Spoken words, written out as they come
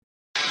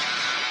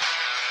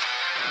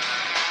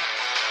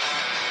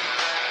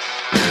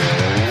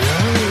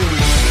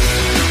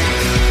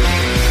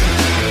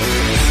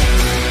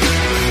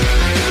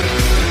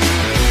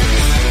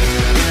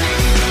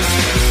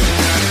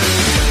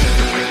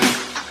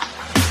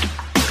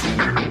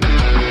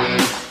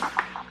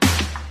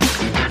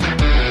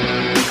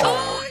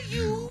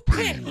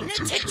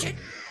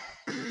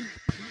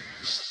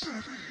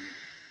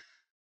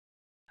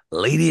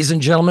Ladies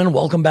and gentlemen,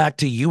 welcome back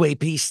to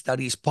UAP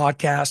Studies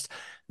Podcast.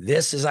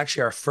 This is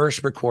actually our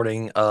first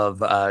recording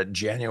of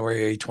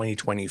January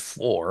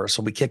 2024.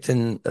 So we kicked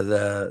in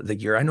the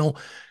year. I know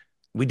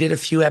we did a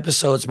few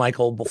episodes,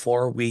 Michael,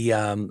 before we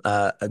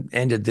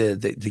ended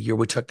the year.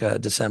 We took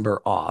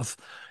December off,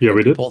 Yeah, and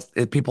we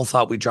did. people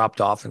thought we dropped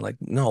off, and like,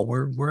 no,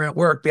 we're at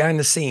work behind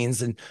the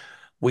scenes, and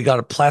we got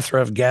a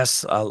plethora of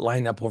guests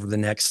lined up over the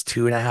next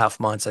 2.5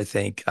 months, I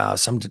think.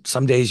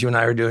 Some days you and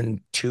I are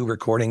doing 2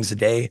 recordings a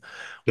day,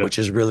 Yeah. which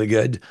is really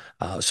good.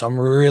 So I'm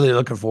really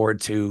looking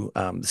forward to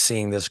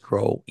seeing this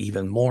grow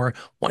even more.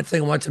 One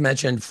thing I want to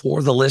mention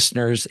for the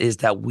listeners is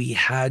that we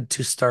had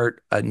to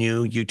start a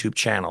new YouTube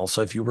channel.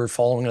 So if you were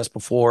following us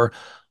before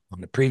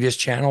on the previous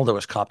channel, there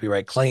was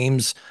copyright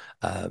claims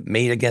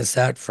made against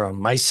that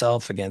from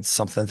myself against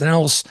something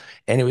else.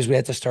 Anyways, we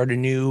had to start a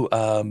new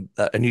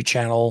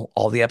channel.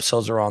 All the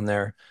episodes are on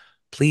there.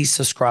 Please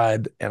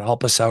subscribe and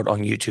help us out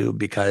on YouTube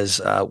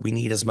because we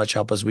need as much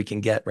help as we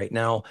can get right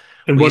now.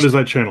 And We what is used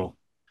that channel?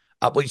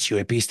 Upward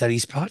UAP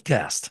Studies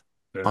podcast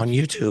on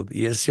Yes. YouTube.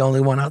 It's the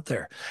only one out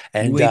there.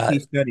 And UAP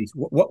studies.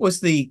 What was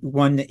the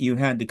one that you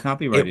had the it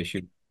copyright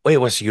issue? Wait,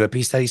 what's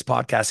UAP Studies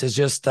podcast? It's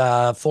just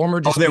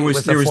former Oh, there dispute was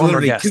with a there was former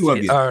literally guest. two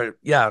of you. Or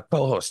yeah,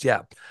 co-host.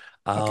 Yeah.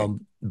 Okay.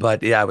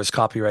 But yeah, it was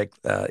copyright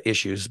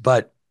issues.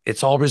 But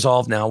it's all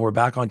resolved now. We're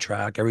back on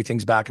track.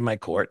 Everything's back in my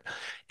court.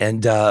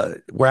 And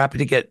we're happy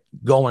to get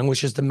going,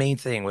 which is the main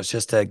thing, was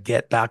just to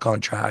get back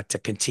on track to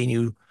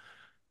continue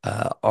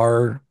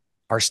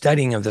our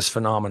studying of this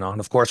phenomenon,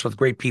 of course, with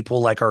great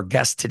people like our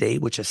guest today,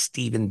 which is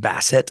Steven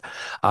Bassett.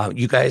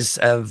 You guys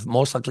have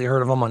most likely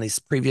heard of him on his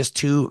previous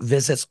 2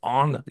 visits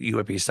on the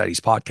UAP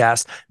Studies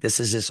podcast. This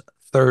is his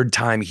third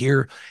time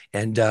here.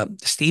 And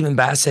Steven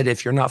Bassett,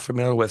 if you're not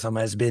familiar with him,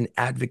 has been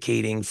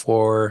advocating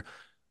for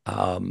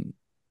um,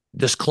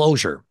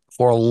 disclosure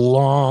for a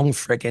long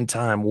freaking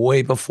time,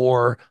 way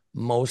before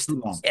most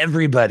Too long.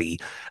 everybody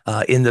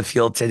in the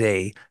field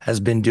today has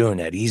been doing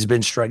it. He's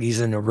been struck.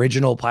 He's an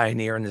original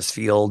pioneer in this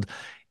field.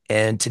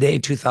 And today,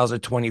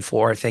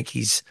 2024, I think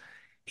he's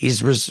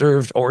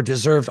reserved or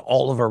deserved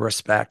all of our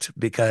respect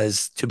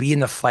because to be in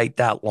the fight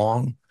that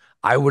long,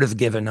 I would have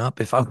given up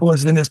if I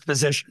was in this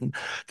position,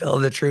 tell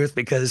the truth,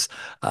 because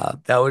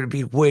that would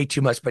be way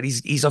too much. But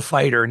he's a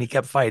fighter and he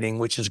kept fighting,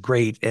 which is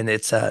great. And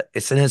it's an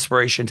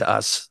inspiration to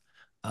us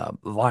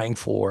vying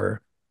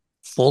for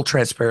full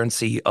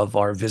transparency of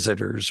our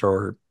visitors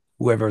or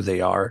whoever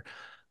they are,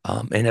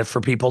 and for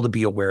people to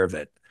be aware of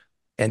it.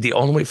 And the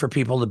only way for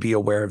people to be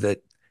aware of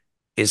it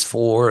is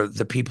for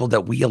the people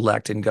that we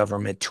elect in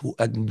government to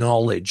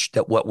acknowledge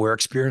that what we're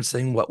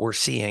experiencing, what we're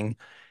seeing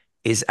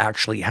is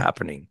actually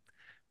happening.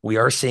 We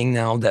are seeing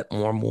now that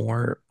more and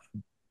more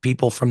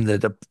people from the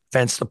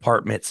defense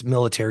departments,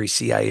 military,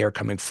 CIA are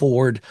coming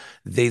forward.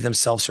 They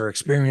themselves are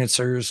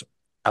experiencers,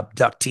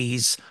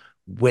 abductees,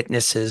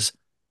 witnesses.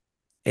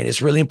 And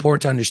it's really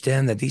important to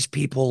understand that these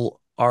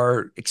people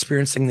are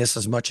experiencing this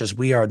as much as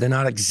we are. They're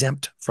not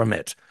exempt from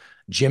it.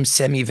 Jim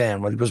Semivan,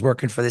 when he was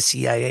working for the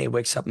CIA,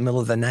 wakes up in the middle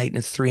of the night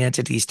and 3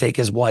 entities take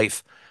his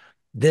wife.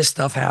 This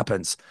stuff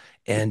happens.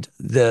 And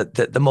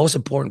the most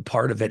important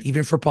part of it,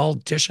 even for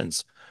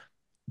politicians,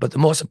 but the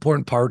most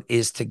important part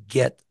is to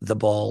get the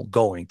ball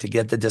going, to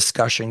get the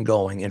discussion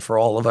going, and for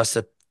all of us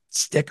to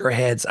stick our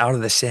heads out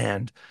of the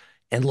sand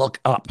and look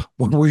up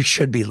when we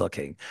should be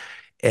looking.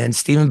 And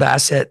Stephen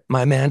Bassett,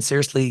 my man,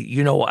 seriously,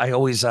 I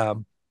always I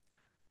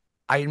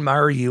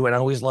admire you, and I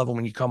always love it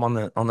when you come on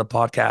the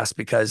podcast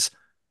because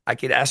I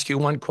could ask you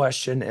one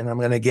question and I'm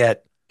gonna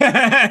get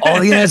all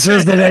the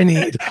answers that I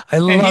need. I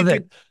And love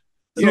it.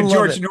 I love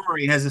George it.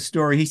 Norrie has a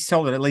story. He's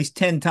told it at least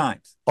 10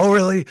 times. Oh,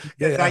 really?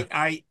 Yeah, Because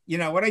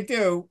yeah. what I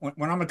do when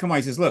I'm gonna come on,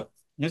 he says, look,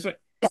 here's what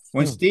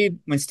when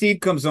Steve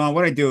comes on,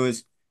 what I do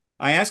is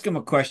I ask him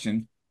a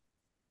question,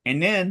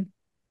 and then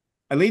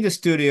I leave the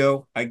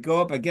studio, I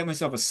go up, I get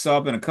myself a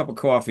sub and a cup of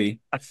coffee,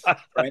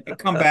 right? I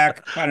come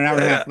back about an hour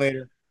and a Yeah, half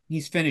later,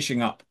 he's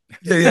finishing up.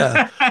 yeah,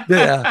 yeah, yeah,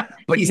 yeah.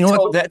 But He's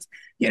told that,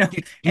 you know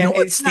and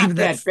what, it's Stephen? not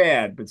that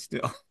bad, but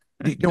still.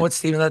 You know what,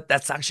 Stephen?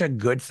 That's actually a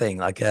good thing.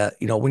 Like,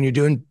 when you're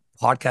doing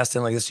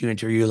podcasting like this, you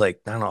interview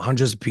like I don't know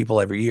hundreds of people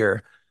every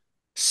year.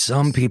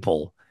 Some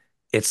people,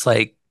 it's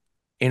like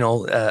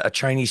a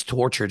Chinese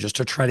torture just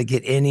to try to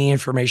get any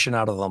information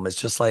out of them. It's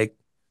just like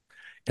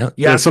you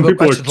Yeah, ask them some a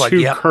people are question, it's like, too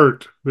yep,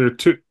 curt. They're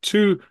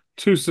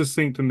too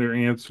succinct in their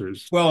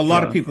answers. Well, a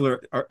lot of Uh, people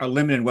are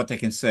limited in what they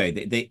can say.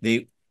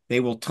 They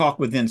will talk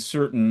within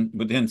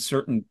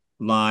certain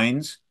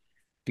lines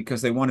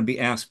because they want to be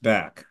asked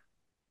back,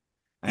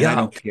 and I yeah.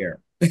 don't care.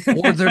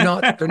 Or they're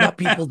not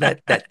people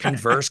that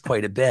converse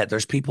quite a bit.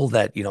 There's people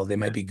that they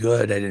might be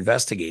good at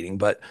investigating,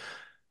 but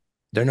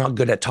they're not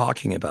good at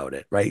talking about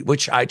it, right?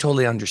 Which I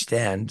totally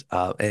understand,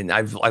 and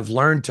I've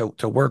learned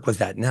to work with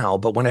that now.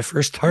 But when I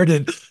first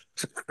started,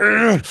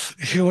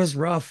 it was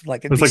rough.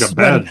 Like it'd it's be like a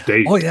sweating.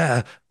 bad Oh date.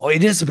 yeah, oh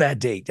it is a bad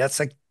date. That's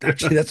like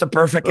actually that's a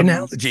perfect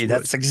analogy. It's like,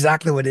 That's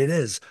exactly what it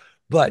is. You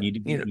But need to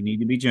be you need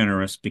to be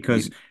generous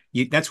because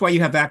you, that's why you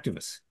have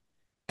activists.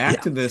 yeah,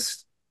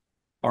 Activists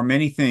are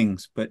many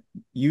things, but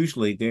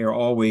usually they are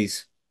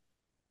always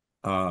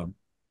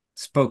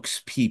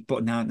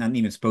spokespeople, not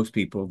even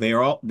spokespeople.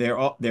 They're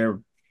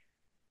you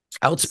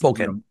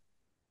Outspoken, know,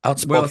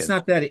 well, it's outspoken,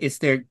 not that, it's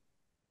they are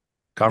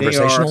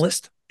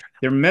conversationalist.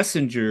 they're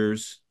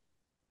messengers,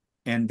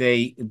 and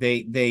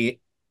they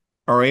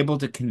are able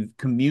to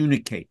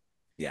communicate.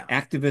 Yeah.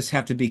 Activists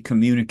have to be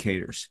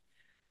communicators.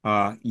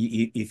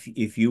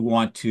 If you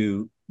want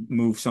to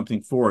move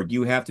something forward,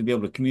 you have to be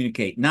able to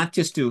communicate, not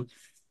just to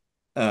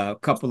a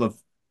couple of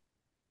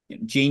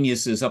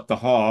geniuses up the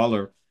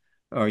hall,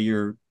 or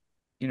your,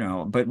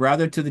 but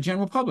rather to the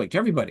general public, to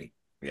everybody.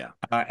 Yeah.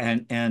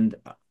 And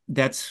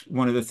that's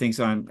one of the things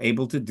I'm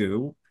able to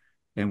do,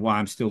 and why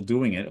I'm still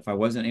doing it. If I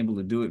wasn't able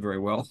to do it very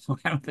well,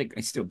 I don't think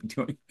I'd still be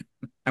doing it.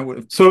 I would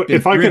have So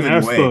been driven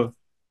away.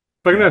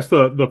 if I can Yeah. ask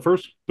the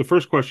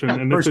first question, Yeah.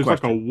 and if First there's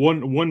like a question.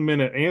 one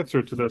minute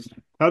answer to this,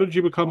 how did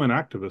you become an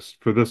activist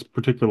for this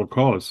particular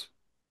cause?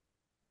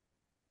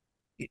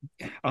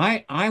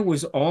 I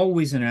was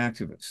always an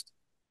activist.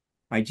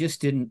 I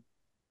just didn't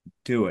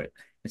do it.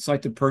 It's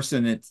like the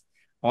person that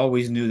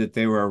always knew that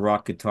they were a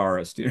rock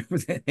guitarist.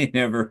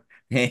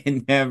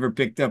 They never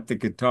picked up the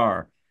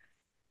guitar.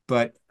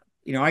 But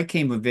I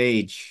came of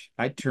age.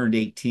 I turned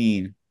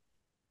 18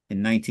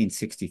 in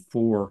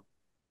 1964,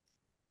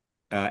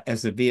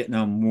 as the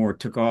Vietnam War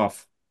took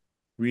off,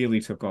 really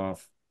took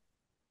off.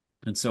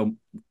 And so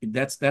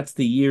that's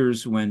the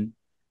years when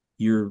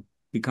you're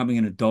becoming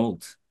an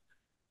adult,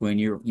 when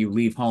you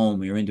leave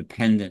home, you're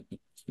independent,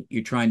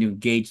 you're trying to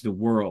engage the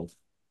world.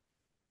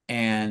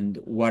 And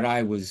what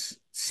I was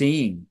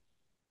seeing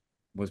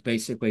was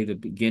basically the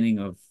beginning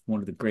of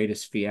one of the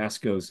greatest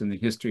fiascos in the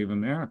history of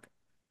America,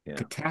 Yeah.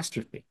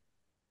 catastrophe.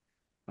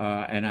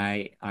 And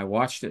I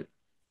watched it,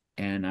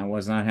 and I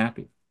was not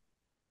happy.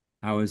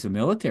 I was a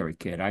military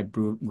kid. I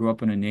grew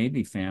up in a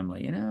Navy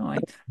family. I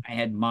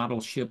had model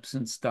ships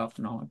and stuff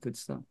and all that good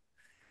stuff.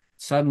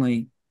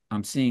 Suddenly,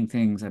 I'm seeing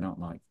things I don't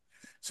like.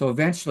 So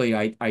eventually,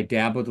 I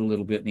dabbled a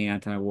little bit in the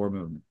anti-war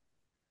movement.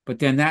 But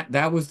then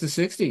that was the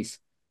 60s,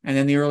 and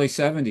then the early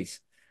 70s.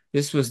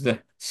 This was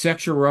the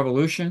sexual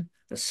revolution,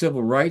 the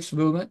civil rights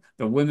movement,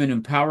 the women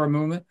in power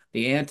movement,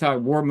 the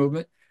anti-war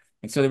movement.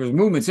 And so there was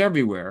movements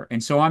everywhere.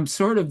 And so I'm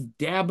sort of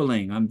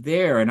dabbling. I'm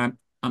there, and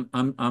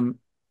I'm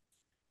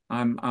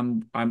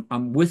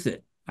with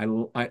it.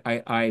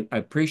 I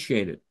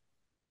appreciate it.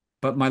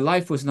 But my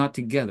life was not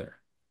together.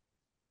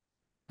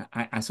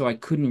 So I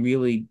couldn't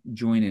really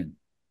join in,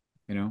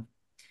 you know.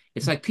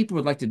 It's like people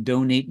would like to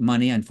donate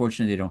money.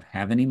 Unfortunately, they don't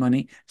have any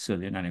money, so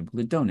they're not able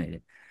to donate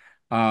it.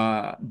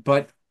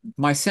 But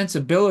my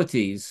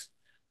sensibilities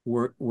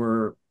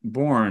were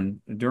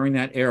born during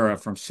that era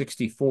from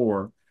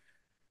 64,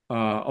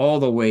 all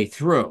the way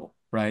through,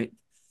 right?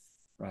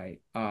 Right.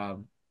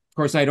 Of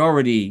course, I'd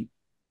already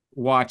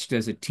watched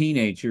as a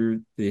teenager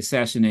the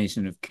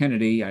assassination of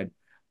Kennedy. I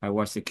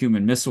watched the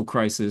Cuban Missile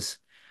Crisis.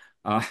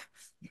 Uh,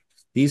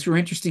 these were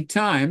interesting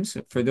times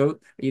for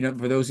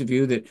those of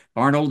you that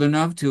aren't old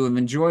enough to have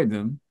enjoyed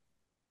them.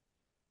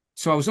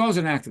 So I was always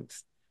an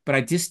activist, but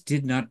I just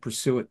did not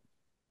pursue it.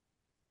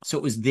 So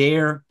it was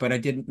there, but I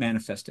didn't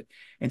manifest it.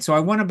 And so I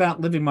went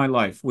about living my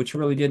life, which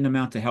really didn't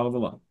amount to a hell of a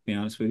lot, to be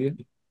honest with you.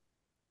 To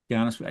be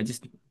honest with you, I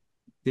just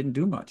didn't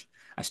do much.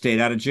 I stayed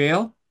out of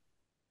jail,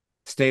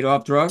 stayed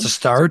off It's a drugs,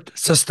 start.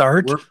 It's a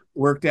start.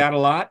 worked out a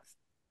lot,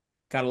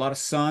 got a lot of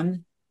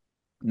sun,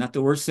 not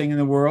the worst thing in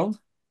the world.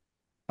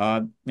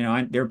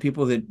 There are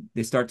people that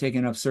they start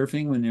taking up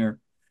surfing when they're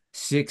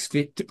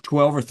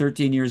 12 or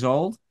 13 years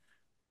old,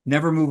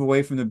 never move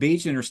away from the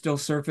beach, and are still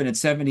surfing at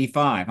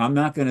 75. I'm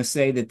not going to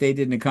say that they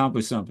didn't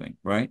accomplish something,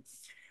 right?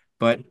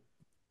 But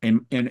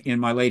in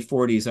my late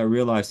 40s, I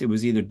realized it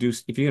was either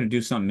if you're going to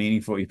do something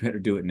meaningful, you better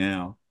do it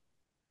now.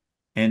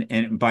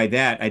 And by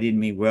that, I didn't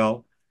mean,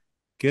 well,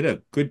 get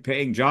a good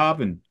paying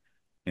job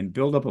and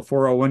build up a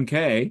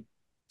 401k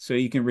so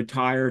you can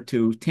retire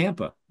to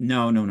Tampa.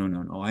 No, no, no,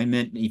 no, no. I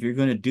meant if you're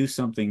going to do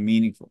something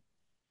meaningful.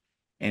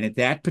 And at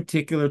that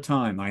particular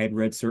time, I had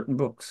read certain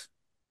books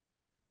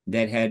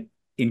that had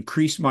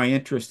increased my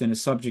interest in a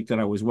subject that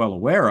I was well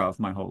aware of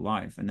my whole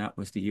life, and that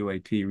was the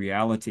UAP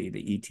reality,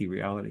 the ET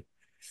reality.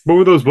 What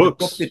were those And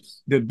books?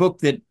 the book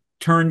that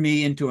turned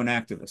me into an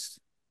activist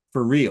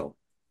for real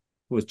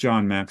was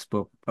John Mack's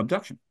book,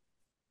 Abduction.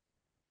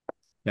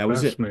 That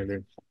was it.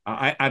 Fascinating.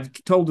 I've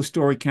told the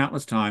story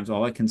countless times.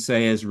 All I can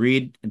say is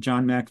read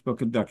John Mack's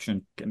book,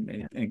 Abduction,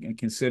 and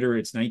consider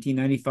it's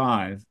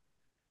 1995.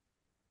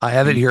 I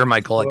have it And here,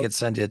 Michael. I could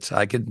send it.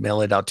 I could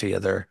mail it out to you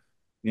there.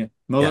 yeah,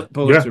 Yeah.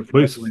 Yeah, Pulitzer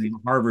Prize please. winning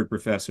Harvard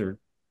professor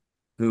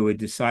who had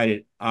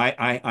decided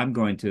I'm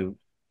going to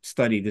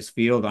study this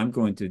field. I'm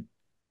going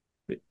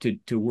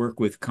to work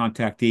with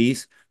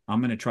contactees. I'm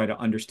going to try to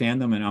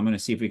understand them, and I'm going to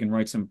see if we can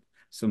write some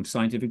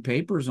scientific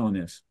papers on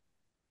this.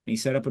 And he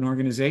set up an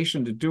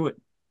organization to do it.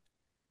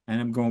 And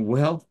I'm going,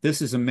 well,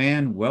 this is a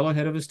man well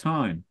ahead of his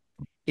time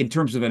in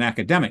terms of an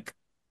academic.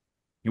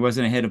 He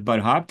wasn't ahead of Bud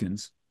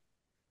Hopkins,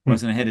 Hmm.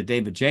 wasn't ahead of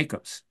David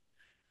Jacobs,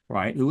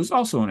 right? Who was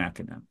also an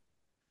academic,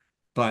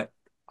 but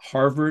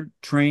Harvard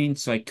trained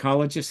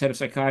psychologist, head of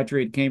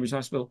psychiatry at Cambridge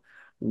Hospital.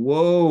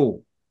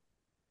 Whoa.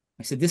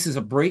 I said, this is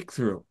a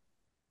breakthrough.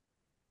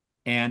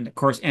 And of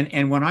course,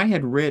 and when I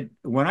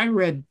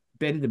read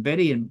the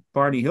Betty and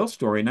Barney Hill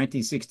story in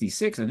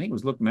 1966, I think it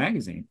was Look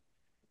magazine.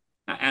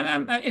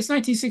 It's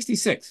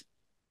 1966,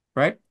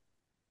 right?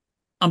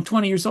 I'm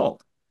 20 years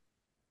old.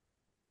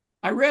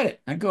 I read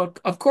it. I go,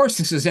 of course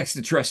this is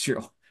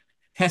extraterrestrial.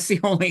 That's the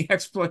only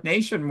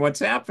explanation what's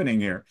happening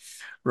here,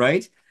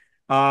 right?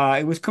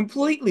 It was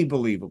completely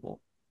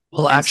believable.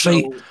 Well, And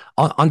actually, so,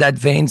 on that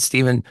vein,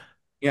 Stephen,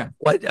 yeah.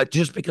 what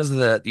just because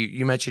of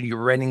you mentioned you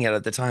were writing it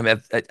at the time,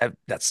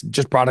 that's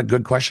just brought a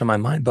good question in my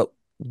mind. But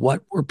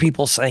what were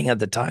people saying at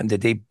the time?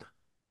 Did they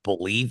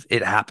believe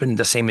it happened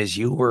the same as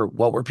you, or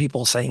what were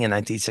people saying in Well,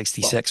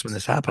 1966 when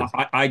this happened?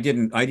 I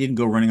didn't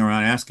go running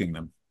around asking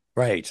them.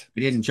 Right.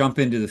 I didn't jump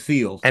into the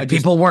field. And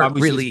people I weren't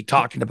was just really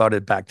talking about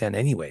it back then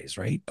anyways,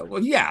 right?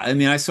 well, yeah. I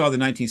mean, I saw the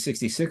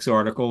 1966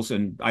 articles,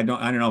 and I don't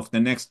know if the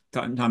next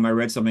time I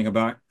read something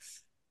about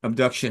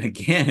abduction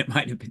again, it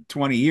might have been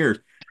 20 years.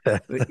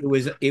 But Yeah.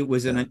 it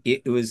was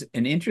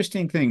an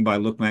interesting thing by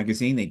Look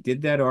magazine. They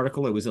did that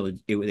article.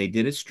 They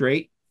did it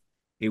straight.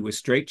 It was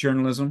straight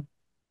journalism,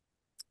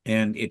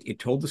 and it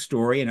told the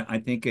story in I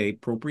think a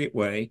appropriate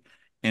way.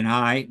 And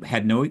I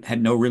had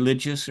no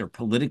religious or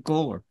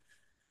political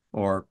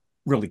or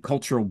really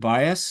cultural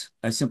bias.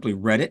 I simply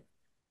read it.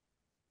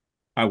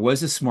 I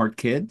was a smart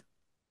kid.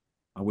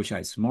 I wish I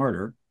was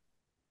smarter.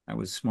 I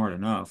was smart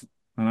enough.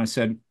 And I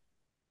said,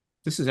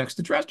 this is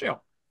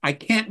extraterrestrial. I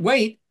can't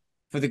wait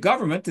for the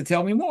government to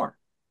tell me more.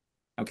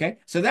 Okay.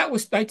 So that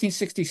was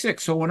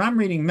 1966. So when I'm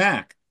reading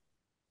Mac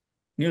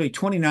nearly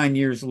 29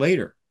 years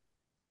later,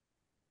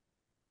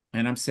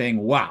 and I'm saying,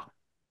 wow,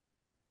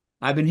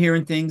 I've been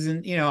hearing things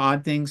and,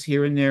 odd things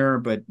here and there,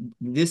 but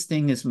this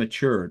thing has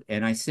matured.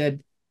 And I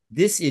said,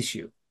 this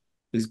issue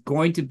is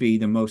going to be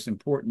the most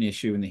important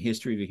issue in the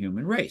history of the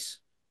human race.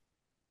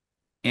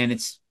 And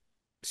it's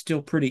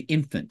still pretty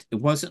infant. It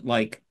wasn't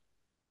like,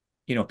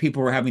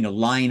 people were having to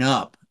line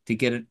up to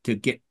get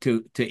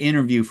to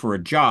interview for a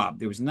job.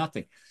 There was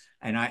nothing.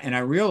 And I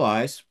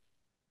realized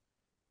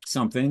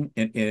something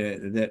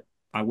that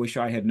I wish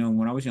I had known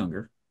when I was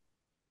younger.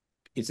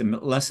 It's a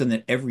lesson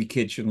that every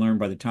kid should learn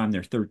by the time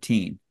they're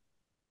 13.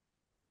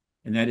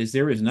 And that is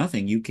there is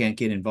nothing you can't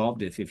get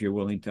involved with if you're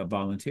willing to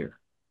volunteer.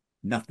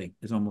 Nothing.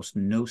 There's almost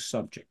no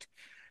subject.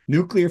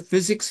 Nuclear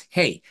physics,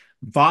 hey,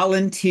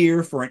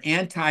 volunteer for an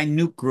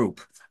anti-nuke group,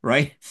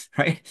 right?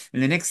 Right.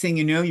 And the next thing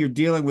you know, you're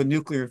dealing with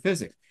nuclear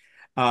physics.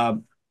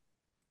 Um,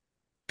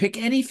 Pick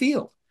any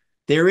field.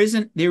 There is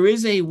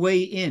a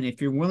way in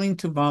if you're willing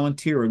to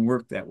volunteer and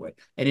work that way.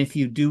 And if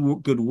you do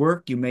good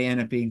work, you may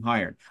end up being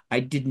hired. I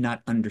did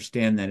not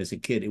understand that as a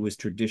kid. It was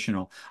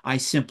traditional. I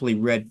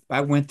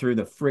went through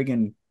the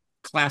friggin'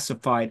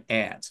 classified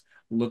ads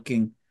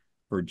looking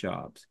for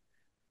jobs.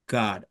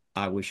 God,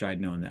 I wish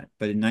I'd known that.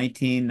 But in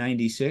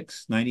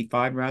 1996,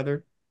 95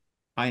 rather,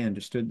 I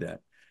understood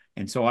that.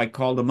 And so I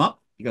called them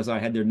up because I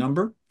had their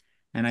number.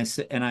 And I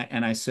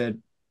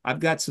said, I've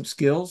got some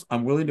skills.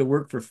 I'm willing to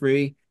work for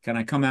free. Can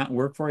I come out and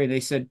work for you? And they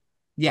said,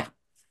 yeah.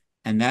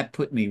 And that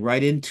put me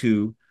right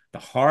into the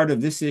heart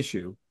of this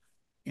issue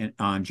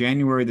on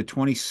January the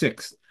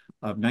 26th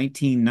of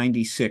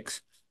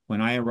 1996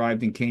 when I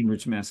arrived in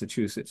Cambridge,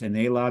 Massachusetts. And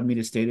they allowed me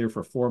to stay there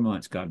for 4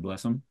 months. God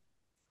bless them.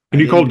 I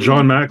And you didn't called do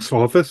John any. Mack's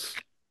office?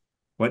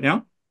 What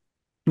now?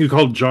 You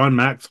called John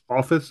Mack's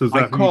office? Is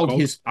that who you called?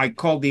 I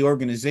called the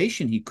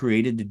organization he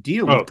created to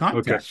deal with Oh,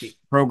 okay. contact, the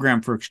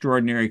Program for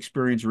Extraordinary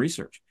Experience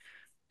Research.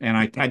 And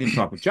I didn't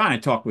talk with John. I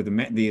talked with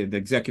the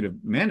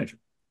executive manager,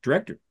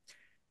 director,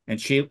 and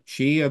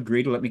she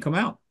agreed to let me come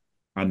out.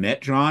 I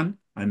met John.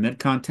 I met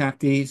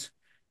contactees.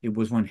 It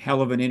was one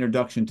hell of an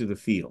introduction to the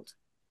field,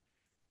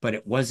 but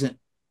it wasn't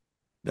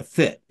the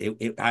fit.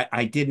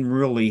 I didn't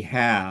really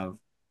have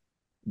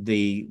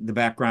the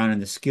background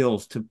and the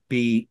skills to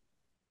be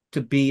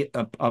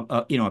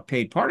a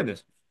paid part of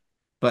this.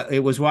 But it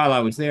was while I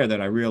was there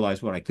that I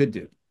realized what I could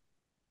do.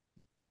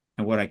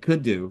 And what I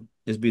could do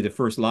is be the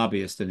first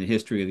lobbyist in the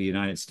history of the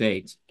United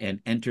States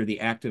and enter the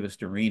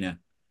activist arena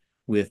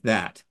with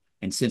that.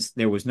 And since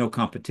there was no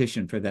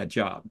competition for that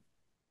job,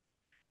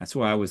 that's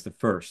why I was the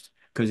first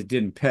because it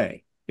didn't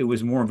pay. It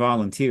was more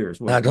volunteers,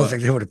 what I it don't was.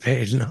 think they would have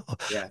paid. No.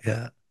 Yeah.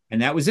 Yeah.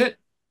 And that was it.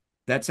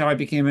 That's how I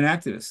became an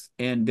activist.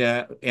 And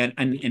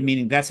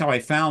meaning that's how I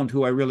found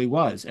who I really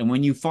was. And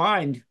when you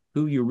find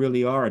who you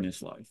really are in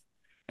this life,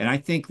 and I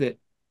think that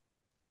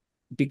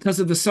because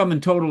of the sum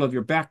and total of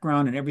your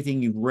background and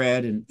everything you've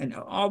read and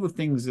all the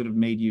things that have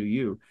made you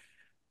you,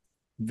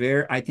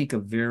 I think a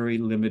very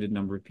limited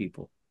number of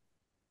people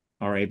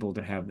are able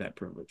to have that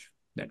privilege,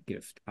 that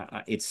gift.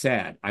 It's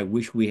sad. I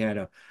wish we had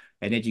an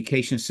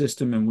education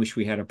system and wish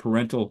we had a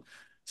parental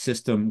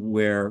system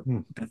where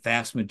Hmm. the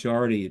vast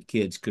majority of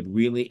kids could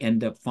really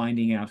end up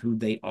finding out who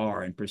they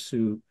are and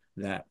pursue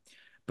that.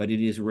 But it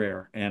is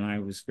rare, and I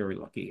was very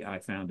lucky. I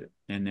found it,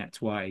 and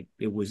that's why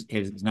it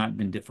has not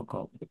been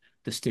difficult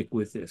to stick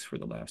with this for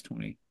the last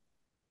 20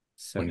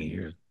 27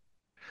 years. years.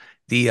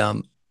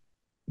 The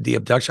the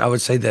abduction, I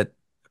would say that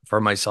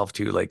for myself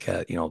too, like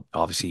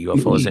obviously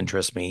UFOs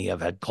interest me.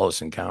 I've had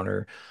close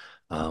encounter.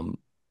 Um,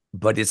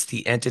 but it's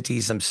the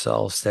entities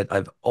themselves that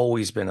I've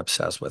always been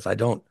obsessed with.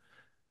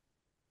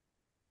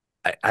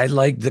 I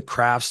like the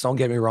crafts, don't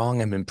get me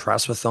wrong, I'm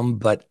impressed with them,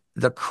 but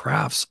the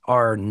crafts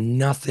are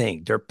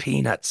nothing. They're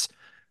peanuts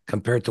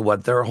compared to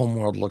what their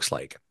homeworld looks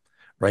like,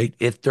 right?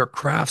 If their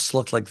crafts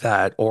look like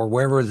that, or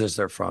wherever it is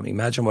they're from,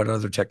 imagine what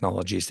other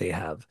technologies they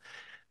have.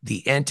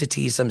 The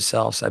entities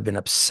themselves I've been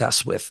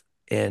obsessed with.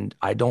 And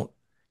I don't,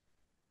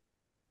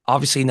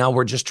 obviously, now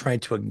we're just trying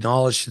to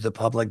acknowledge to the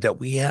public that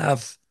we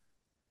have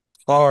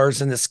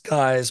cars in the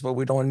skies, but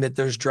we don't admit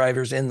there's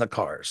drivers in the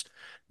cars.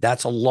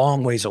 That's a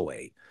long ways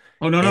away.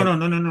 Oh, no, no, And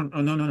no, no, no, no,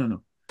 no, no, no, no,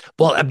 no.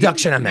 well, It is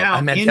abduction, I meant. I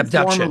now meant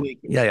abduction. informally,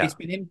 Yeah, yeah. it's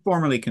been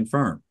informally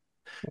confirmed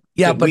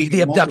Yeah, that we but have the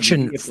multiple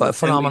abduction vehicles and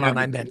phenomenon,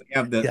 I meant. we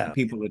have the Yeah,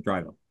 people that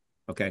drive them.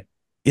 Okay.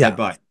 yeah.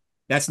 But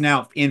that's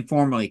now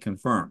informally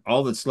confirmed.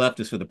 All that's left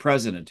is for the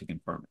president to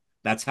confirm it.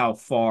 That's how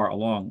far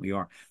along we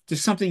are.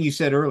 Just something you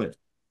said earlier.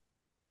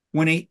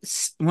 When a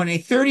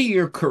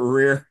 30-year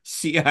career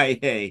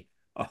CIA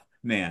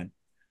man,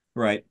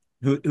 right,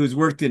 who's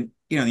worked in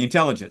the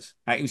intelligence,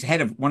 he was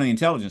head of one of the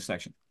intelligence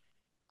section,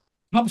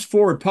 comes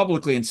forward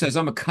publicly and says,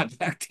 "I'm a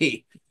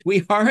contactee."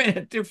 We are in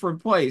a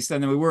different place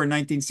than we were in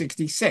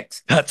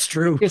 1966. That's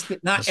true. Just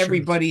that not That's true.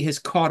 everybody has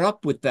caught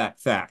up with that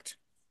fact.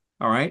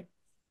 All right.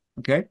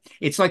 Okay.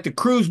 It's like the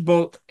cruise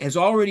boat has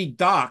already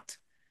docked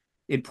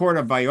in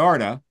Puerto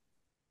Vallarta,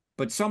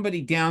 but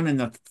somebody down in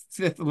the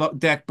fifth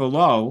deck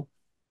below,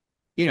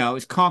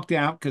 is conked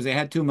out because they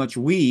had too much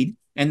weed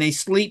and they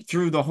sleep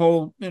through the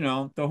whole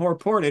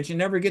portage and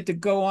never get to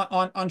go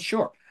on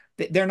shore.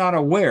 They're not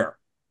aware.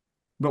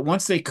 But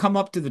once they come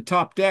up to the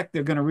top deck,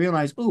 they're going to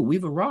realize, oh,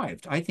 we've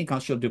arrived. I think I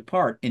shall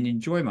depart and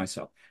enjoy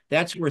myself.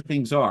 That's where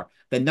things are.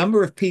 The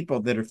number of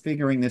people that are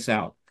figuring this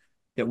out,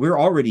 that we're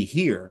already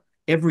here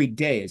every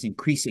day, is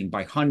increasing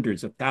by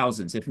hundreds of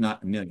thousands, if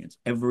not millions,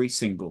 every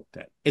single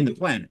day in the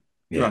planet.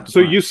 Yeah. So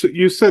you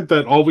said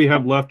that all we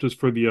have left is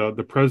for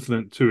the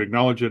president to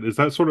acknowledge it. Is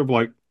that sort of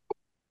like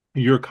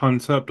your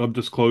concept of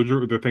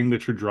disclosure, or the thing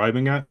that you're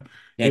driving at,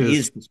 That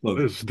is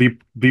disclosure. is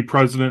the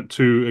president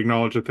to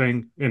acknowledge a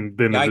thing and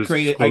then Yeah, it is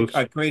disclosed?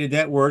 I created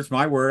that word. It's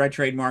my word. I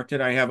trademarked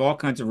it. I have all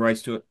kinds of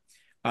rights to it.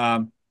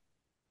 Um,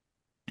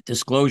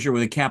 Disclosure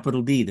with a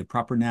capital D, the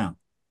proper noun.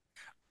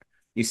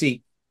 You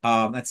see,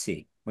 let's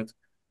see. What's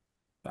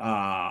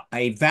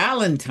a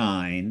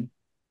Valentine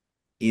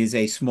is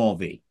a small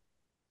v.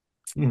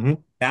 Mm-hmm.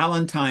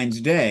 Valentine's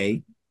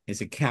Day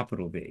is a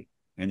capital V,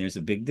 and there's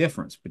a big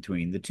difference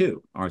between the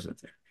two. Ours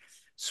is there.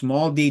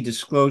 Small d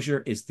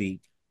disclosure is the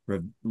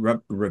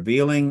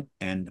revealing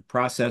and the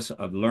process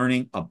of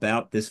learning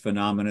about this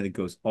phenomena that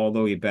goes all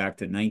the way back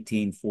to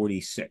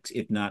 1946,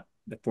 if not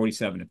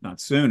 47, if not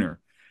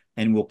sooner,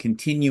 and will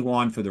continue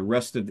on for the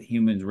rest of the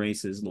human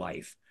race's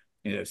life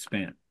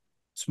span.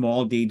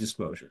 Small d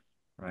disclosure,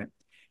 right?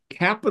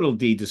 Capital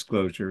D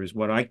disclosure is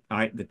what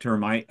the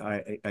term I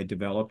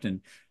developed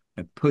and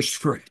pushed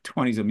for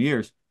 20 some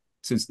years,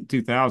 since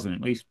 2000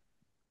 at least,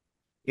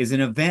 is an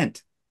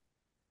event.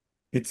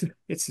 It's an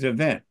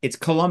event. It's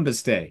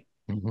Columbus Day.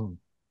 Mm-hmm.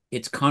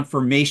 It's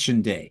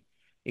Confirmation Day.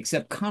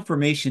 Except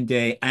Confirmation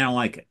Day, I don't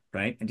like it,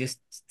 right? And just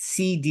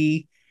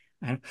CD,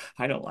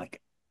 I don't like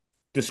it.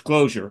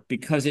 Disclosure,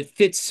 because it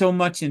fits so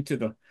much into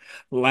the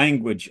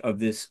language of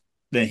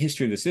the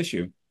history of this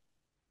issue,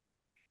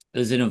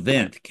 is an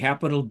event,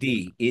 capital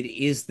D. It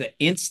is the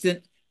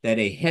instant that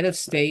a head of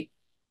state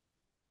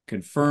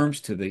confirms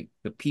to the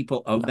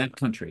people of that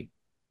country,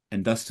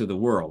 and thus to the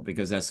world,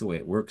 because that's the way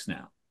it works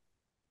now,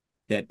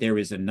 that there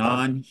is a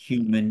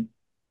non-human,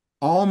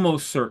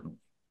 almost certain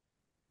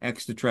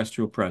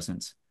extraterrestrial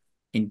presence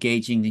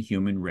engaging the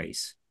human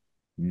race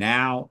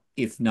now,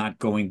 if not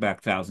going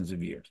back thousands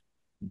of years.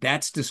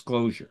 That's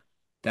disclosure.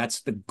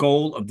 That's the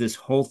goal of this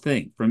whole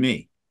thing for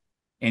me.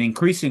 And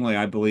increasingly,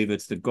 I believe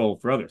it's the goal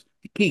for others.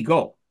 The key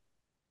goal,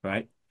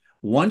 right?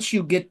 Once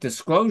you get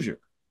disclosure,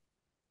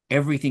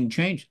 everything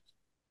changes.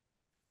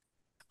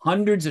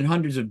 Hundreds and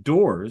hundreds of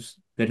doors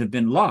that have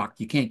been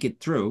locked, you can't get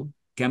through.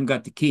 Cam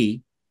got the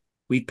key.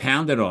 We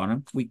pounded on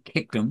them. We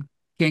kicked them.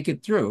 Can't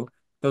get through.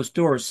 Those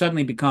doors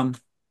suddenly become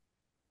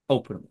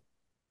openable.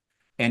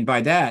 And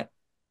by that,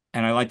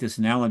 and I like this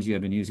analogy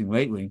I've been using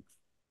lately,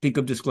 think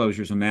of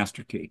disclosure as a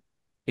master key.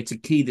 It's a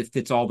key that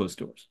fits all those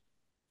doors.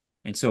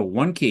 And so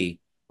one key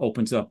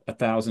opens up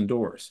 1,000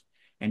 doors.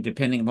 And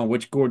depending on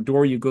which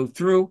door you go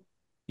through,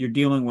 you're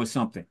dealing with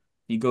something.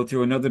 You go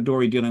through another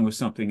door, you're dealing with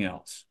something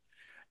else.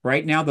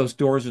 Right now, those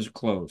doors are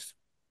closed.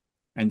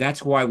 And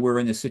that's why we're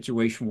in the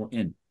situation we're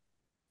in.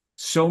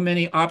 So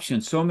many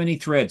options, so many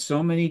threads,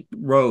 so many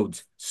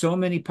roads, so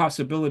many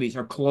possibilities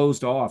are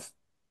closed off.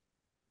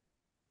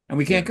 And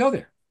we can't go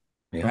there,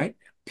 right?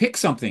 Pick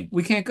something.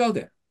 We can't go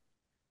there.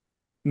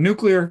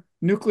 Nuclear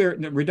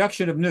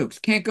reduction of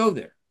nukes, can't go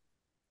there.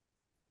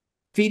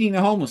 Feeding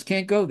the homeless,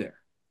 can't go there.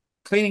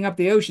 Cleaning up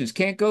the oceans,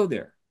 can't go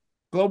there.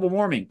 Global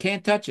warming,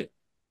 can't touch it.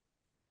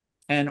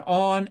 And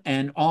on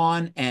and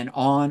on and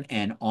on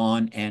and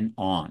on and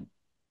on.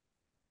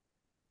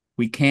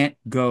 We can't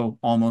go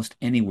almost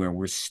anywhere.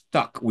 We're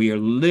stuck. We are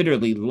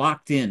literally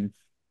locked in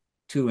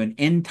to an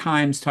end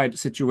times type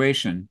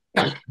situation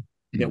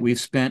that we've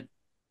spent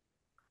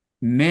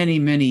many,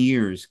 many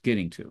years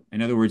getting to.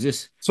 In other words,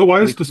 this So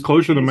why is we've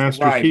disclosure the just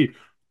master arrived. key?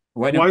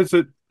 Why Why don't is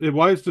it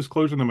why is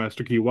disclosure the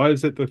master key? Why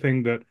is it the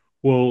thing that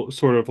will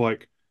sort of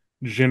like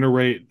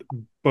generate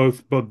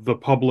both the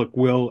public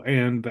will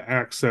and the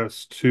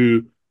access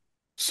to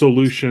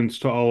solutions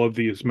to all of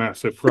these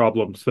massive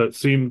problems that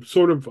seem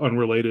sort of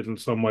unrelated in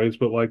some ways,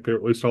 but like they're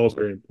at least all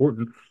very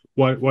important?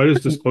 Why is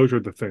disclosure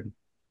the thing?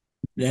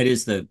 that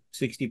is the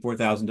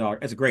 $64,000?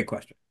 That's a great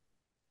question.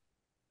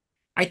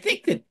 I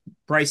think that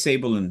Bryce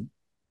Abel and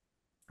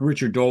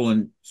Richard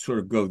Dolan sort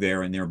of go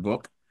there in their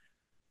book,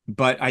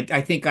 but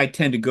I think I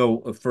tend to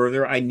go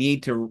further. I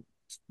need to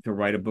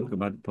write a book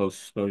about the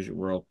post-exposure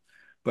world,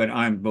 but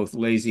I'm both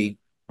lazy,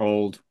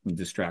 old, and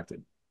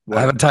distracted.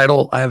 I have a Whatever.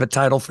 title. I have a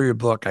title for your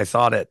book. I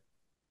thought it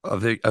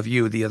of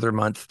you the other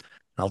month.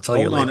 I'll tell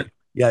you Hold on later. it.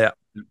 Yeah, yeah.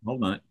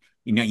 Hold on it.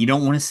 You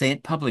don't want to say it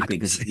I publicly can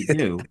because if see you it.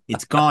 do,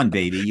 it's gone,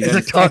 baby. You Is got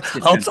it to called? text it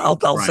to me,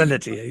 I'll send Brian.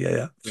 it to you. Yeah,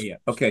 yeah. Yeah, yeah.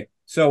 Okay.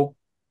 So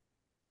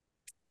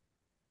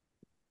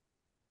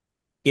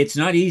it's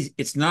not easy.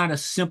 It's not a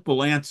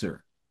simple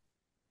answer.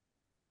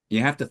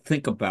 You have to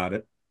think about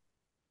it.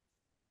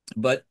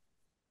 But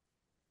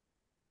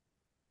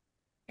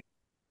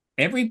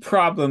every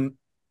problem,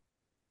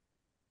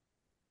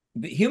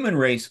 the human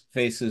race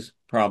faces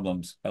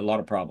problems, a lot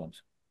of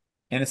problems.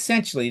 And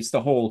essentially, it's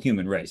the whole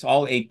human race,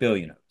 all 8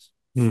 billion of us.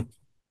 Hmm.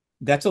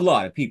 That's a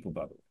lot of people,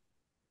 by the way.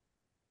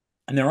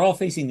 And they're all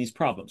facing these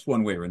problems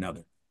one way or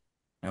another.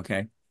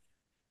 Okay.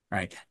 All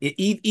right.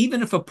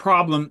 Even if a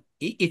problem,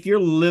 if you're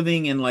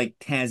living in like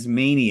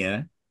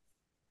Tasmania,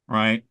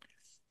 right,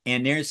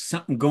 and there's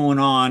something going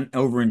on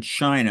over in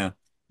China,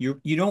 you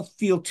don't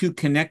feel too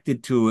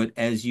connected to it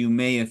as you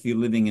may if you're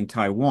living in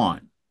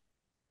Taiwan.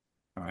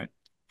 All right.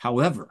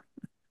 However,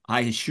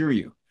 I assure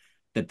you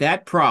that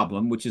that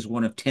problem, which is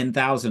one of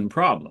 10,000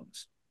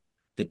 problems,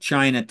 the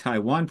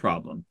China-Taiwan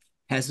problem,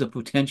 has the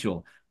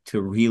potential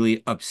to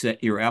really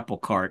upset your apple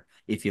cart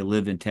if you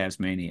live in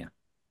Tasmania.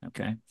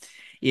 Okay.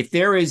 If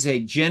there is a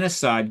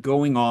genocide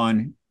going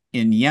on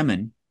in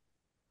Yemen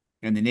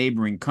and the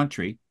neighboring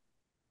country,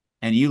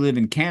 and you live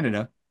in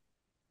Canada,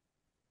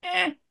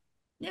 eh,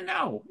 you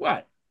know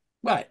what?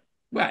 What?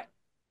 What?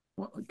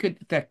 What could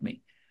affect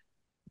me?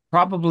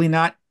 Probably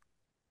not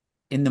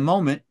in the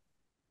moment.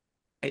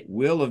 It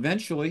will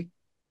eventually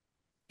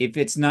if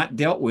it's not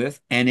dealt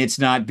with, and it's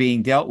not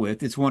being dealt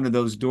with. It's one of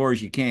those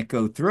doors you can't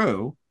go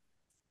through.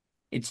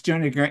 It's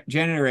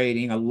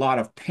generating a lot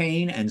of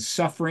pain and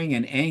suffering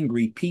and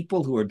angry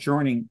people who are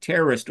joining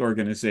terrorist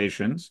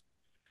organizations.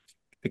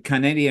 The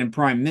Canadian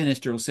Prime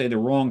Minister will say the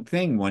wrong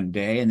thing one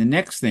day, and the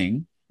next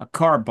thing, a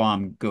car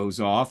bomb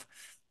goes off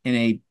in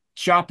a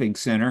shopping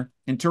center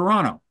in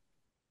Toronto.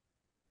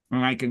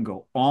 And I can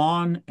go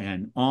on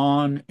and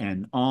on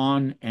and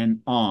on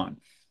and on.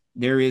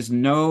 There is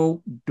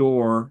no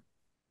door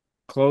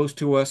close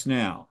to us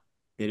now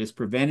that is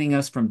preventing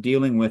us from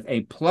dealing with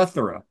a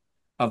plethora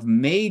of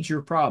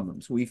major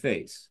problems we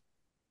face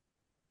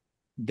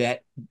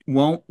that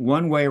won't,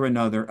 one way or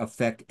another,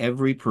 affect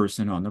every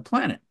person on the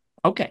planet.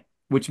 Okay,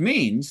 which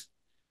means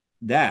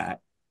that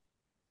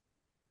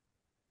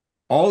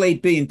all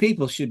 8 billion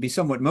people should be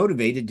somewhat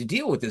motivated to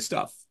deal with this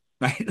stuff.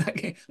 Right?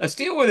 Okay, let's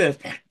deal with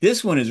it.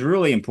 This one is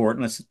really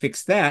important. Let's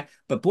fix that.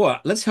 But boy,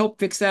 let's help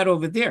fix that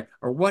over there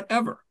or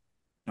whatever.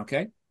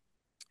 Okay.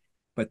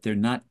 But they're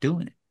not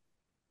doing it.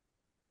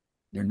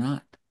 They're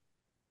not.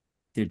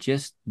 They're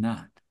just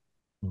not.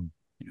 Hmm.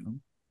 You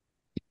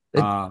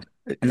know.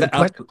 It, a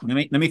question.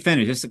 Let me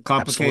finish. It's a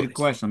complicated Absolutely.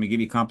 question. Let me give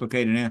you a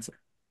complicated answer.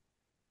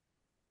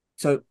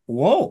 So,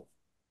 whoa,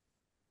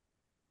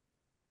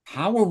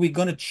 how are we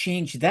going to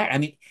change that? I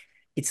mean,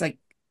 it's like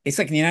it's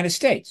like in the United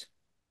States.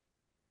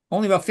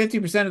 Only about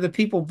 50% of the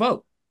people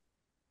vote.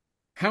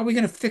 How are we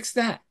going to fix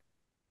that?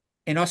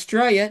 In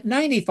Australia,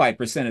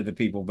 95% of the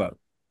people vote.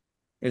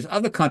 There's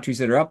other countries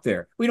that are up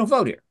there. We don't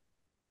vote here.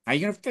 How are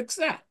you going to fix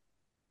that?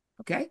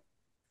 Okay.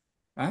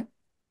 All right.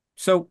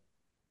 So,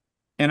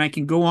 and I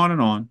can go on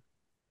and on.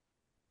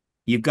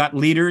 You've got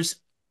leaders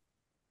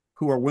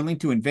who are willing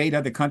to invade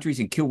other countries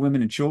and kill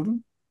women and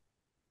children.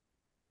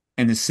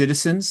 And the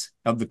citizens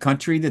of the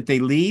country that they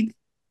lead,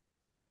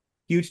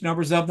 huge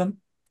numbers of them,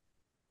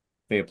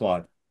 they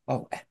applaud.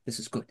 Oh, this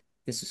is good.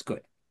 This is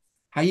good.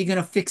 How are you going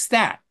to fix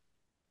that?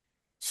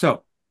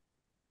 So,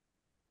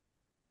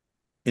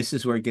 this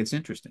is where it gets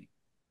interesting.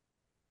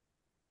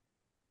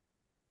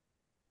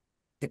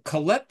 The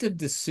collective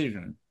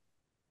decision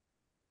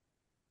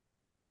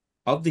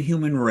of the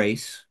human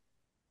race,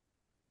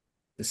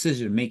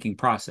 decision-making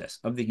process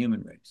of the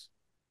human race,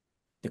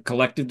 the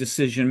collective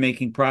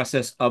decision-making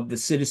process of the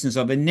citizens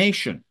of a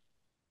nation,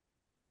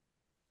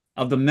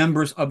 of the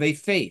members of a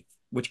faith,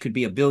 which could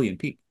be a billion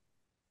people,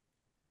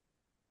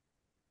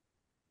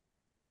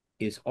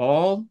 is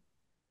all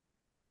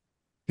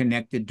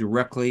connected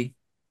directly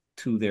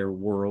to their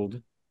world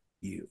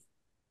view.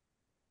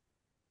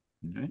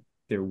 Right?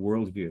 Their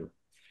worldview.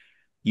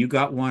 You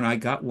got one, I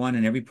got one,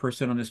 and every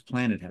person on this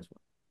planet has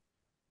one.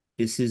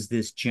 This is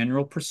this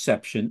general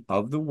perception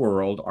of the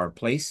world, our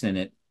place in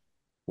it,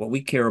 what we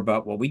care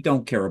about, what we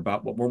don't care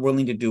about, what we're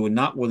willing to do and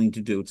not willing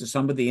to do. It's a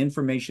sum of the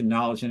information,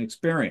 knowledge, and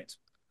experience.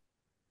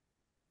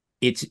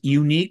 It's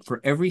unique for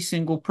every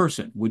single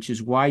person, which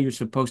is why you're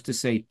supposed to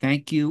say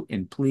thank you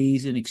and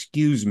please and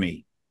excuse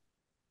me,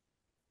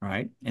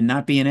 right? And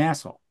not be an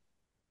asshole,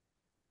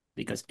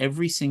 because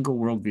every single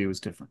worldview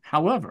is different.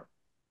 However,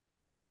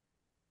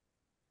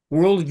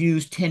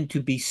 worldviews tend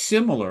to be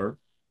similar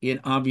in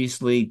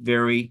obviously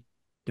very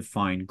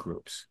defined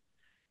groups.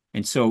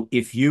 And so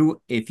and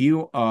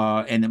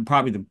then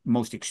probably the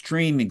most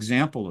extreme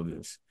example of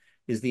this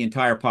is the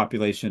entire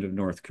population of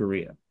North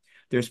Korea.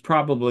 There's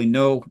probably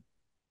no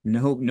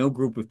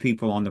group of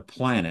people on the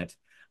planet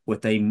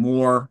with a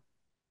more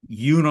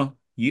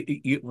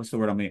what's the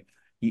word I mean?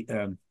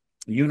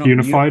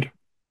 Unified.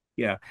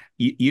 Yeah,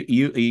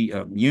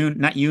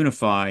 not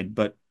unified,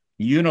 but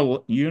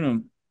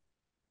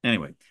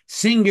anyway,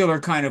 singular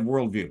kind of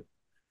worldview,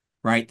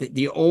 right?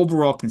 The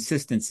overall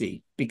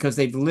consistency, because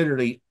they've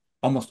literally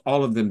almost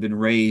all of them been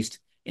raised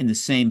in the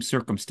same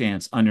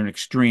circumstance under an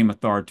extreme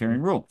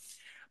authoritarian rule.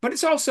 But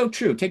it's also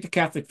true. Take the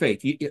Catholic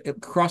faith.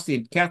 Across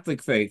the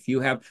Catholic faith,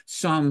 you have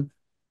some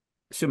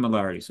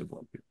similarities of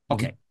worldview.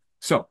 Okay,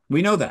 so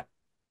we know that,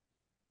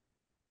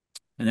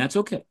 and that's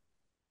okay.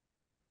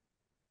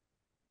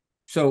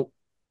 So,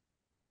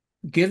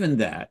 given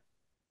that,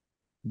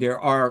 there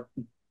are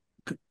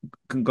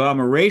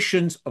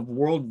conglomerations of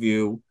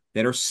worldview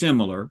that are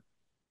similar,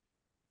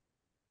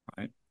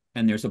 right?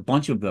 And there's a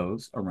bunch of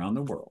those around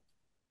the world.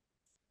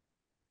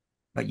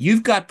 But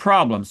you've got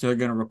problems that are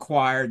going to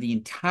require the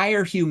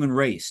entire human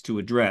race to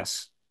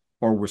address,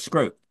 or we're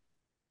screwed.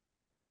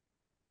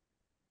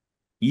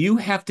 You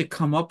have to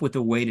come up with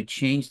a way to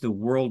change the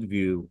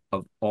worldview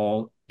of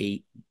all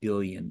 8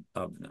 billion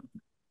of them,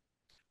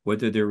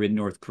 whether they're in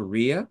North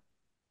Korea,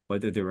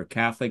 whether they're a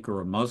Catholic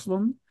or a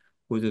Muslim,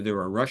 whether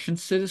they're a Russian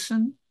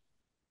citizen,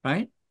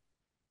 right?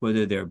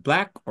 Whether they're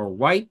black or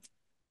white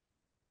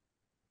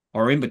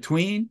or in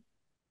between,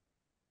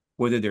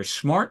 whether they're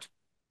smart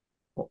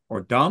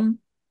or dumb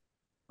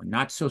or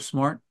not so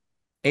smart,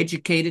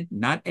 educated,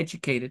 not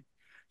educated.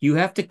 You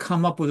have to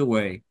come up with a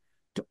way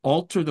to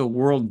alter the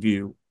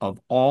worldview of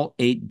all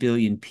 8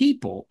 billion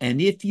people. And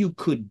if you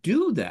could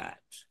do that,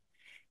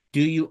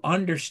 do you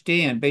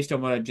understand, based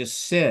on what I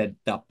just said,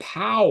 the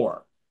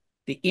power,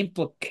 the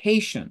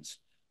implications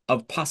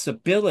of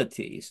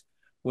possibilities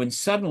when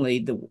suddenly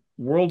the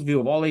worldview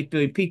of all 8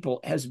 billion people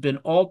has been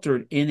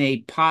altered in a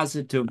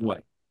positive way,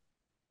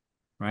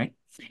 right?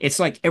 It's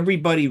like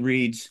everybody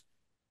reads,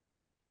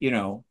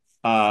 M.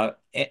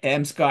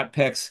 Scott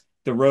Peck's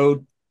The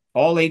Road,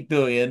 all 8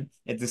 billion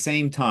at the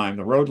same time,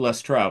 The Road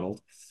Less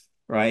Traveled,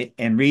 right?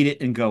 And read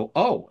it and go,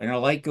 oh, and a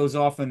light goes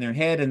off in their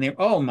head and they're,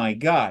 oh my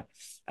God.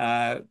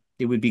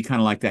 It would be kind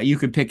of like that. You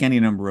could pick any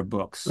number of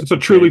books. It's a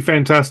truly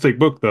fantastic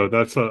book, though.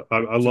 I It's a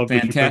love that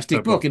you picked fantastic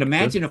that book. book. And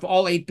imagine if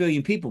all 8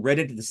 billion people read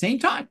it at the same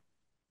time,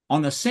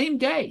 on the same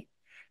day,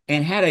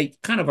 and had a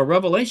kind of a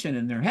revelation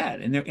in their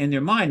head, in their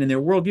mind, and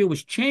their worldview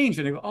was changed.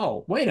 And they go,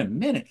 oh, wait a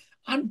minute,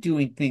 I'm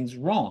doing things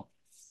wrong.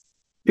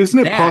 Isn't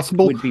it That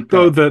possible, would be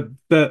though, powerful.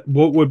 that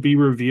what would be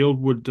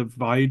revealed would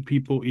divide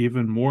people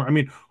even more? I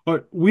mean,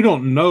 we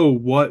don't know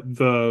what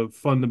the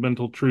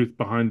fundamental truth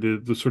behind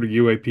the sort of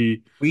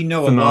UAP We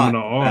know a phenomena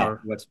lot about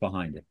are. what's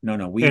behind it.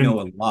 No, we know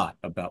And a lot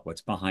about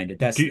what's behind it. and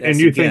That's you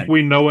think again,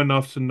 we know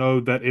enough to know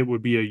that it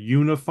would be a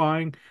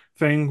unifying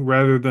thing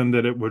rather than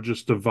that it would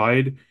just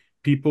divide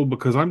people?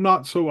 Because I'm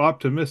not so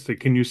optimistic.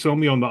 Can you sell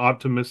me on the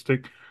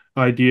optimistic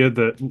idea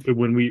that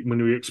when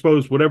we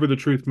expose whatever the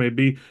truth may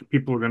be,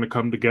 people are going to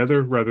come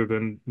together rather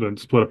than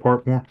split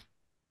apart more?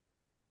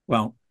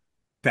 well,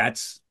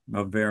 that's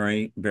a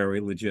very, very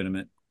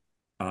legitimate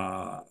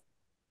uh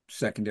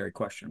secondary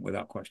question,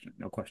 without question,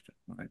 no question.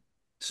 All right.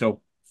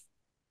 So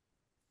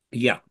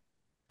yeah,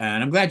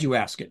 and I'm glad you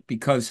asked it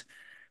because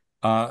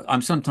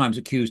I'm sometimes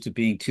accused of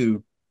being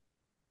too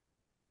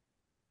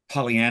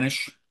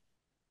Pollyannish,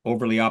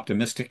 overly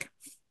optimistic,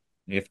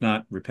 if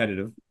not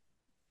repetitive.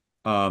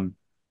 Um,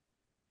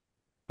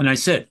 and I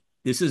said,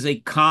 this is a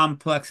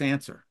complex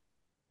answer,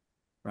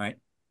 right?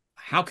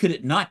 How could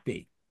it not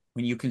be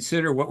when you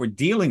consider what we're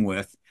dealing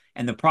with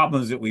and the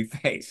problems that we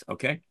face?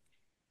 Okay.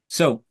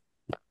 So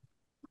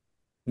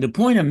the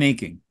point I'm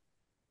making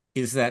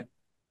is that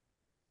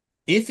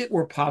if it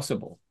were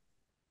possible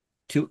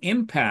to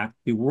impact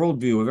the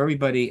worldview of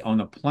everybody on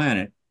the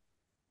planet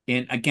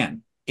in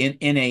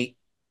a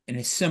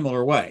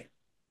similar way,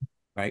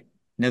 right?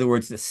 In other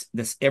words,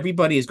 this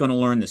everybody is going to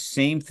learn the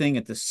same thing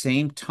at the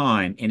same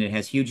time, and it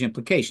has huge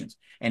implications.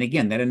 And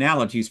again, that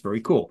analogy is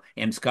very cool.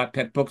 M. Scott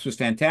Peck books was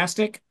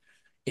fantastic.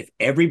 If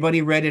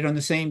everybody read it on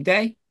the same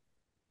day,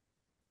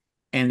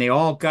 and they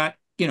all got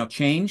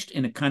changed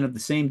in a kind of the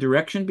same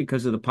direction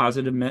because of the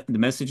positive the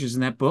messages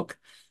in that book,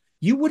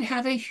 you would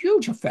have a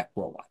huge effect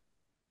worldwide.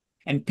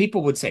 And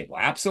people would say,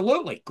 well,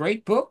 absolutely,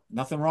 great book,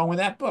 nothing wrong with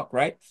that book,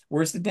 right?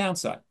 Where's the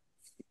downside?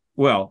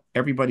 Well,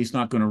 everybody's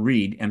not going to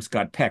read M.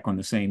 Scott Peck on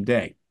the same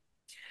day.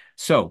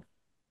 So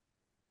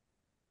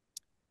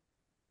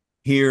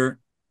Here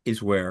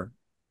is where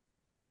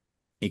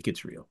it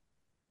gets real.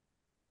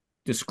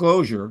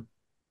 Disclosure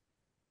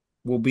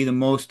will be the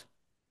most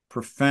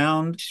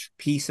profound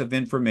piece of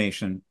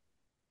information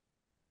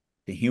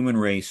the human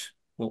race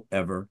will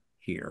ever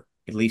hear.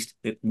 At least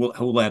it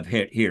will have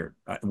here,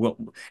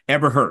 will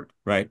ever heard,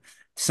 right?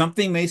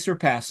 Something may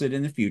surpass it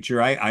in the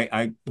future.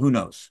 Who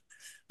knows?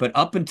 But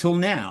up until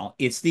now,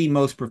 it's the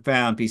most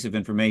profound piece of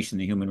information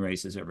the human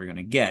race is ever going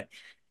to get.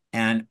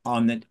 And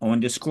when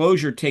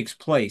disclosure takes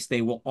place,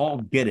 they will all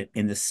get it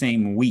in the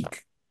same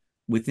week.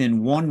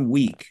 Within 1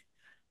 week,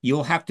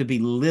 you'll have to be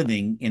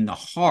living in the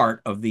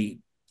heart of the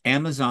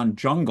Amazon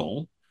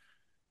jungle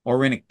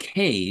or in a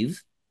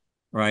cave,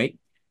 right?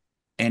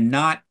 And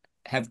not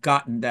have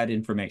gotten that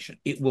information.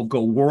 It will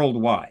go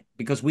worldwide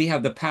because we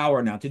have the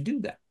power now to do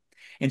that.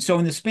 And so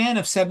in the span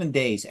of 7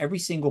 days, every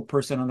single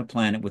person on the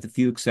planet, with a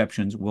few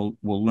exceptions, will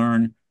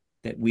learn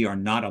that we are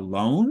not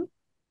alone.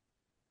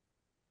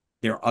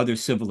 There are other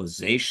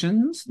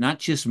civilizations, not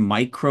just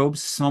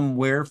microbes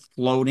somewhere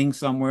floating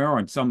somewhere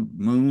on some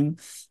moon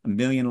a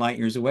million light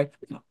years away.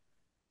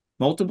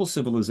 Multiple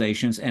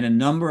civilizations, and a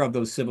number of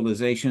those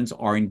civilizations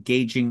are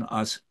engaging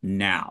us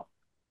now.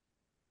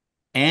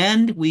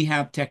 And we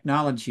have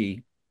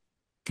technology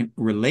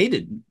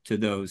related to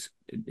those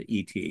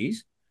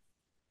ETs.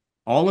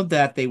 All of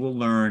that they will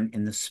learn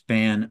in the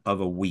span of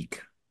a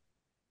week.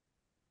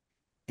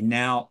 And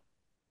now,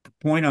 the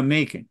point I'm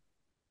making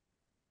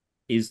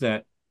is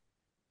that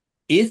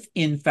if,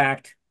 in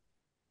fact,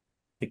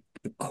 the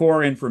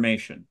core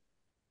information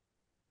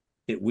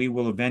that we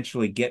will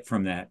eventually get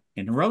from that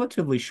in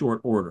relatively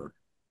short order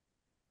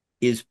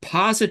is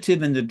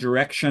positive in the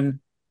direction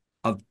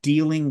of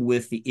dealing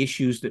with the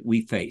issues that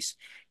we face,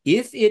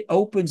 if it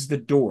opens the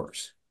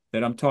doors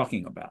that I'm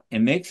talking about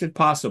and makes it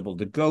possible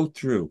to go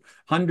through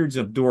hundreds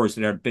of doors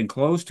that have been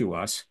closed to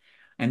us,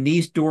 and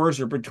these doors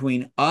are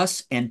between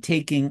us and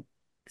taking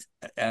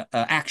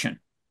action.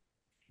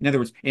 In other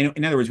words,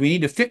 we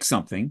need to fix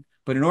something,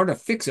 but in order to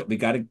fix it, we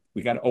got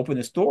to open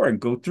this door and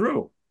go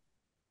through.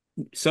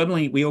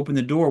 Suddenly, we open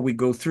the door, we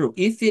go through.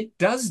 If it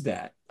does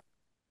that,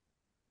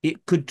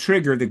 it could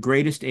trigger the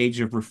greatest age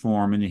of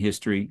reform in the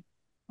history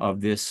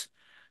of this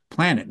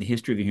planet, in the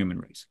history of the human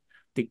race.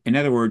 In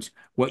other words,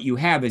 what you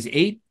have is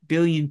 8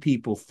 billion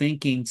people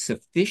thinking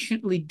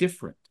sufficiently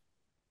different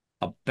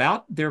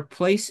about their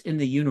place in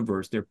the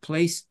universe, their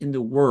place in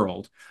the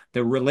world,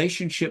 the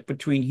relationship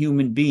between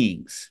human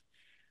beings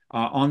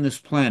on this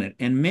planet,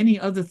 and many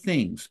other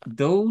things.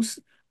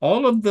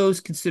 All of those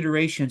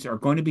considerations are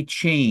going to be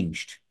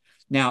changed.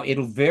 Now,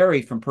 it'll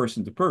vary from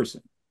person to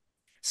person.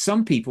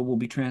 Some people will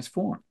be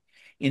transformed.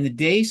 In the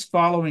days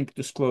following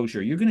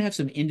disclosure, you're going to have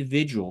some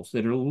individuals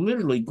that are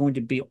literally going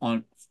to be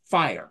on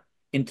fire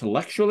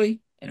intellectually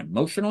and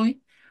emotionally.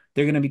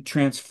 They're going to be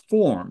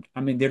transformed.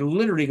 I mean, they're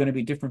literally going to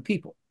be different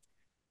people.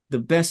 The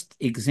best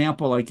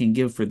example I can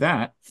give for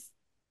that,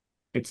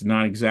 it's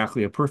not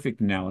exactly a perfect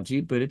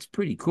analogy, but it's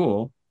pretty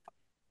cool.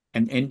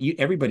 And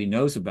everybody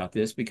knows about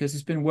this because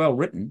it's been well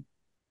written.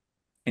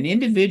 An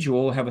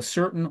individual will have a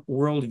certain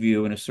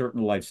worldview and a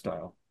certain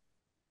lifestyle,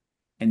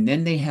 and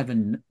then they have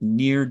a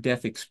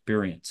near-death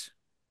experience.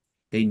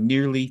 They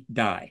nearly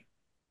die.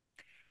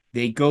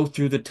 They go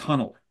through the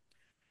tunnel.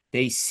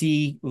 They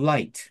see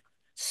light.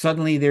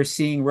 Suddenly they're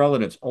seeing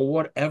relatives or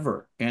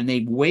whatever, and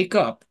they wake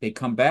up. They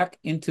come back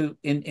into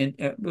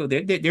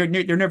they're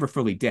never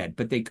fully dead,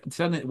 but they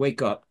suddenly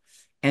wake up,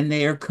 and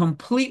they are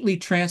completely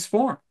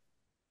transformed.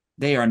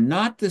 They are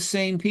not the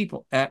same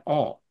people at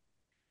all.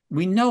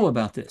 We know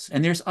about this,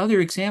 and there's other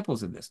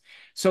examples of this.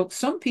 So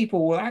some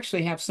people will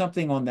actually have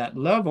something on that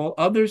level,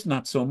 others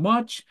not so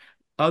much,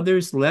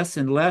 others less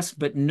and less,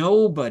 but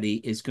nobody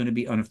is going to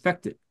be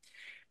unaffected.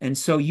 And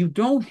so you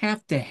don't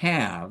have to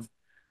have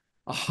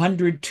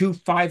 100 to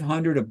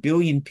 500, a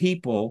billion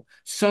people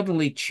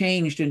suddenly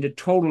changed into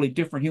totally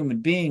different human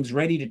beings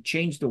ready to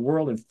change the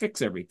world and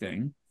fix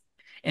everything.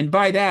 And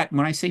by that,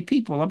 when I say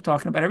people, I'm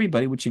talking about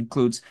everybody, which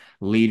includes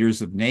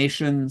leaders of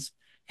nations,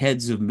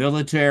 heads of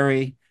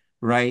military,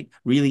 right?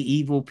 Really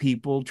evil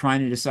people trying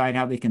to decide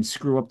how they can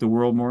screw up the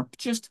world more.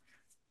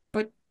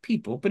 But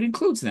people, but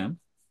includes them.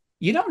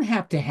 You don't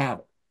have to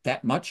have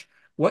that much.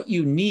 What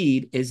you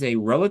need is a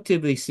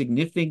relatively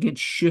significant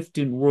shift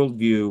in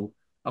worldview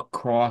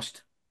across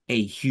a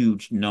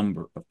huge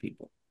number of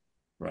people,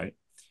 right?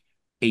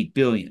 8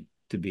 billion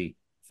to be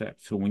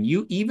exact. So when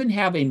you even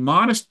have a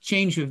modest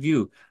change of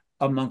view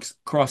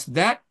across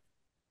that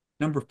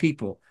number of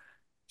people,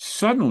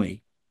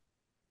 suddenly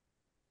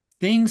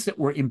things that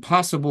were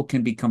impossible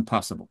can become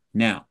possible.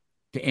 Now,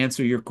 to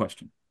answer your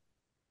question,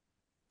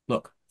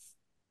 look,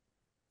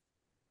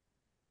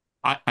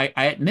 I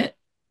admit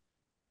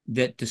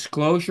that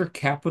disclosure,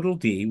 capital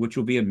D, which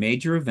will be a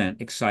major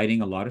event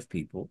exciting a lot of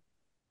people,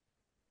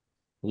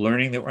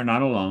 learning that we're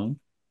not alone,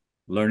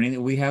 learning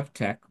that we have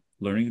tech,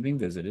 learning to being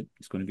visited,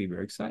 it's going to be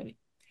very exciting.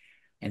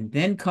 And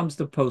then comes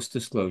the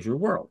post-disclosure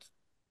world,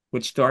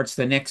 which starts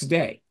the next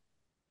day.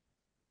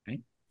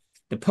 Right?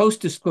 The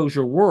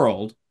post-disclosure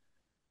world,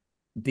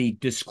 the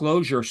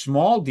disclosure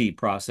small d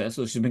process,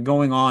 which has been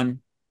going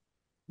on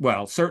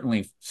well,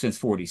 certainly since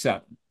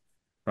 47,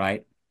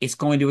 right? It's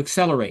going to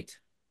accelerate.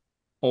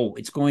 Oh,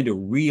 it's going to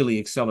really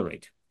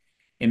accelerate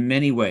in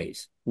many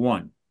ways.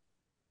 One,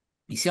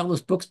 you see all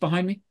those books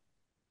behind me?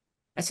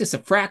 That's just a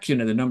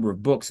fraction of the number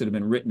of books that have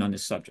been written on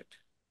this subject.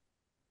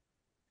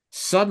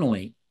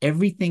 Suddenly,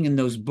 everything in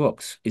those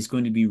books is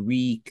going to be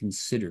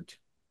reconsidered.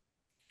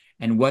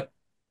 And what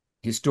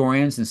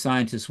historians and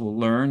scientists will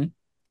learn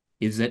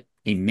is that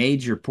a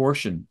major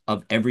portion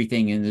of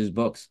everything in these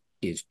books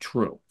is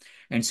true.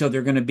 And so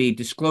they're going to be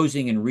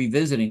disclosing and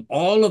revisiting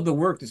all of the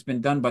work that's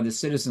been done by the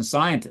citizen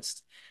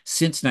scientists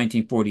since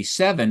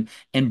 1947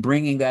 and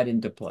bringing that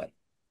into play.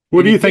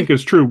 What do you think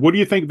is true? What do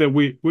you think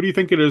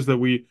it is that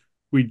we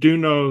do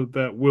know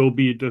that will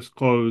be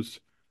disclosed?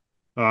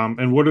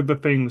 And what are the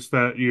things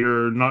that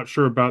you're not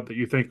sure about that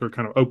you think are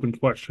kind of open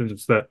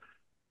questions that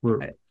we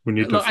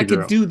need to Look, I figure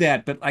could out? do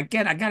that, but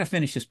again, I got to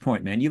finish this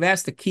point, man. You've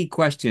asked the key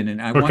question,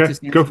 and I want Okay, this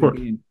go answer for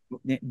it.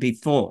 to be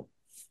full.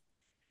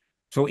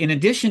 So, in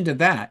addition to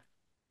that,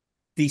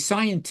 the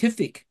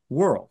scientific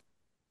world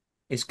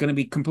is going to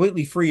be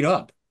completely freed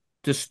up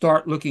to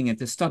start looking at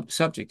this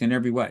subject in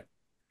every way.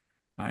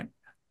 Right.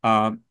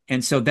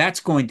 And so that's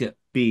going to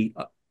be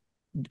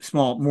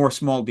more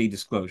small d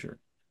disclosure.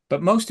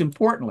 But most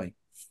importantly,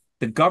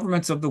 the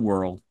governments of the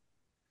world,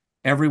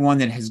 everyone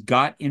that has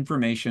got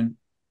information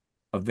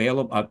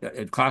available,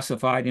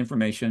 classified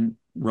information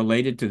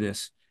related to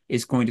this,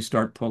 is going to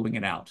start pulling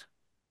it out.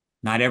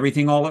 Not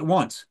everything all at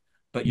once,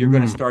 but you're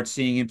going to start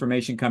seeing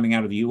information coming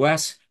out of the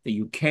US,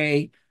 the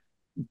UK,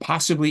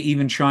 possibly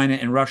even China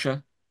and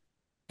Russia.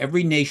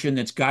 Every nation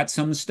that's got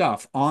some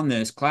stuff on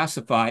this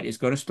classified is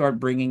going to start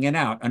bringing it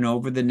out. And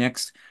over the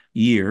next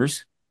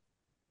years,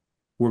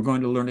 we're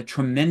going to learn a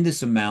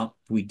tremendous amount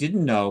we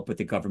didn't know, but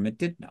the government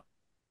did know.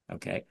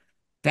 Okay.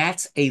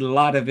 That's a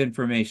lot of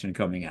information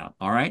coming out.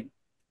 All right.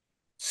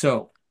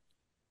 So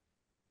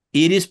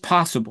it is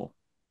possible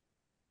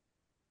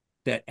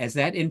that as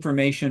that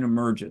information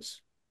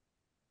emerges,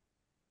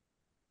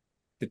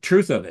 the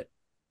truth of it,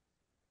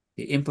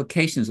 the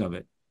implications of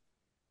it,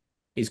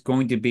 is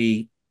going to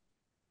be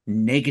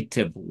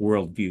negative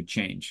worldview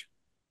change.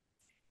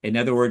 In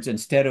other words,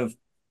 instead of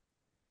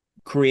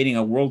creating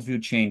a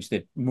worldview change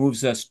that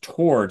moves us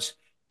towards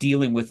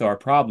dealing with our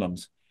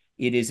problems,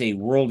 it is a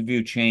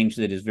worldview change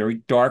that is very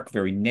dark,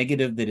 very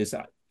negative, that is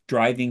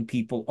driving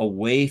people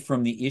away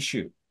from the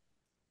issue,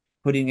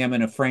 putting them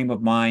in a frame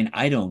of mind,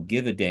 I don't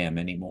give a damn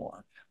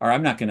anymore, or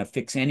I'm not going to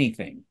fix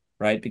anything,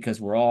 right? Because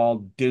we're all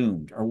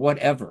doomed or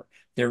whatever.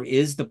 There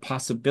is the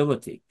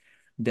possibility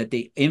that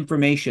the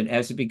information,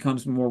 as it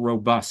becomes more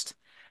robust,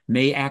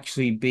 may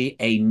actually be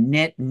a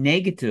net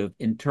negative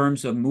in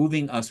terms of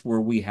moving us where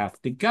we have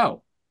to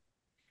go.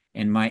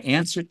 And my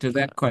answer to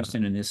that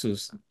question, and this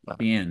is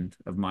the end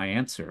of my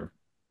answer,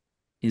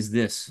 is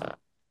this: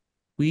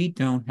 we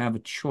don't have a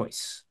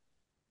choice.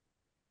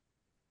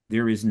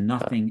 There is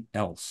nothing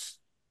else.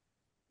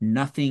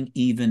 Nothing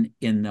even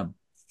in the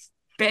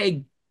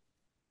vague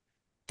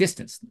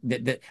distance.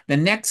 The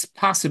next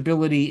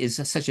possibility is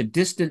such a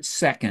distant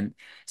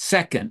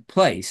second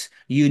place,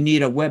 you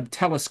need a Webb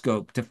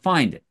telescope to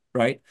find it,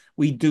 right?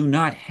 We do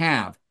not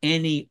have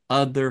any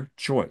other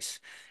choice.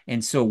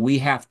 And so we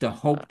have to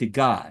hope to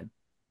God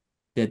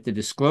that the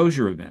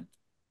disclosure event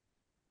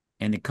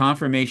and the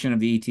confirmation of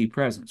the ET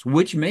presence,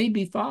 which may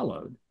be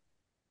followed,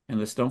 and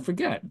let's don't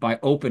forget, by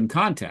open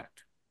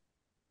contact,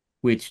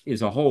 which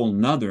is a whole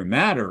nother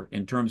matter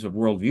in terms of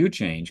worldview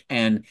change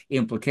and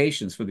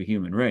implications for the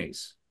human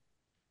race.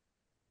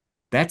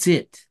 That's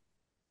it.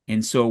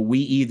 And so we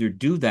either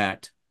do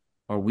that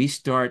or we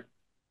start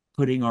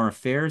putting our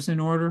affairs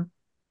in order.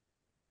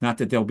 Not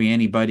that there'll be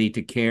anybody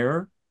to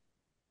care.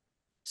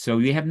 So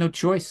you have no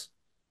choice.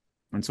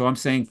 And so I'm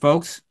saying,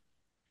 folks,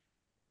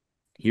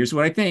 here's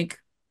what I think.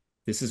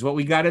 This is what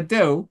we got to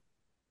do.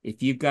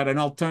 If you've got an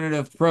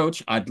alternative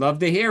approach, I'd love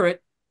to hear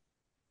it.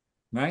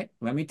 Right?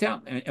 Let me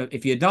tell.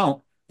 If you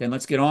don't, then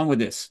let's get on with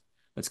this.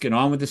 Let's get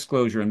on with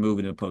disclosure and move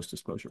into the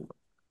post-disclosure world.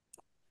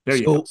 There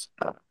you go.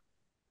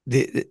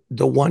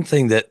 The one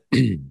thing that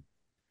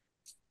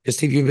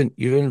Steve, you've been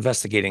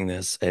investigating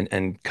this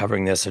and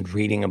covering this and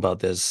reading about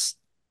this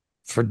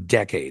for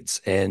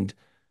decades. And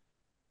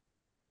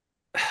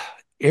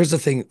here's the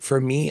thing for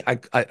me,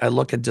 I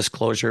look at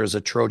disclosure as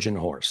a Trojan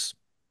horse.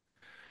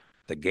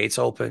 The gates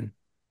open,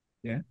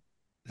 Yeah.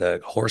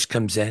 the horse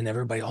comes in,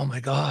 everybody, oh my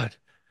God,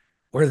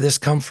 where did this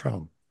come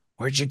from?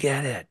 Where'd you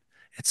get it?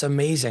 It's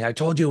amazing. I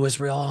told you it was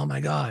real. Oh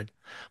my God.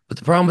 But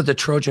the problem with the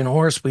Trojan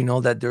horse, we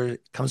know that there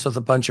comes with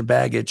a bunch of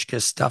baggage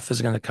because stuff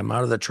is going to come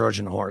out of the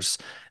Trojan horse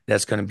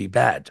that's going to be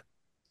bad.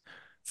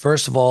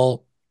 First of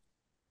all,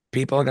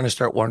 people are going to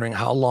start wondering,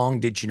 how long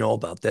did you know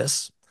about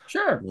this?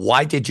 Sure.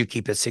 Why did you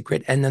keep it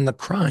secret? And then the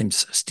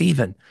crimes,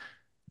 Stephen,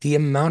 the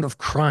amount of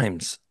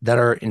crimes that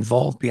are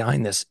involved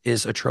behind this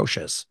is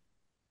atrocious.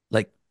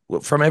 Like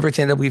from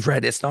everything that we've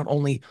read, it's not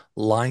only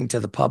lying to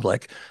the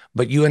public,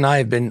 but you and I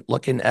have been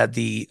looking at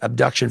the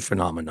abduction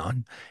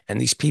phenomenon, and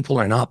these people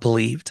are not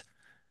believed.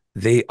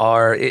 They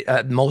are,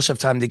 most of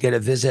the time, they get a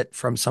visit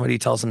from somebody who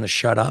tells them to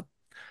shut up.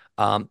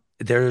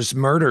 there's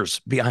murders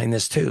behind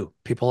this too.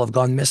 People have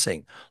gone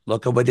missing.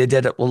 Look at what they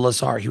did at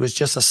Lazar. He was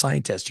just a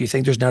scientist. Do you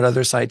think there's not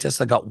other scientists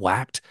that got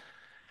whacked?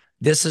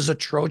 This is a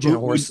Trojan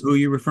horse. Who are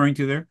you referring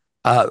to there?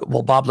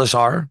 Well, Bob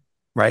Lazar,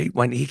 right?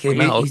 When he Well,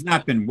 came out, he's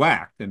not been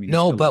whacked. I mean, he's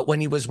no, still. but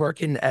when he was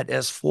working at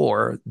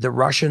S4, the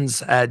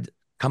Russians had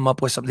come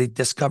up with something, they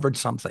discovered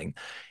something.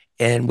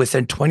 And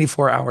within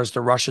 24 hours,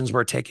 the Russians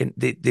were taken,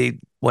 they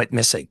went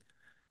missing.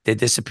 They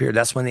disappeared.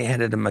 That's when they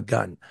handed him a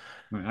gun.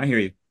 Right, I hear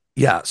you.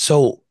 Yeah.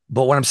 So,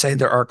 but what I'm saying,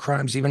 there are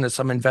crimes, even as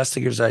some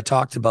investigators I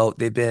talked about,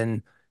 they've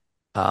been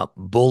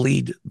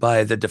bullied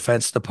by the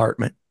Defense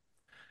Department.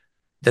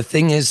 The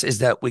thing is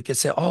that we could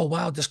say, oh,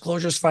 wow,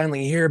 disclosure's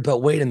finally here. But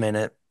wait a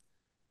minute,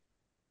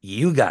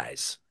 you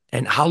guys,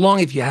 and how long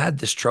have you had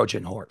this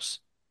Trojan horse?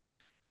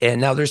 And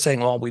now they're saying,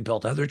 well, we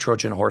built other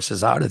Trojan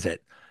horses out of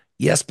it.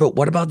 Yes, but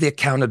what about the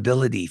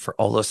accountability for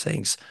all those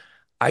things?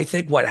 I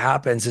think what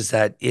happens is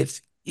that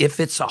if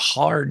it's a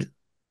hard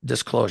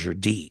disclosure,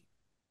 D,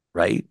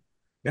 right?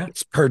 Yeah,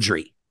 It's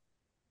perjury.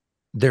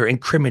 They're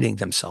incriminating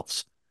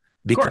themselves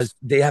of course. because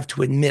they have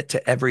to admit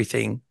to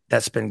everything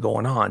that's been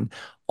going on.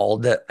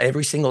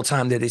 Every single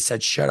time that they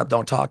said, shut up,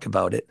 don't talk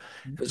about it,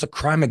 it was a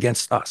crime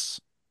against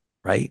us,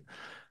 right?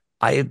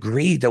 I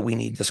agree that we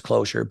need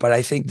disclosure, but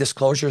I think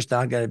disclosure is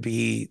not going to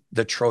be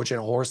the Trojan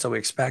horse that we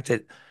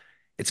expected.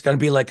 It's going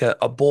to be like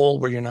a bowl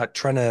where you're not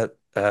trying to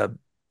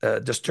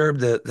disturb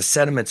the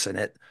sediments in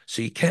it.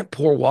 So you can't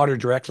pour water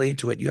directly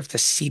into it. You have to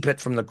seep it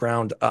from the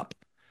ground up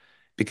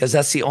because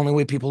that's the only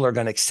way people are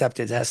going to accept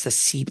it. It has to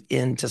seep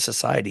into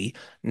society,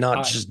 not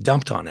I just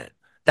dumped on it.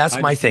 That's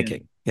I my understand.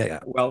 thinking. Yeah, yeah.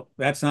 Well,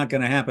 that's not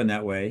going to happen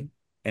that way,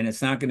 and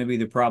it's not going to be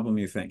the problem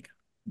you think.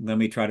 Let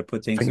me try to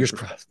put things in Fingers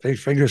perspective.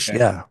 crossed. Fingers, Okay.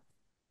 yeah.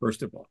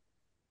 First of all,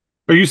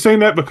 Are you saying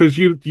that because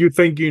you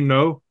think you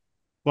know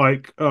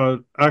like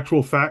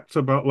actual facts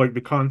about like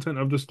the content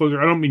of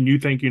disclosure? I don't mean you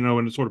think you know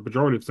in a sort of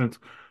pejorative sense,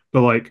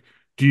 but like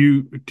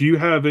do you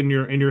have in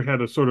your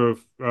head a sort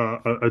of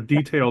a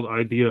detailed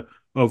idea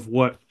of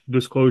what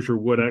disclosure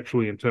would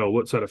actually entail?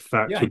 What set of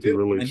facts yeah, I would be do. I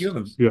do released? have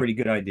a Yeah. pretty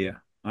good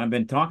idea. I've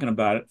been talking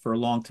about it for a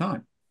long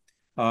time,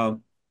 uh,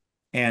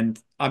 and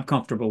I'm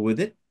comfortable with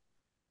it.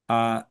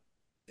 Uh,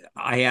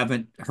 I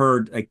haven't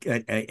heard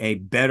a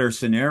better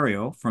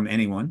scenario from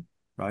anyone,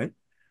 right?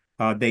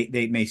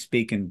 They may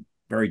speak in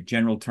very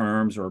general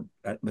terms or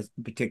a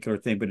particular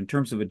thing, but in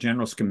terms of a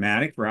general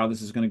schematic for how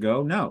this is going to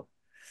go, no.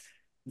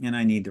 And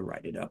I need to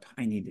write it up.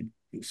 I need to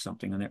do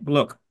something on that. But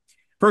look,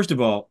 first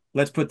of all,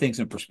 let's put things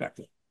in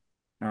perspective.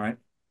 All right.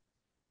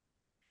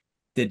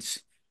 It's,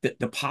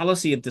 the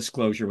policy of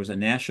disclosure was a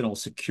national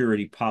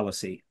security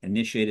policy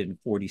initiated in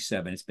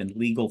 47. It's been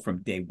legal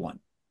from day one,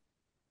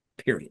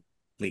 period.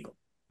 Legal.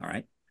 All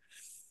right.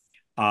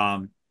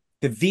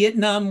 The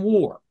Vietnam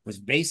War was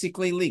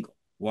basically legal.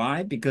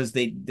 Why? Because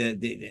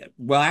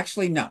well,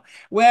 actually, no.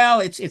 Well,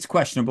 it's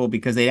questionable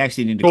because they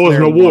actually didn't Well, it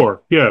declare wasn't a war.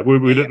 war. Yeah, we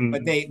Yeah,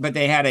 but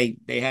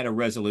didn't. they had a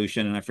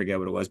resolution, and I forget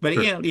what it was. But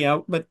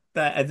Sure. but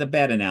it's a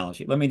bad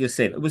analogy. Let me just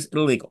say it was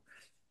illegal.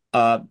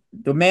 The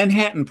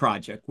Manhattan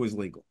Project was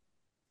legal,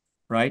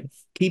 right?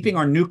 Keeping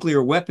our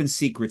nuclear weapons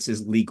secrets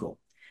is legal.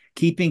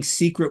 Keeping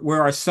secret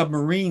where our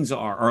submarines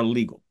are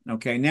legal.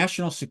 Okay,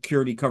 national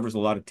security covers a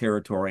lot of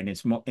territory, and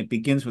it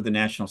begins with the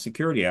National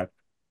Security Act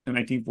in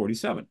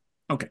 1947.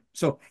 Okay,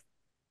 so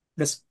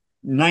this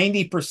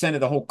 90% of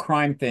the whole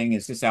crime thing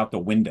is just out the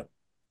window.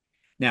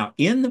 Now,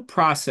 in the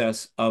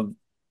process of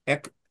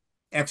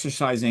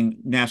exercising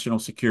national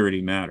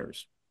security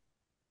matters,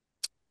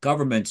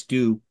 governments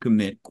do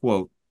commit,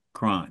 quote,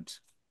 crimes,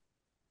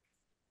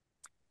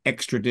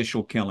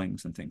 extrajudicial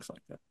killings, and things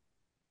like that.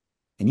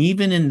 And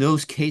even in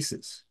those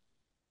cases,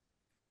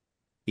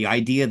 the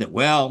idea that,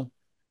 well,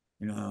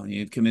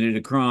 you committed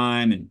a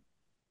crime and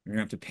you're going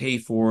to have to pay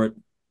for it.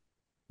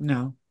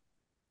 No.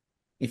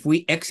 If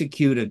we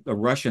execute a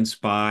Russian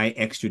spy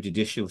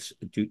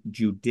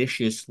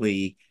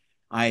extrajudiciously,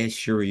 I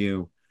assure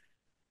you,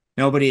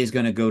 nobody is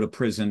going to go to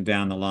prison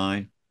down the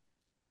line.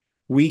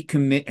 We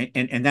commit,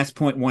 and that's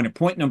point one. And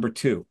point number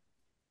two,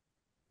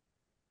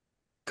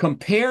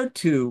 compared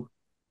to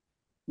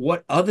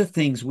what other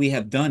things we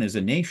have done as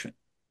a nation,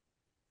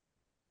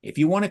 if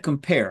you want to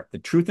compare the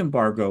truth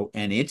embargo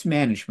and its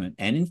management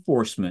and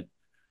enforcement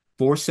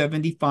for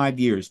 75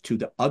 years to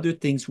the other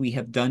things we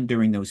have done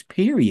during those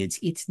periods,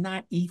 it's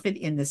not even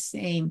in the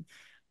same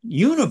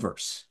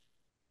universe.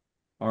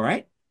 All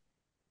right?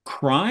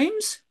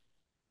 Crimes,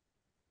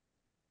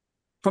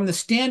 from the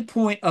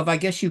standpoint of, I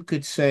guess you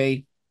could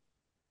say,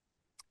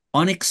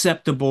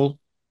 unacceptable,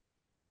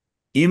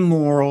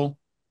 immoral,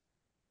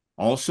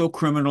 also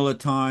criminal at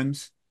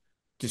times,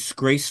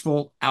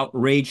 disgraceful,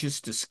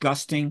 outrageous,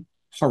 disgusting,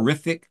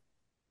 horrific.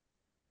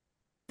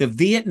 The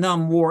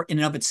Vietnam War in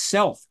and of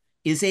itself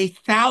is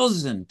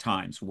 1,000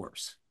 times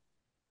worse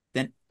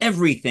than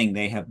everything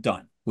they have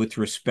done with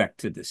respect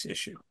to this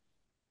issue.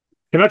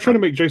 Can I try to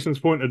make Jason's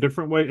point a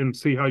different way and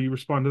see how you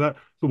respond to that?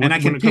 So And I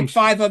can it pick comes,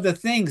 5 other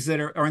things that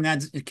are in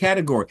that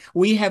category.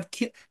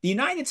 The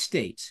United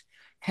States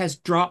has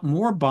dropped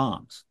more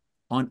bombs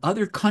on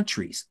other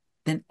countries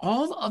than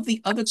all of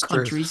the other It's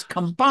true. countries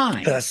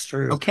combined. That's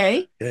true.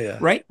 Okay? Yeah, yeah.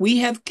 Right? We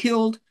have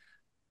killed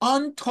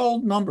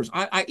untold numbers.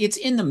 It's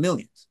in the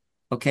millions.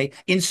 Okay?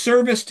 In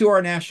service to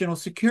our national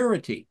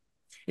security.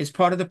 It's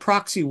part of the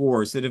proxy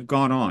wars that have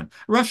gone on.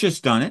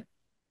 Russia's done it.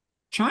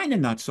 China,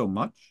 not so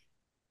much.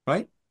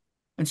 Right?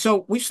 And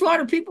so we've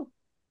slaughtered people.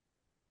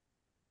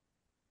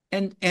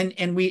 And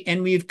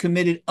we've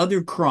committed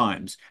other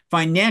crimes,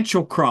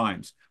 financial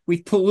crimes.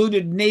 We've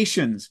polluted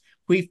nations.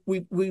 We've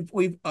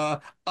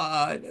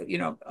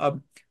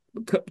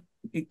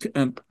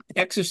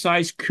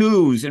exercised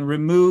coups and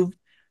removed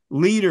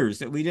leaders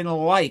that we didn't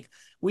like.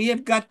 We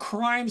have got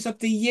crimes up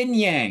the yin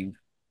yang.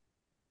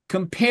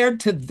 Compared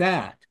to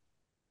that,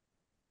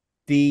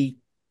 the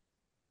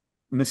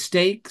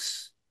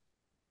mistakes,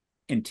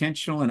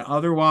 intentional and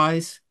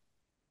otherwise,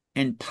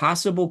 and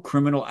possible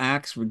criminal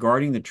acts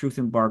regarding the truth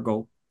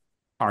embargo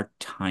are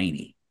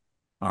tiny.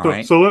 All So,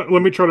 right. so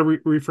let me try to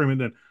reframe it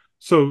then.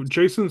 So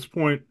Jason's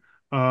point,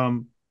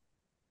 um,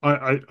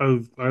 I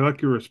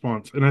like your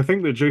response, and I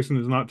think that Jason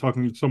is not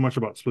talking so much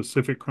about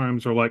specific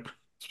crimes or like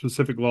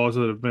specific laws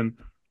that have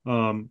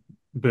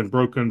been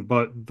broken,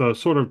 but the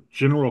sort of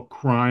general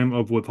crime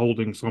of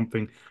withholding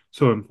something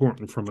so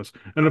important from us.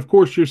 And of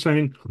course, you're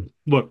saying,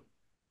 look,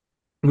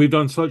 we've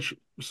done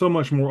so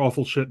much more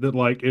awful shit that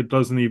like it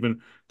doesn't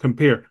even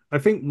compare. I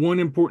think one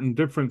important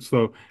difference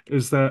though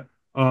is that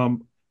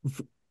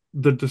f-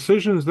 the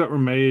decisions that were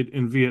made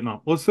in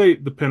Vietnam, let's say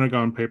the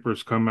Pentagon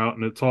Papers come out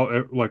and it's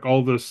all like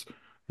all this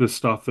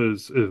stuff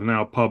is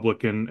now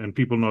public and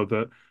people know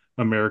that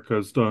America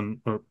has done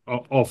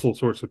awful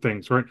sorts of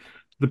things, right?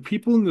 The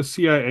people in the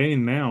CIA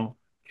now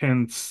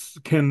can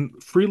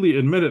freely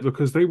admit it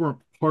because they weren't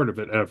part of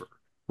it ever,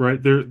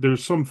 right?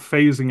 There's some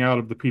phasing out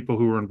of the people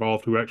who were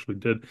involved who actually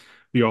did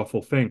the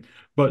awful thing.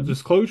 But Mhm.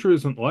 disclosure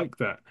isn't like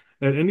that.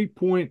 At any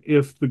point,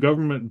 if the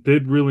government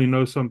did really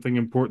know something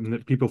important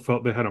that people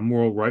felt they had a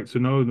moral right to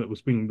know that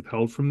was being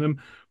withheld from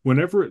them,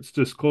 whenever it's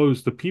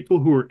disclosed, the people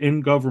who are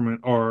in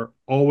government are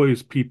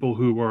always people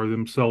who are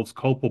themselves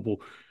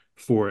culpable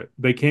for it.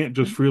 They can't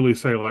just freely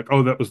say, like,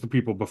 oh, that was the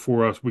people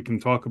before us. We can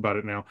talk about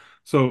it now.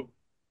 So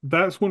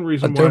that's one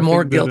reason But why they're I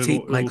more think that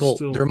guilty, it'll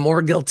Michael. They're still.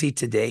 more guilty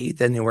today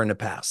than they were in the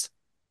past.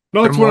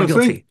 No, They're that's what more I'm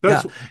saying. guilty.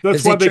 That's Yeah.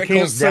 that's Because why it they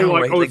can't trickles say down,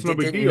 like, right? oh, Like it's they no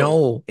big didn't deal.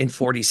 know in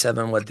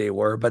 47 what they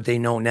were, but they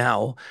know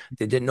now.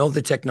 They didn't know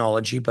the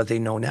technology, but they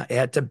know now. It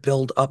had to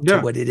build up to Yeah,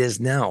 what it is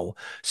now.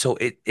 So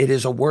it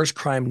is a worse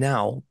crime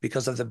now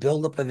because of the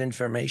buildup of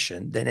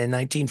information than in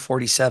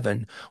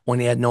 1947 when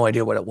he had no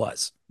idea what it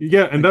was.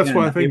 yeah, and that's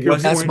why I Again, it think your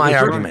wasn't. That's point my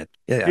is right. argument.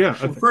 Yeah. Yeah.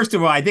 Yeah, Well, first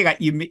of all, I think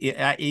you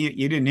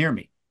didn't hear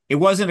me. It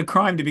wasn't a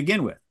crime to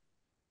begin with.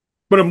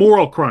 but a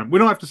moral crime. We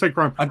don't have to say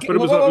crime, Okay, but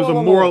whoa, whoa, it whoa, was a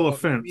whoa, whoa, moral whoa.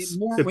 offense.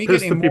 More, It we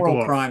get pissed the people immoral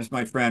off. crimes,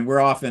 my friend.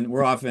 We're off in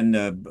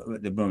the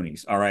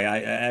boonies. All right,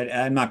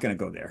 I'm not going to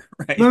go there.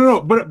 No, Right?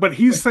 no, no, but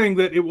he's saying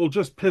that it will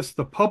just piss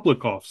the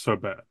public off so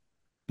bad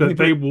Let me that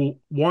put they it. will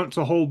want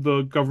to hold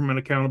the government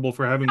accountable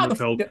for having Now,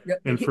 withheld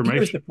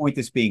here's the information. point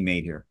that's being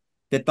made here.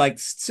 That like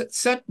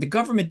the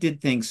government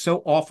did things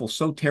so awful,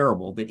 so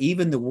terrible that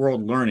even the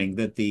world learning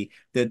that the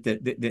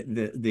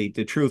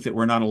truth that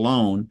we're not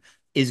alone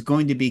is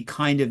going to be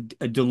kind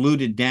of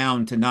diluted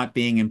down to not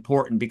being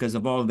important because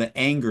of all of the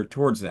anger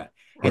towards that.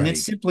 And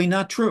that's Right. simply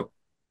not true.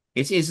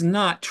 It is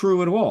not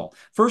true at all.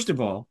 First of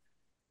all,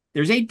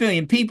 there's 8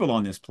 billion people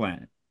on this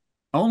planet.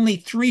 Only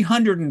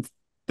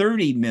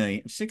 330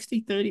 million,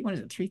 60, 30, what is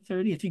it,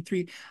 330? I think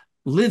three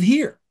live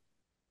here.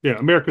 Yeah,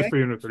 America's Okay.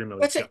 330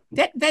 million. That's Yeah.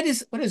 it. That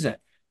is, what is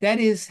that? That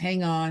is,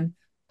 hang on,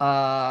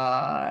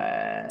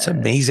 It's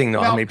amazing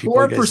though how many about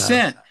people you guys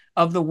have. 4%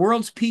 of the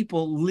world's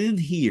people live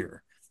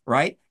here,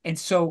 right? And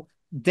so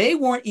they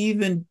weren't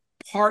even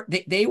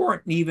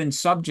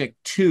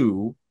subject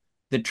to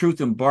the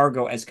truth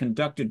embargo as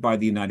conducted by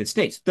the United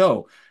States,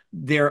 though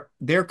their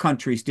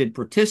countries did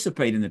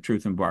participate in the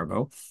truth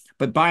embargo.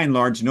 But by and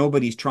large,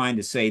 nobody's trying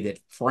to say that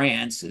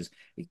France has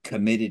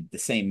committed the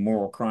same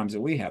moral crimes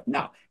that we have.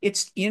 No,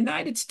 it's the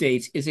United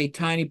States is a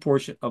tiny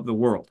portion of the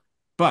world.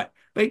 But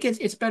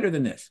it's better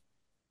than this.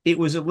 It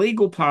was a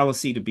legal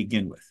policy to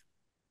begin with,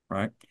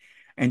 right?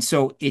 And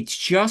so it's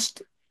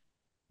just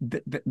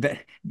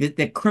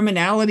the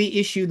criminality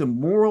issue, the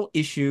moral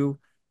issue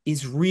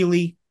is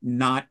really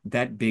not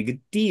that big a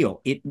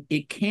deal.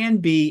 It can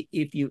be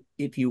if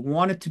you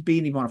want it to be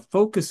and you want to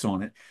focus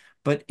on it,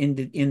 but in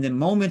the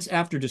moments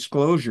after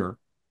disclosure,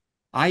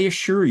 I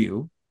assure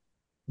you,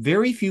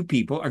 very few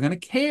people are going to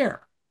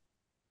care.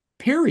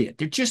 Period.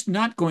 They're just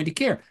not going to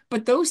care.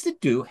 But those that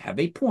do have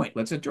a point.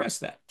 Let's address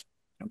that.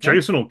 Okay.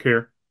 Jason will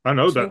care. I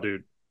know that So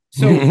dude.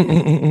 so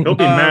He'll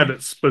be uh mad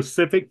at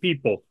specific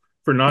people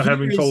for not here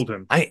having is told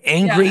him. I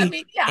yeah, I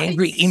mean,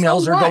 angry so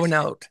emails are what? going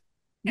out.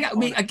 Yeah, I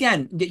mean,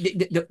 again,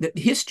 the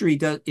history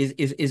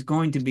is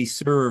going to be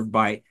served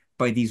by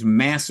these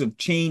massive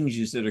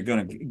changes that are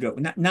going to go,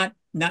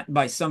 not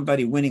by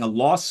somebody winning a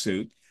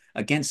lawsuit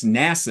against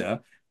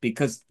NASA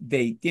because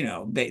they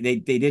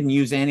didn't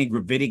use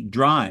anti-gravitic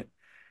drive.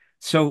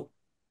 So,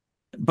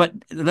 but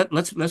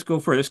let's go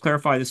further. Let's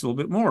clarify this a little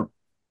bit more.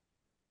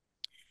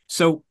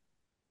 So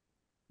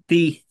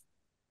the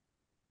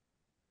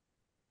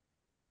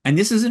And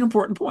this is an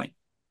important point.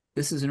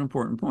 This is an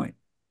important point.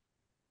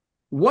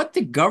 What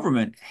the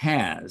government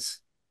has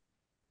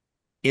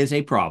is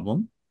a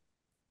problem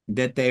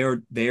that they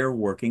are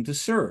working to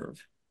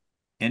serve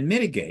and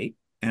mitigate,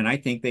 and I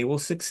think they will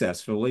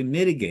successfully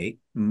mitigate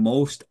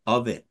most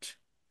of it,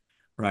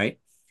 right?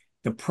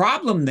 The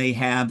problem they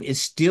have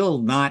is still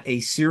not a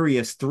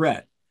serious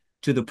threat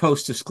to the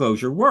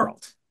post-disclosure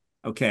world,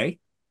 okay?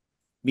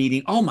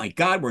 Meaning, oh my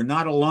God, we're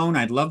not alone.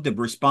 I'd love to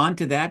respond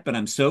to that, but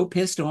I'm so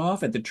pissed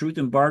off at the truth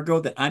embargo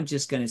that I'm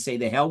just going to say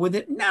the hell with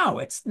it. No,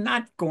 it's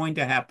not going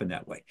to happen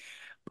that way.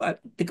 But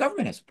the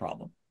government has a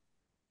problem,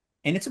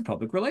 and it's a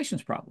public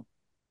relations problem.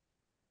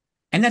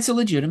 And that's a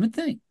legitimate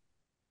thing.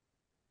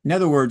 In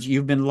other words,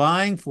 you've been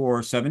lying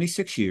for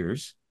 76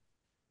 years.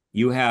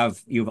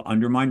 You've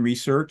undermined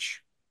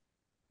research.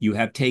 You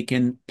have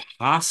taken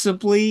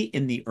possibly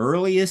in the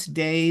earliest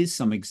days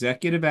some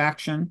executive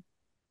action,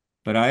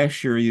 but I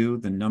assure you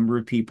the number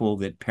of people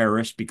that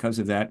perished because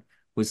of that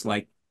was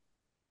like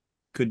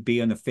could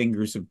be on the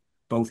fingers of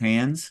both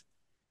hands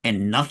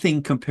and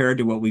nothing compared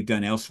to what we've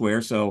done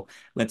elsewhere. So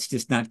let's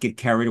just not get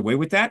carried away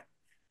with that.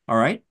 All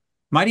right.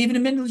 Might even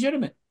have been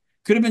legitimate.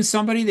 Could have been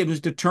somebody that was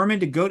determined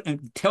to go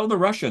and tell the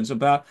Russians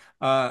about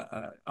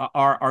our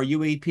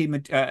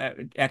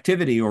UAP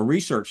activity or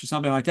research or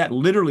something like that.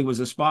 Literally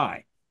was a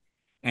spy.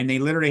 And they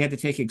literally had to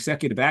take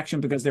executive action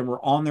because they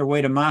were on their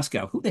way to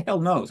Moscow. Who the hell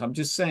knows? I'm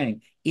just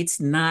saying it's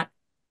not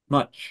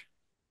much.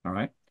 All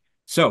right.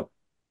 So,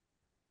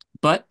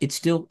 but it's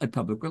still a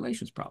public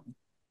relations problem.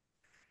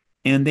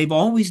 And they've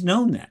always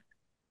known that.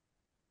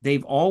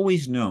 They've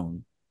always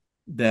known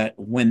that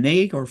when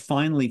they are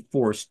finally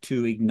forced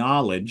to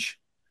acknowledge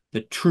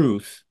the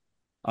truth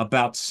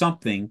about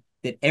something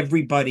that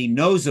everybody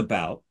knows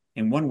about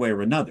in one way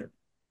or another,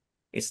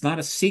 it's not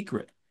a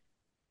secret.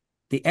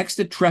 The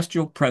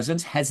extraterrestrial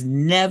presence has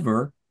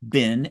never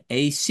been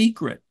a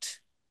secret,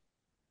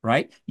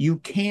 right? You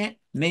can't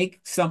make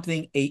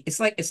something it's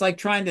like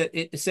trying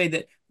to say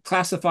that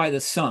classify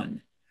the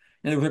sun.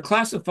 Now we're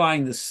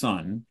classifying the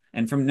sun,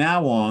 and from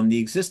now on, the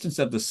existence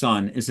of the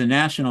sun is a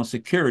national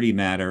security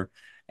matter.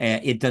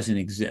 It doesn't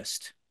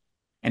exist.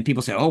 And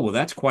people say, oh, well,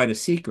 that's quite a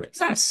secret. It's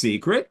not a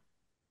secret.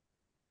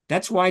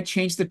 That's why I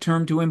changed the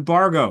term to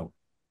embargo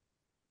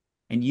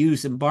and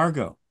use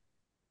embargo.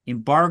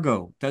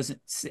 Embargo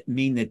doesn't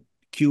mean that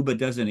Cuba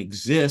doesn't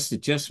exist.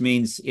 It just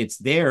means it's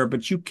there,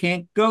 but you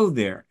can't go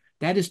there.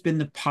 That has been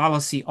the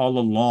policy all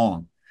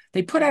along.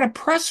 They put out a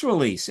press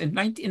release in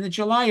the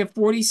July of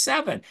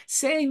 47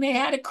 saying they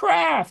had a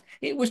craft.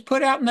 It was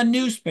put out in the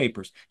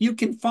newspapers. You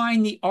can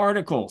find the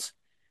articles.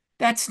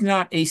 That's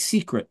not a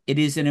secret. It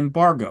is an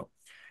embargo.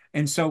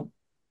 And so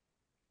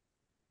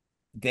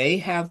they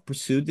have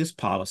pursued this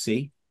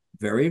policy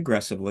very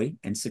aggressively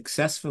and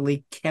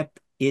successfully kept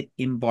it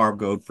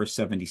embargoed for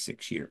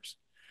 76 years.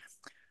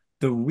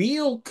 The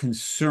real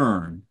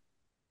concern,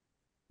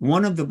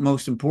 one of the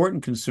most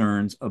important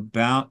concerns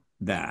about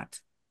that,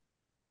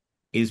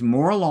 is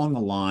more along the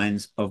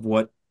lines of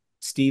what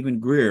Stephen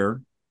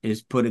Greer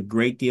has put a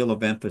great deal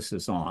of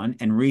emphasis on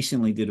and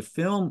recently did a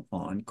film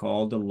on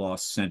called The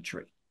Lost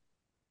Century.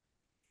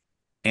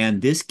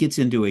 And this gets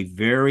into a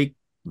very,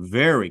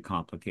 very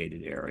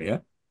complicated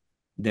area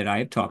that I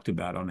have talked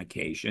about on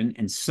occasion.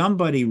 And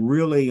somebody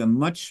really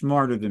much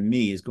smarter than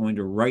me is going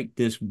to write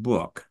this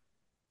book.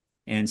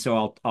 And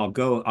so I'll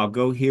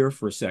go here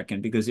for a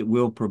second because it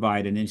will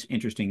provide an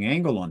interesting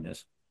angle on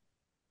this.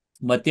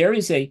 But there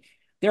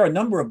are a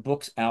number of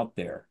books out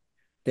there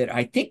that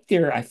I think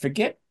I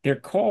forget, they're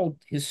called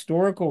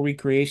historical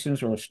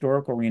recreations or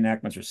historical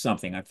reenactments or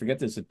something. I forget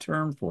there's a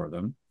term for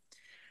them.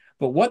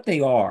 But what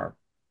they are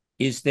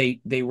is they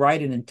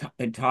write an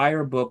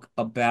entire book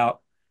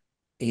about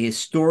a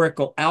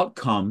historical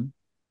outcome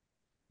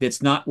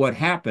that's not what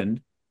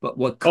happened, but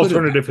what could have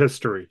Alternative happened.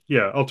 history.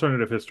 Yeah,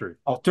 alternative history.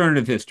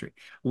 Alternative history.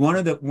 One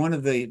of the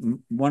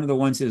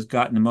ones that's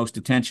gotten the most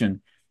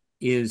attention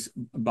is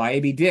by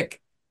A.B. Dick,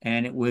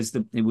 and it was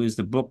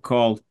the book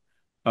called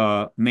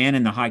Man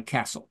in the High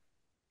Castle,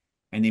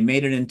 and they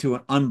made it into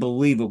an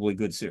unbelievably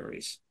good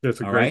series. It's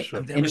a All great right, show.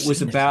 I've and never it was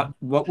seen it. about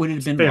what would it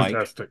have been like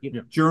Fantastic. if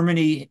Yeah.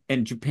 Germany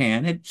and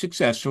Japan had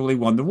successfully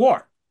won the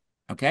war.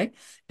 Okay,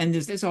 and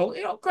there's this whole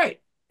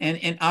great,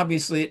 and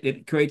obviously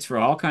it creates for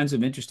all kinds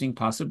of interesting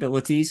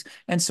possibilities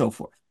and so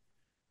forth.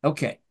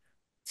 Okay,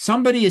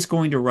 somebody is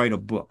going to write a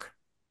book.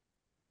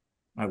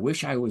 I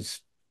wish I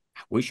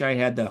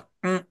had the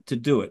to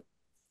do it,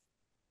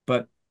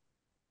 but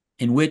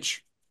in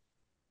which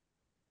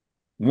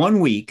 1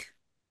 week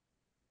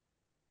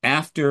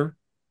after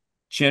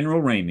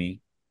General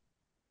Ramey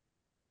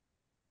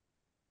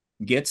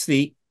gets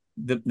the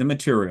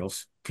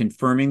materials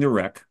confirming the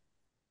wreck,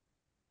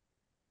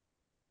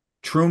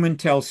 Truman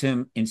tells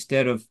him,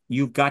 instead of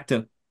you've got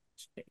to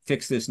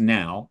fix this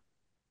now,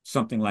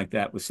 something like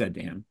that was said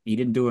to him. He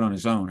didn't do it on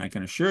his own, I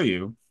can assure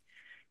you.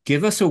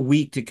 Give us a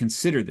week to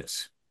consider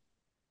this.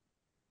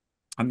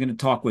 I'm going to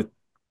talk with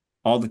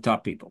all the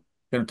top people.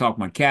 Going to talk with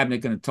my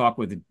cabinet. Going to talk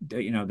with the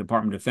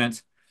Department of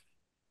Defense.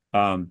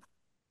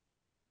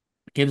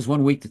 Give us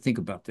 1 week to think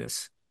about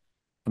this.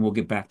 and we'll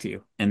get back to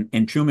you.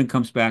 And Truman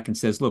comes back and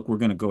says, look, we're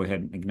going to go ahead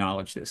and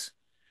acknowledge this.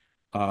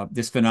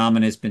 This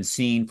phenomenon has been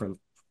seen for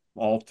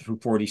all through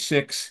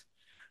 46,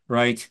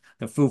 right?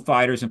 The Foo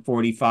Fighters in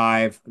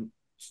 45.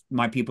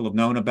 My people have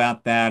known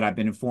about that. I've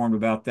been informed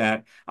about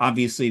that.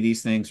 Obviously,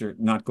 these things are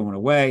not going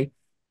away.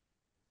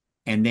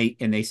 And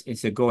they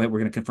said, go ahead, we're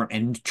going to confirm.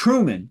 And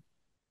Truman,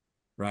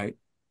 right,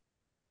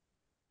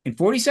 in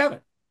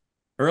 47,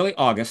 early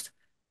August,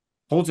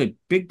 holds a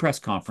big press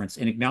conference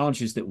and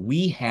acknowledges that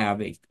we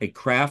have a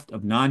craft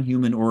of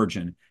non-human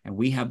origin, and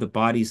we have the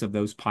bodies of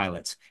those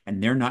pilots,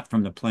 and they're not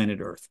from the planet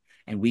Earth.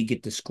 And we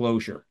get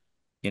disclosure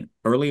in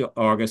early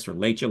August or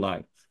late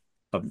July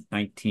of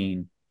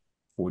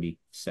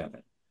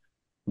 1947.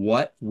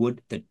 What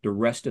would the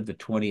rest of the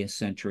 20th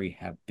century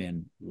have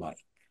been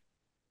like?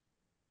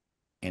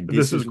 And This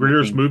this is is one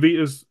Greer's thing.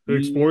 movie is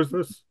explores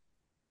this.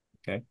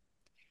 Okay.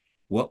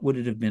 What would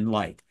it have been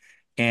like?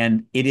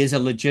 And it is a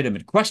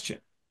legitimate question,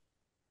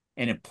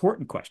 an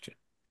important question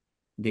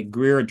that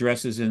Greer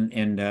addresses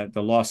in The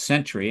Lost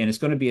Century, and it's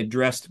going to be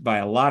addressed by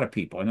a lot of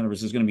people. In other words,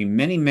 there's going to be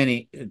many,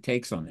 many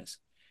takes on this.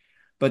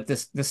 But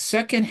the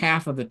second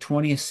half of the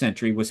 20th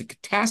century was a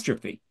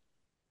catastrophe.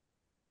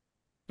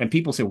 And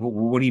people say, well,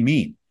 what do you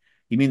mean?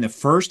 You mean the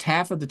first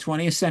half of the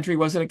 20th century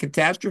wasn't a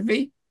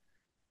catastrophe?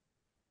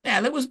 Yeah,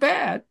 that was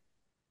bad.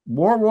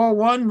 World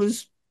War I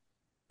was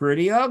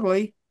pretty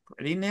ugly,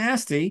 pretty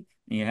nasty.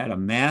 And you had a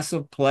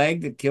massive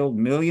plague that killed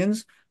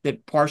millions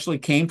that partially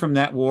came from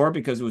that war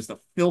because it was the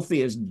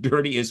filthiest,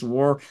 dirtiest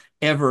war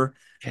ever,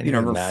 Can't even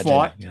ever imagine.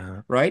 fought,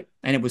 Yeah. right?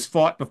 And it was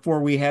fought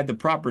before we had the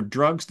proper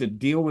drugs to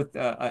deal with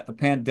a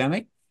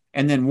pandemic.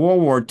 And then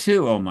World War II,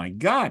 oh my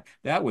God,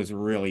 that was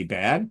really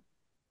bad,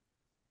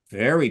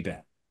 very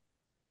bad.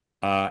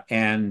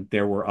 And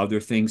there were other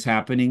things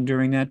happening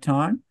during that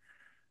time.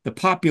 The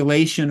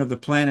population of the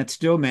planet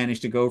still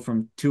managed to go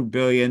from 2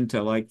 billion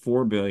to like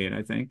 4 billion,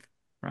 I think,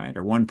 right?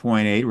 Or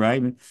 1.8,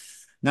 right?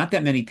 Not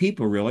that many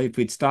people, really. If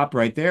we'd stopped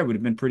right there, it would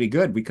have been pretty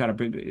good. We kind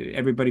of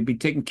everybody be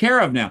taken care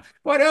of now.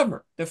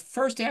 Whatever. The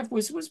first half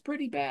was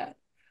pretty bad.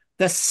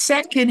 The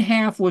second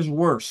half was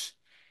worse.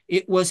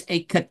 It was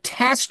a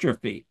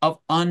catastrophe of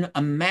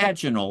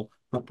unimaginable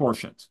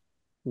proportions.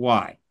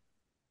 Why?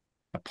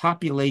 The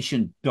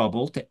population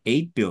doubled to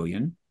 8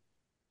 billion.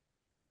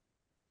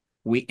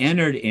 We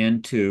entered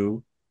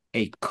into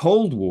a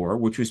Cold War,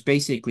 which was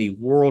basically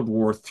World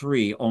War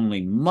III,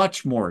 only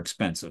much more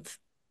expensive.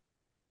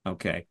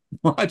 Okay,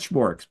 much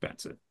more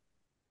expensive.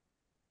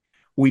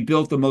 We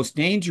built the most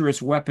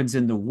dangerous weapons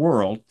in the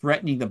world,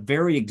 threatening the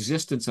very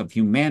existence of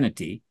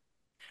humanity,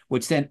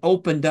 which then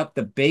opened up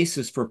the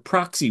basis for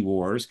proxy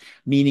wars,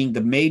 meaning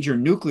the major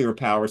nuclear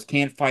powers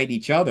can't fight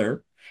each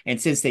other.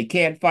 And since they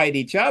can't fight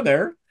each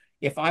other,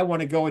 if I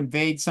want to go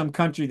invade some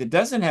country that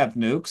doesn't have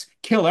nukes,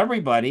 kill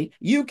everybody,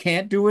 you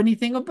can't do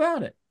anything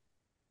about it.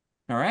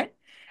 All right.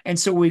 And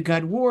so we've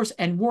got wars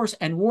and wars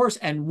and wars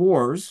and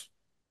wars,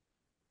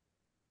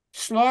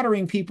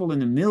 slaughtering people in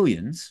the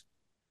millions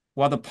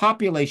while the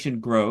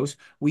population grows.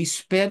 We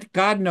spent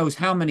God knows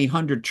how many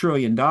 $100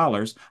 trillion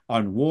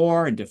on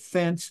war and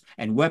defense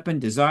and weapon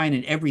design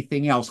and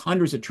everything else,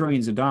 hundreds of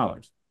trillions of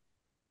dollars,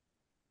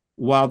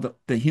 while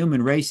the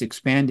human race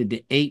expanded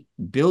to 8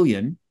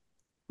 billion,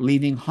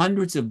 leaving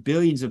hundreds of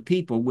billions of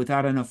people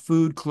without enough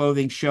food,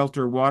 clothing,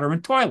 shelter, water,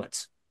 and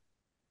toilets.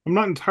 I'm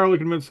not entirely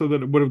convinced though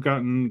that it would have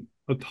gotten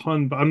a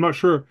ton, but I'm not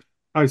sure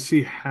I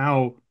see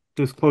how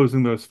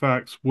disclosing those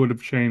facts would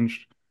have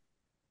changed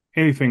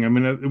anything. I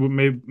mean, it would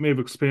may have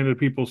expanded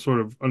people's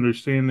sort of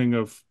understanding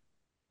of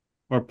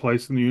our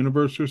place in the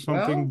universe or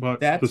something, Well, but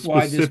the that's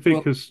why this specific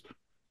book, is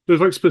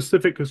there's like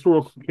specific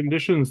historical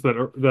conditions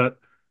that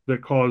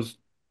cause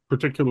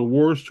particular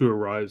wars to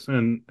arise,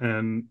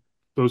 and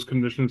those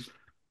conditions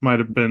might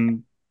have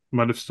been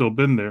might have still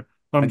been there.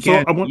 So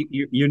again, I want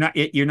you're not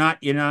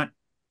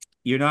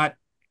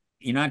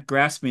you're not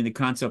grasping the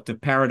concept of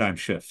paradigm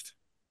shift.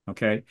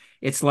 Okay,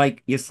 it's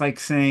like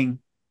saying,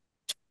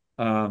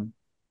 um,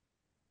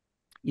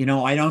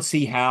 I don't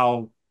see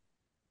how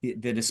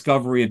the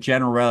discovery of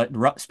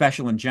general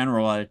special and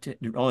general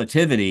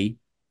relativity,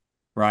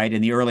 right,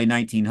 in the early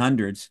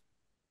 1900s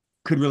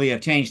could really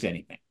have changed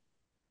anything,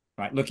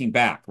 right? Looking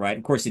back, right?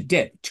 Of course, it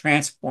did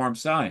transform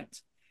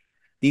science.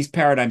 These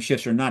paradigm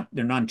shifts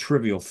they're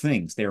non-trivial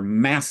things. They're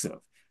massive.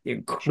 They're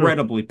sure.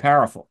 incredibly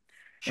powerful.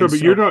 Sure, And but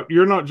so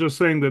you're not just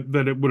saying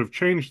that it would have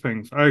changed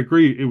things. I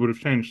agree it would have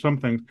changed some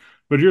things,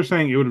 but you're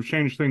saying it would have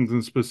changed things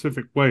in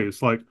specific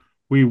ways, like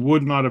we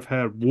would not have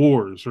had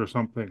wars or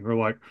something, or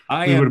like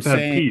I we would am have had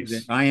saying that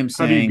peace. I am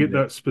How do you saying get that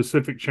that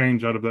specific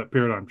change out of that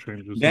paradigm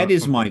change is that not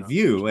is something my I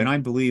view, and understand. I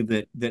believe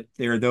that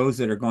there are those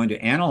that are going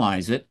to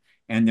analyze it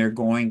and they're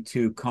going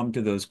to come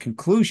to those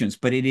conclusions.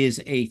 But it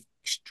is a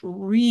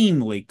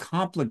extremely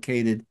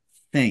complicated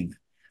thing.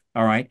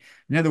 All right.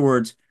 In other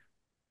words,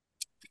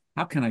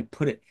 how can I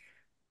put it?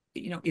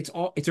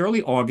 It's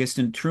early August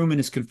and Truman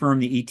has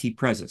confirmed the ET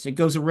presence. It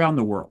goes around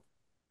the world.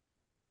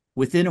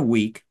 Within a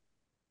week,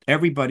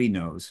 everybody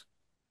knows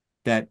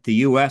that the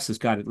US has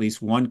got at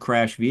least one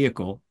crash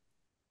vehicle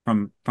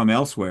from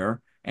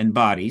elsewhere and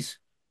bodies.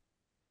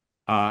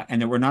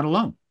 and that we're not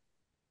alone.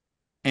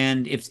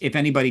 And if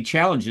anybody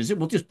challenges it,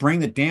 we'll just bring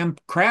the damn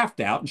craft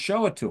out and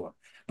show it to them.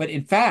 But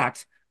in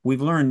fact,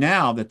 we've learned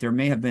now that there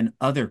may have been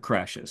other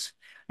crashes,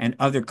 and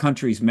other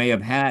countries may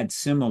have had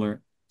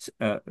similar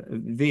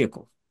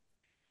vehicles.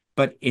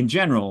 But in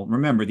general,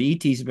 remember, the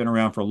ETs have been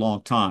around for a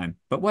long time,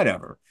 but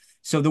whatever.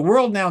 So the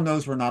world now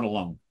knows we're not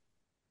alone.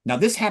 Now,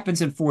 this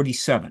happens in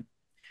 47.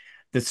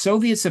 The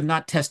Soviets have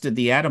not tested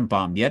the atom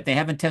bomb yet. They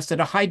haven't tested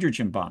a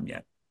hydrogen bomb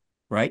yet,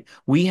 right?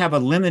 We have a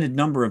limited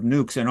number of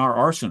nukes in our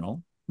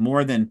arsenal,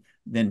 more than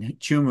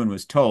Truman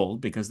was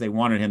told, because they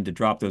wanted him to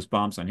drop those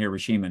bombs on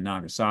Hiroshima and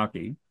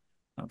Nagasaki.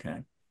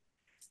 Okay.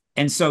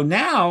 And so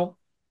now,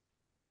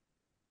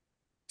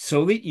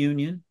 Soviet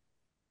Union,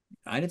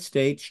 United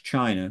States,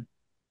 China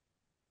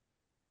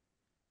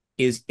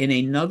is in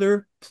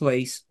another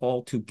place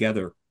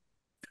altogether.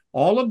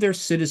 All of their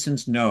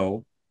citizens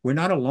know we're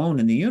not alone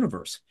in the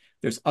universe.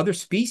 There's other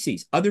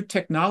species, other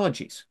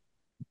technologies.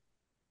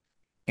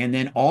 And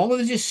then all of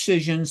the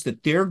decisions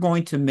that they're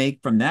going to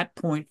make from that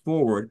point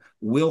forward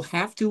will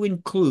have to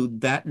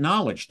include that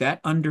knowledge,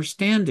 that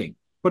understanding.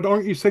 But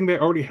aren't you saying they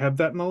already have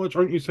that knowledge?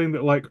 Aren't you saying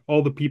that like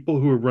all the people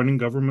who are running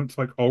governments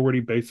like already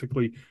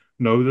basically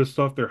know this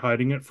stuff? They're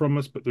hiding it from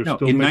us, but they're No,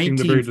 still in making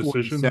the very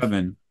decisions.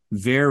 1947,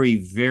 very,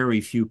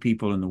 very few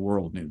people in the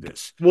world knew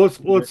this. Well,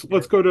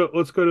 let's go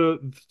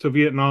to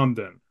Vietnam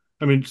then.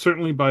 I mean,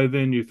 certainly by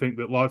then you think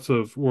that lots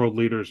of world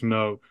leaders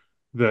know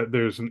that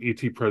there's an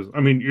ET present.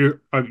 I mean,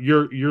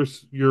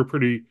 you're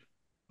pretty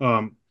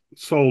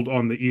sold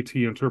on the ET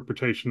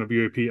interpretation of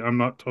UAP. I'm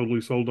not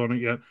totally sold on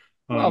it yet.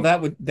 Well,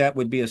 that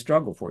would be a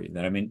struggle for you.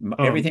 Then I mean,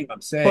 everything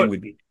I'm saying but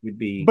would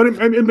be. But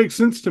it makes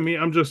sense to me.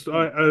 I'm just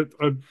I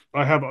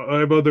have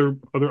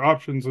other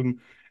options in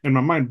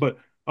my mind. But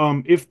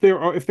if they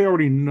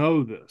already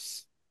know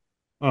this,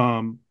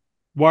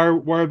 why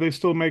are they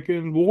still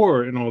making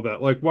war and all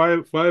that? Like why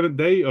haven't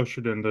they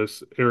ushered in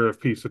this era of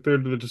peace? If they're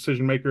the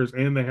decision makers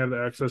and they have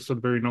the access to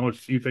the very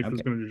knowledge that you think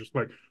is going to just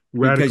like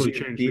radically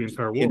change the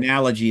entire the world.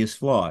 analogy is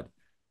flawed.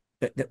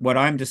 What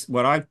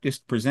I've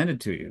just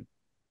presented to you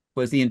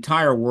was the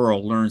entire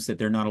world learns that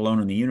they're not alone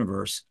in the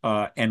universe,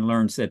 and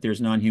learns that there's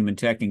non-human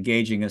tech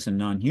engaging us and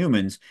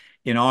non-humans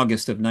in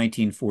August of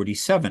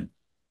 1947.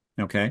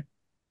 Okay.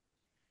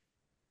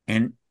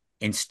 And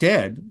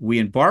instead, we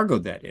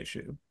embargoed that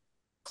issue,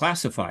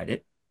 classified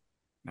it,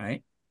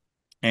 right?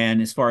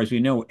 And as far as we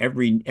know,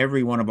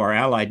 every one of our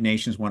allied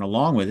nations went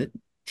along with it.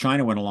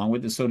 China went along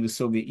with it, so did the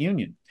Soviet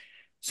Union.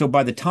 So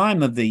by the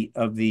time of the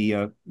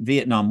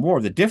Vietnam War,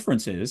 the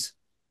difference is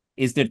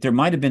that there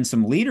might have been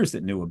some leaders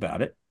that knew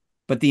about it,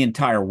 but the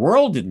entire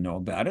world didn't know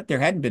about it. There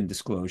hadn't been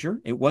disclosure.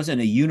 It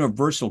wasn't a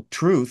universal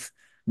truth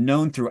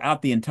known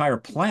throughout the entire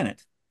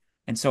planet.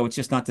 And so it's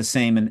just not the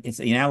same, and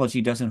the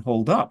analogy doesn't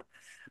hold up.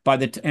 By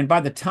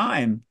the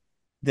time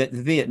that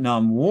the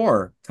Vietnam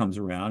War comes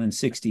around in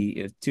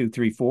 62,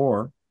 3,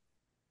 4,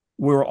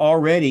 we're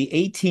already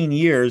 18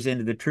 years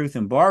into the truth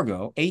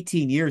embargo,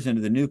 18 years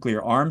into the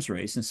nuclear arms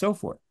race, and so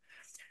forth.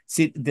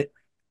 See,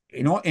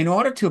 in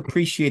order to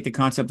appreciate the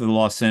concept of the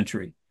lost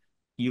century,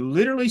 you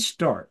literally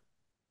start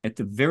at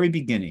the very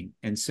beginning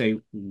and say,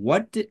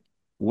 what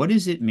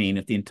does it mean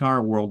if the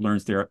entire world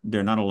learns they're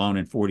not alone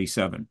in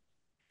 47?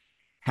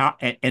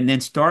 And then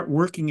start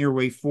working your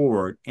way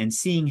forward and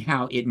seeing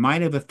how it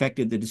might have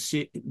affected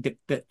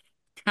the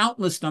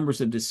countless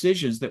numbers of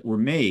decisions that were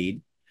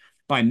made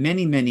by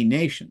many, many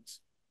nations,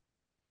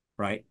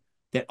 right?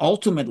 That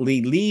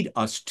ultimately lead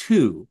us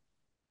to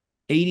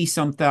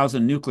 80-some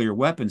thousand nuclear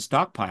weapons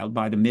stockpiled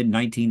by the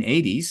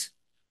mid-1980s,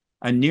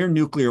 a near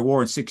nuclear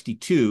war in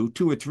 62,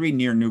 2 or 3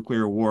 near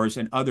nuclear wars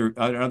and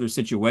other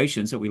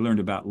situations that we learned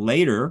about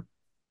later,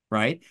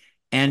 right?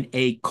 And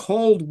a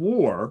Cold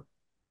War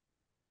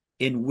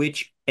in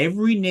which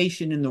every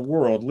nation in the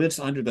world lives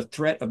under the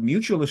threat of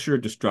mutual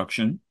assured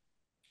destruction.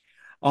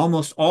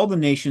 Almost all the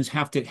nations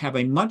have to have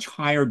a much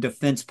higher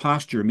defense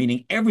posture,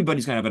 meaning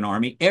everybody's got to have an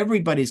army,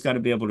 everybody's got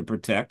to be able to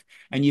protect,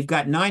 and you've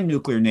got 9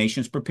 nuclear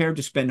nations prepared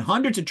to spend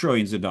hundreds of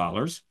trillions of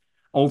dollars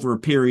over a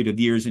period of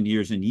years and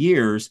years and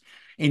years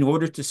in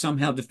order to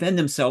somehow defend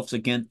themselves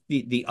against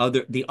the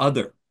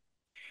other.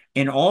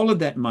 And all of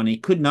that money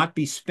could not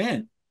be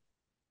spent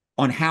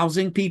on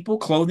housing people,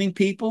 clothing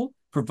people,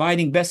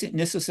 providing basic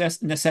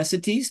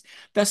necessities,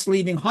 thus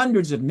leaving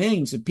hundreds of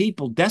millions of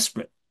people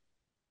desperate.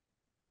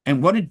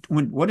 And what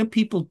do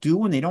people do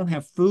when they don't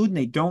have food and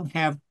they don't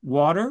have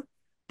water?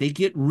 They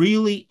get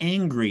really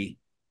angry.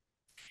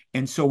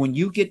 And so when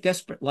you get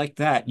desperate like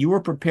that, you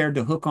are prepared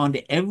to hook on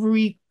to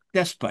every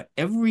despot,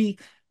 every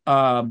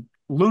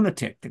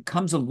lunatic that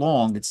comes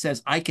along that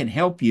says, I can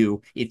help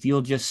you if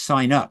you'll just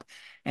sign up.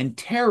 And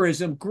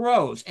terrorism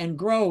grows and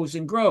grows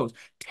and grows.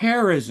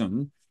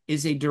 Terrorism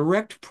is a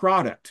direct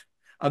product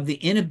of the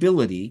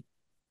inability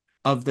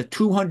of the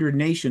 200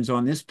 nations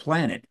on this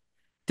planet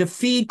to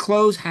feed,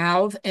 clothe,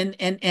 house, and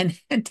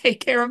take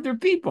care of their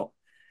people.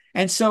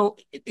 And so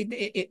to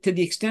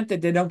the extent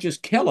that they don't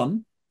just kill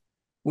them,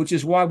 which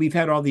is why we've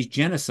had all these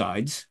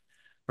genocides,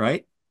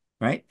 right?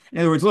 In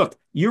other words, look,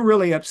 you're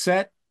really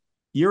upset.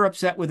 You're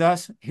upset with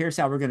us. Here's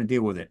how we're going to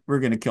deal with it. We're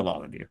going to kill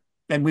all of you.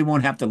 Then we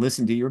won't have to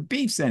listen to your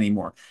beefs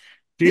anymore.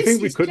 Do you This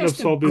think we is couldn't have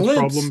just a solved these glimpse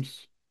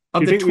problems? Do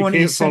of you the think we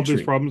 20th can't solve these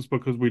century. problems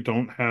because we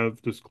don't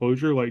have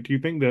disclosure? Like, do you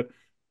think that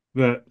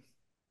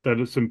that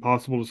it's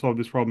impossible to solve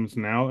these problems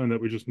now and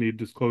that we just need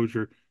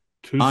disclosure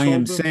to I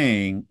am solve them?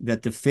 saying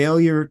that the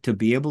failure to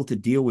be able to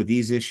deal with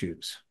these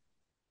issues,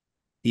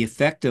 the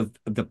effect of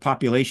the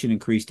population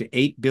increase to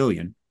 8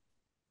 billion,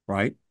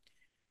 right?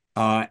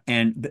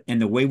 And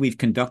the way we've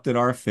conducted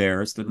our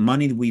affairs, the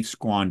money that we've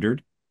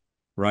squandered,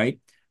 right?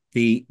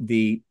 The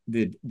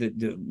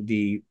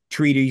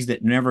treaties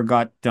that never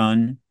got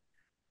done,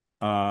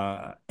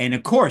 and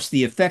of course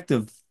the effect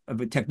of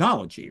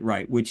technology,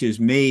 right, which is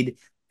made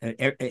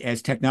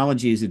as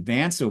technology has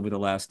advanced over the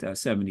last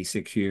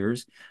 76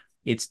 years.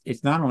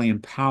 It's not only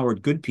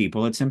empowered good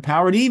people, it's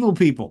empowered evil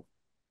people,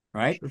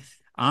 right? Sure.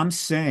 I'm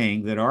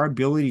saying that our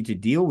ability to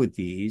deal with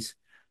these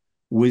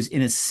was,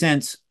 in a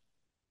sense,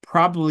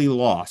 probably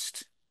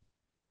lost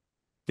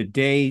the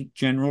day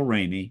General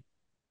Ramey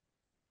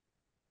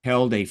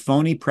held a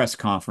phony press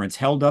conference,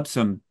 held up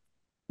some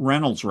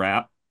Reynolds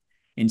wrap,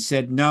 and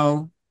said,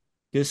 no,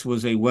 this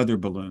was a weather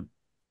balloon.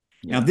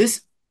 Now, Yeah.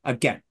 this,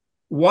 again,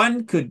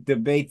 one could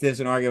debate this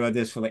and argue about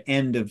this for the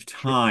end of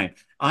Sure. time.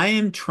 I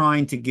am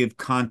trying to give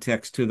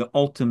context to the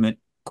ultimate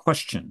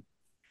question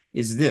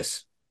is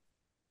this: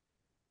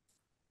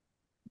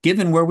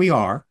 given where we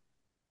are,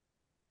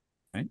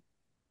 right,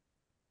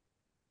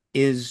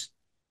 is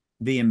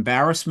the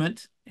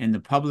embarrassment and the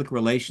public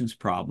relations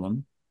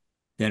problem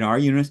that our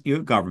unit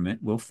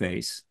government will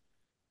face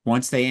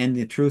once they end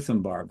the truth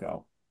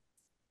embargo,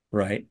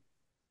 right,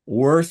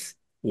 worth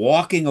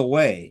walking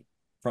away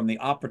from the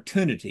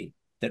opportunity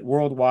that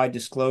worldwide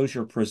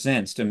disclosure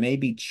presents to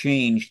maybe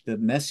change the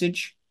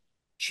message,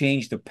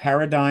 change the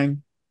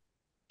paradigm,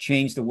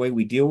 change the way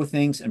we deal with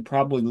things, and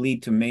probably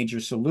lead to major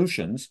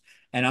solutions?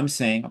 And I'm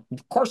saying,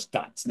 of course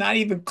not. It's not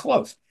even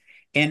close.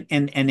 And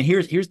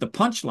here's the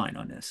punchline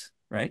on this,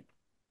 right?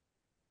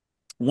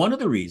 One of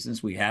the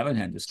reasons we haven't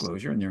had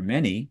disclosure, and there are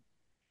many,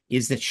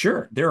 is that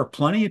sure, there are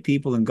plenty of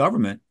people in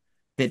government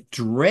that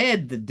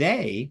dread the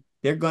day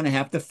they're going to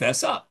have to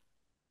fess up.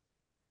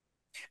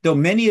 Though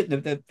many of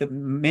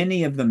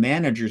the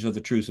managers of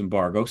the truce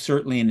embargo,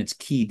 certainly in its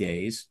key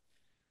days,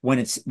 when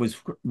it was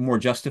more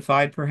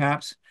justified,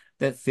 perhaps,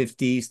 the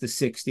 50s, the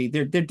 60s,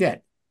 they're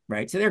dead,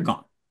 right? So they're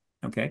gone.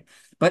 Okay.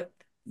 But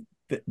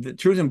the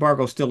truce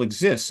embargo still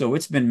exists. So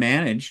it's been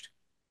managed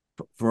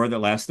for the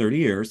last 30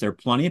 years. There are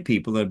plenty of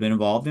people that have been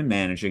involved in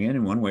managing it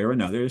in one way or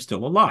another. They're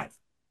still alive.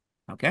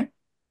 Okay.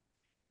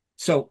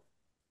 So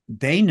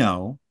they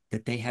know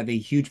that they have a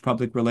huge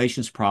public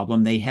relations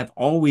problem. They have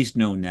always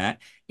known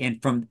that.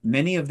 And from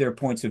many of their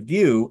points of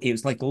view, it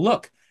was like,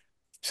 look,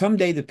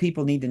 someday the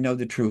people need to know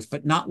the truth,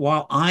 but not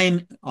while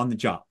I'm on the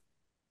job,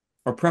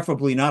 or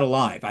preferably not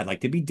alive. I'd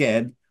like to be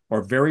dead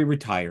or very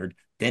retired,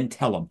 then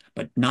tell them,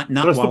 but not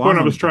That's the while point I'm I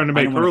on the was trying job. to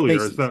I don't make want to earlier,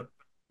 face is this. that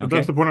that's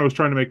Okay. the point I was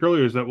trying to make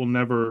earlier, is that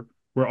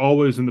we're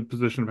always in the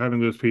position of having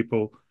those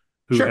people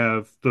who Sure.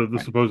 have the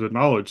Right. supposed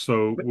knowledge.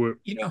 So But we're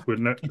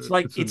ne it's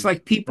it's a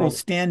like people problem.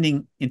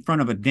 standing in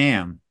front of a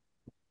dam,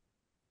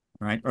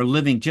 right? Or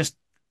living just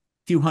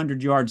a few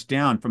hundred yards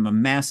down from a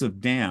massive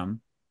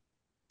dam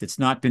that's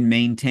not been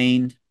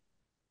maintained.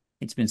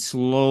 It's been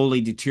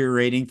slowly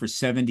deteriorating for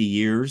 70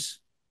 years,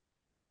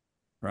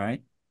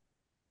 right?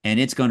 And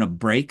it's going to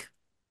break,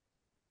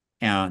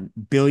 and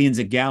billions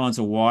of gallons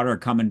of water are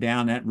coming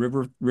down that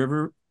river,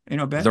 bed.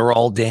 They're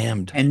all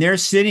damned. And they're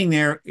sitting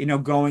there,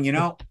 going,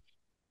 I'm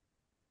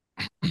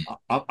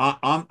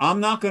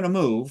not going to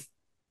move.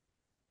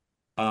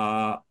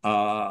 Uh,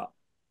 uh,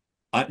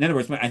 in other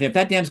words, if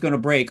that dam's going to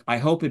break, I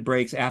hope it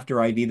breaks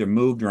after I've either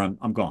moved or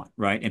I'm gone,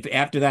 right? If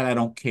after that, I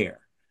don't care.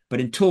 But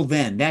until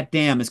then, that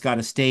dam has got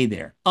to stay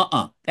there.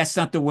 That's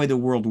not the way the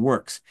world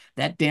works.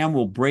 That dam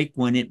will break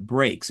when it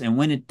breaks. And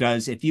when it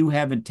does, if you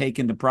haven't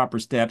taken the proper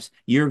steps,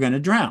 you're going to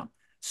drown.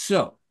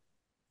 So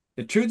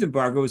the truth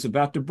embargo is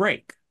about to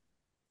break,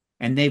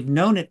 and they've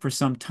known it for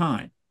some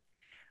time.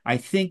 I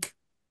think,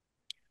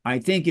 I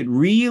think it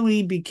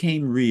really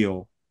became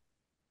real.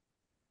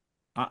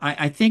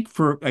 I think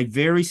for a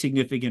very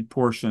significant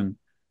portion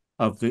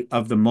of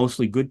the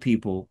mostly good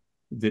people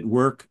that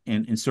work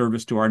in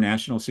service to our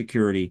national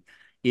security,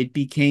 it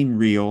became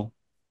real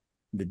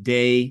the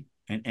day,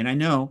 and I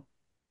know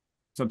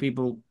some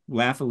people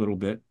laugh a little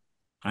bit.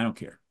 I don't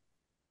care.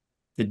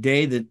 The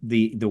day that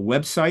the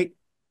website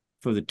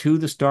for the To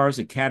the Stars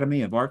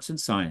Academy of Arts and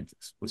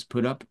Sciences was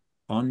put up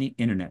on the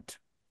internet.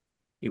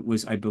 It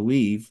was, I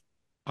believe,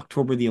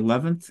 October the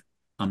 11th.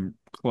 I'm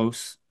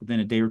close, within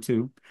a day or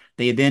two.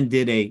 They then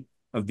did a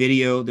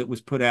video that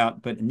was put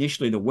out, but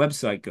initially the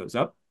website goes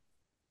up.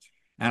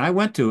 And I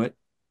went to it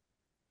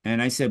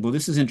and I said, well,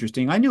 this is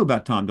interesting. I knew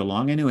about Tom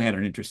DeLonge. I knew he had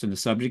an interest in the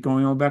subject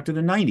going on back to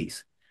the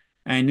 90s.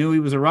 I knew he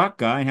was a rock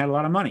guy and had a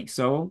lot of money.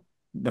 So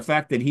the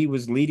fact that he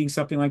was leading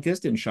something like this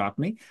didn't shock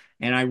me.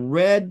 And I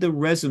read the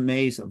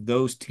resumes of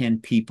those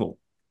 10 people: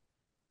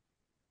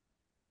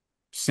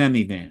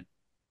 Semivan,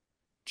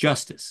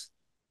 Justice,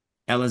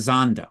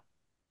 Elizondo,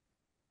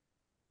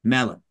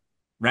 melon,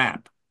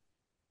 rap,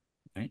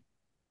 right?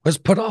 Was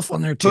put off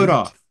on there Put too.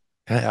 off.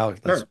 Yeah,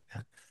 that's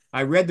Sure.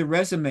 I read the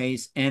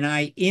resumes and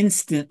I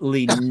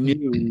instantly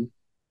knew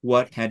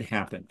what had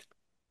happened.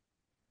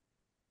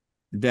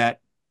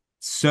 That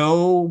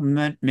so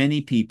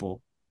many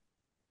people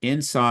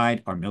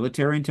inside our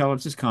military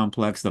intelligence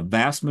complex, the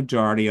vast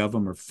majority of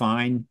them are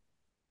fine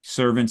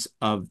servants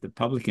of the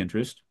public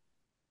interest,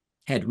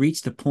 had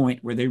reached a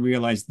point where they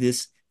realized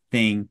this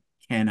thing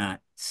cannot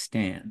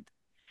stand.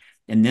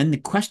 And then the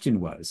question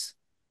was,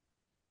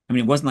 I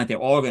mean, it wasn't like they're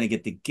all going to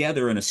get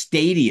together in a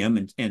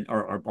stadium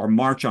or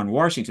march on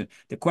Washington.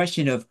 The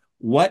question of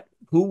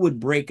who would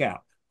break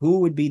out, who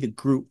would be the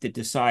group that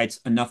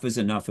decides enough is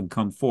enough and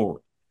come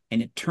forward.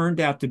 And it turned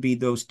out to be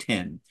those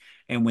 10.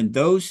 And when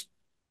those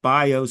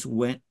bios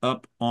went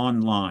up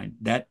online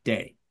that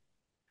day,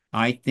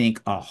 I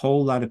think a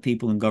whole lot of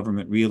people in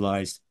government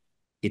realized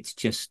it's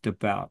just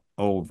about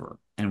over.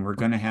 And we're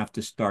going to have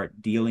to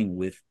start dealing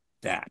with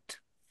that.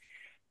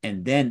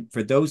 And then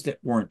for those that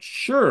weren't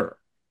sure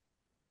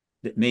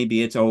that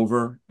maybe it's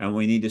over and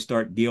we need to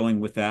start dealing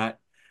with that,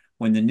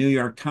 when the New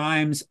York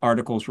Times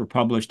articles were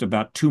published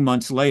about 2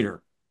 months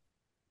later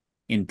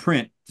in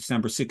print,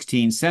 December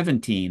 16,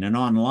 17, and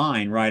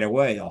online right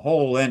away, a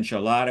whole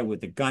enchilada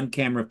with the gun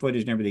camera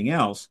footage and everything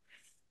else,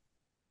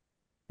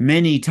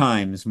 many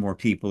times more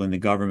people in the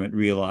government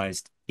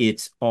realized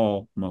it's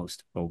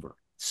almost over.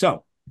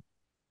 So,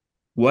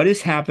 what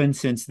has happened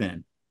since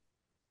then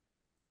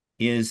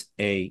is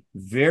a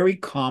very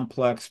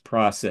complex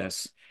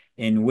process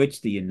in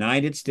which the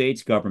United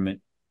States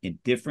government, in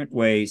different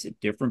ways, at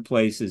different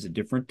places, at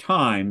different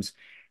times,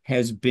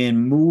 has been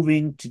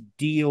moving to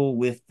deal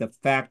with the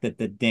fact that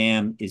the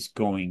dam is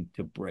going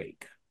to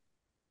break.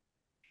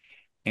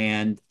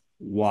 And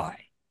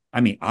why?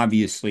 I mean,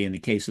 obviously, in the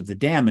case of the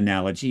dam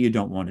analogy, you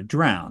don't want to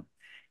drown.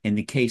 In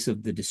the case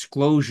of the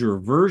disclosure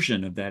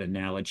version of that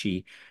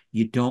analogy,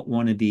 you don't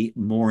want to be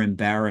more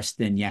embarrassed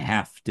than you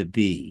have to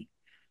be.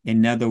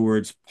 In other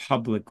words,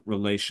 public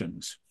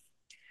relations.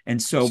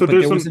 And so, So but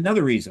there's there was some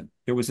another reason.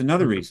 There was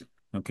another okay. reason,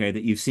 okay,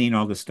 that you've seen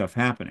all this stuff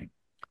happening.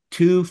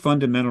 Two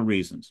fundamental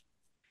reasons.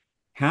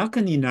 How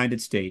can the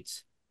United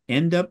States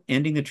end up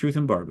ending the truth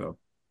embargo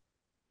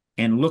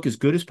and look as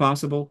good as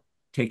possible,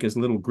 take as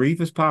little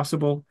grief as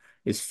possible,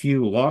 as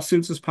few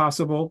lawsuits as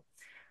possible,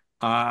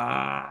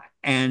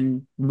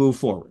 and move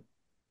forward?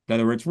 In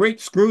other words, we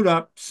screwed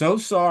up, so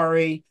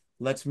sorry,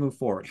 let's move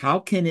forward. How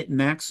can it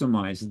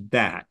maximize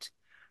that?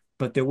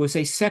 But there was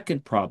a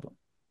second problem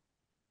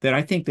that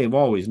I think they've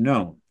always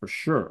known for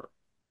sure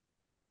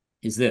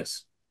is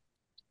this.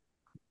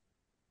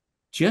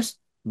 Just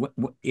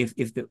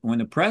when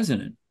the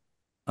president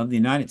of the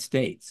United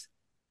States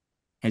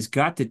has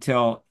got to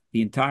tell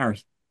the entire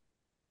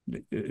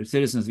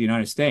citizens of the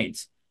United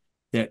States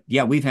that,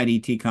 yeah, we've had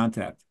ET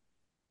contact.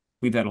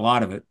 We've had a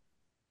lot of it.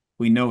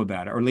 We know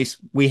about it, or at least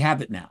we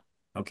have it now.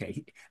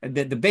 Okay.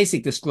 The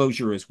basic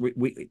disclosure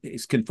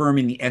is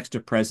confirming the extra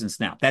presence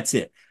now. That's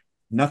it.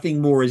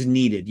 Nothing more is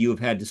needed. You have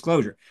had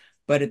disclosure.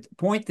 But at the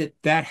point that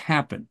that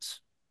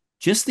happens,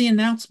 just the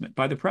announcement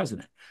by the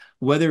president,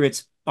 whether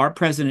it's our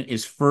president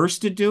is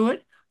first to do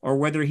it or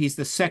whether he's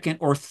the second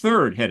or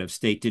third head of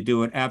state to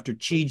do it after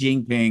Xi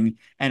Jinping,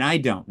 and I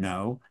don't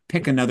know,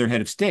 pick another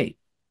head of state,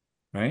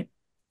 right?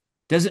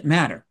 Doesn't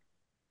matter.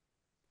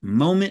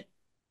 Moment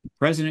the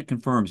president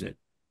confirms it,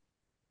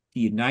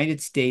 the United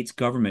States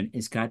government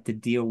has got to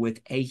deal with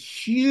a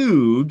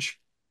huge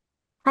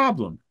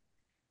problem.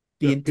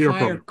 The Yeah, PR entire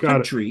problem. Got it.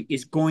 country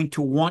is going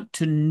to want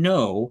to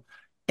know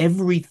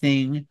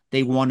everything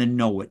they want to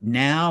know it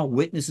now.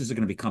 Witnesses are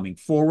going to be coming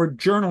forward.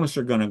 Journalists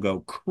are going to go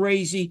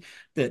crazy.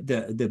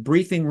 The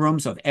briefing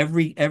rooms of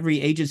every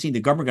agency in the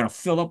government are going to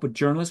fill up with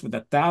journalists with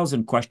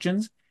 1,000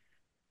 questions.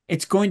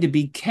 It's going to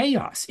be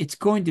chaos. It's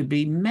going to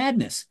be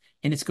madness,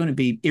 and it's going to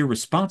be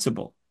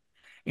irresponsible.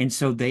 And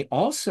so they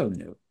also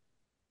knew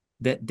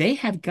that they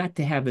have got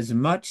to have as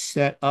much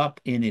set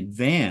up in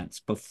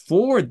advance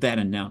before that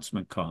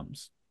announcement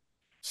comes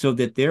so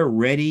that they're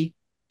ready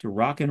to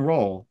rock and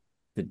roll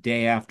the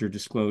day after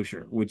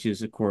disclosure, which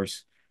is, of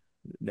course,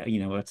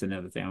 that's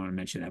another thing I want to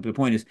mention. That. But the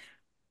point is,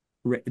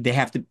 they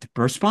have to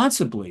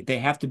responsibly, they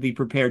have to be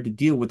prepared to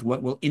deal with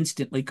what will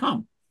instantly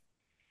come.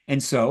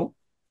 And so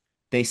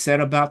they set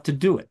about to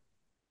do it.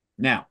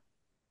 Now,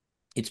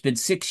 it's been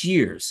 6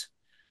 years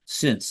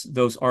since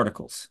those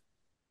articles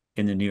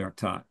in the New York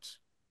Times.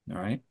 All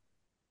right.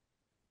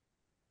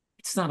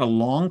 It's not a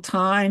long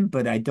time,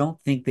 but I don't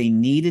think they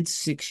needed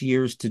 6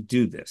 years to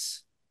do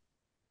this.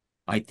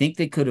 I think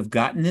they could have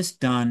gotten this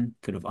done,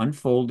 could have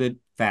unfolded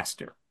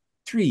faster.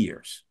 3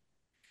 years.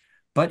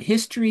 But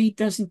history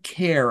doesn't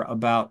care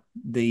about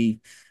the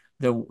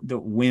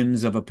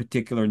whims of a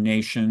particular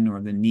nation or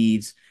the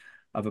needs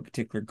of a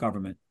particular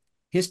government.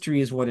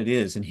 History is what it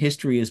is, and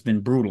history has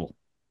been brutal.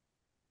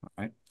 All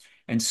right.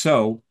 And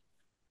so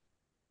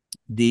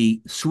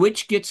the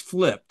switch gets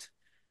flipped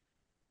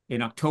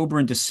in October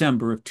and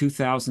December of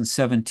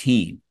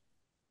 2017.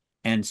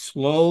 And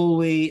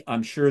slowly,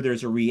 I'm sure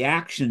there's a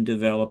reaction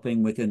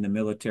developing within the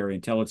military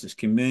intelligence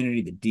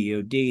community, the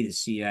DoD, the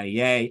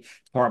CIA,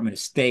 Department of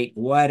State,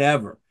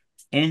 whatever.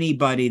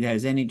 Anybody that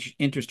has any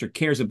interest or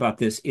cares about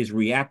this is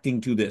reacting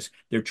to this.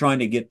 They're trying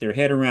to get their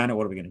head around it.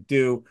 What are we going to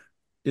do?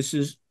 This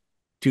is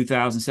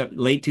 2007,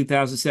 late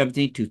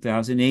 2017,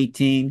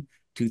 2018,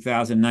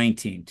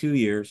 2019, 2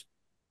 years.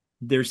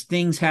 There's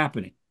things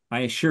happening,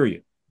 I assure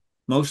you,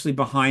 mostly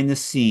behind the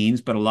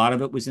scenes, but a lot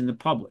of it was in the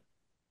public.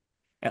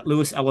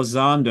 Luis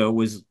Elizondo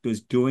was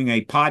doing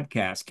a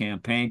podcast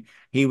campaign.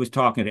 He was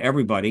talking to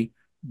everybody.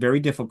 Very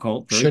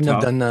difficult, very Shouldn't have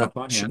tough, done that. tough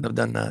on Shouldn't him. have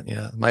done that.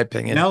 Yeah, my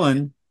opinion.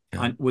 Mellon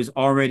Yeah. was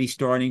already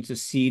starting to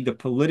see the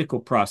political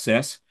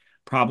process,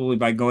 probably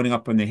by going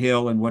up on the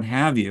Hill and what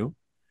have you.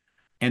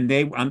 And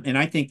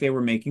I think they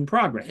were making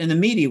progress. And the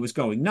media was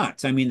going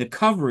nuts. I mean, the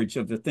coverage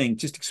of the thing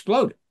just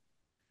exploded.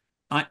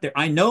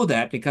 I know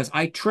that because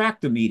I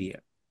track the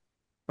media,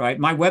 right?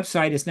 My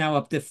website is now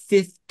up to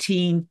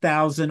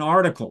 15,000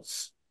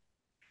 articles.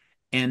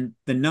 And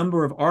the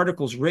number of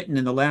articles written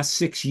in the last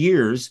 6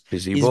 years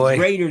Busy is boy.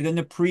 greater than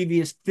the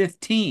previous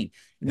 15.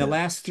 In the Yeah.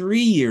 last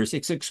 3 years,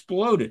 it's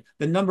exploded.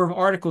 The number of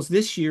articles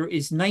this year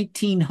is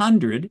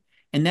 1,900,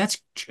 and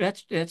that's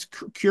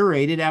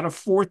curated out of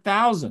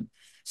 4,000.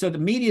 So the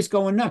media is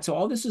going nuts. So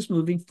all this is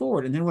moving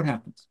forward. And then what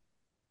happens?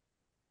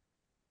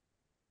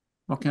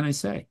 What can I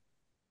say?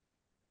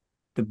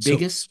 The So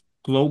biggest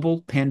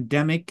global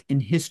pandemic in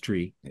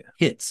history yeah.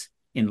 hits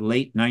in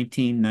late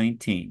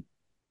 1919.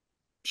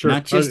 Sure.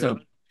 Not just a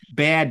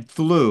bad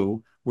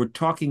flu. We're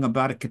talking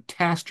about a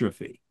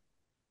catastrophe.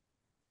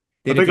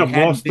 I That if think it I've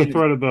hadn't lost the been,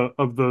 thread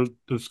of the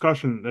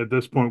discussion at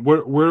this point. Where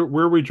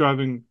are we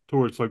driving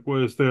towards? Like,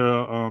 what is there?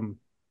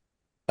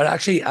 But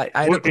actually, I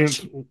had a What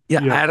question. answer? Yeah,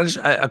 I Yeah, had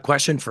a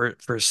question for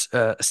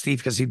Steve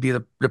because he'd be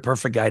the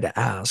perfect guy to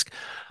ask.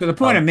 so the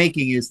point Um, I'm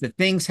making is that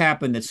things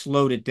happened that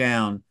slowed it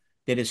down,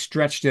 that has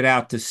stretched it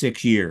out to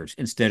 6 years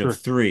instead of sure.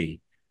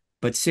 3.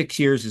 But 6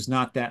 years is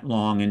not that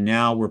long, and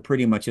now we're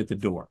pretty much at the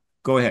door.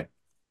 Go ahead.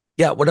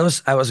 yeah, what I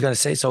was going to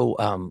say.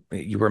 So,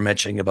 you were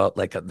mentioning about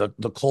like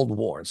the Cold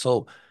War.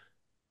 So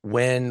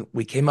when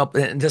we came up,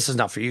 and this is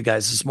not for you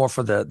guys, this is more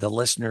for the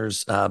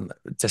listeners,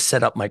 to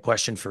set up my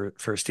question for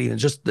Steve and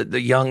just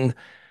the young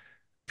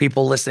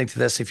people listening to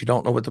this. If you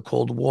don't know what the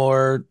Cold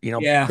War,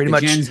 Yeah, pretty the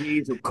Gen much.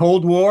 Z's,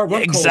 Cold War. Yeah,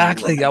 What Cold War?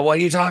 exactly. Yeah, what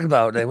are you talking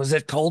about? Was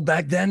it cold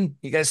back then?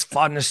 You guys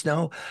fought in the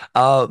snow.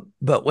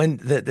 But when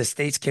the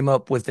states came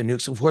up with the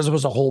nukes, of course, there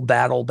was a whole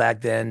battle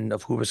back then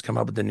of who was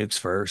coming up with the nukes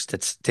first.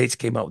 The states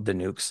came up with the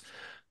nukes.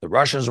 The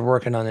Russians were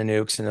working on the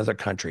nukes in other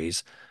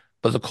countries.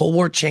 But the Cold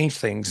War changed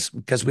things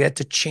because we had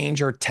to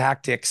change our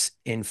tactics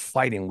in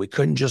fighting. We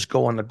couldn't just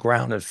go on the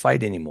ground and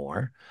fight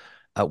anymore.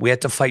 We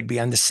had to fight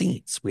behind the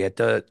scenes.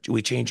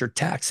 We changed our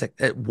tactics.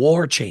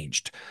 War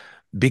changed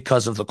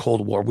because of the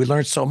Cold War. We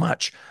learned so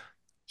much.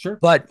 Sure.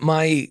 But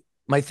my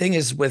thing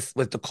is with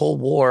the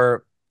Cold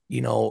War,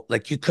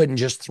 like you couldn't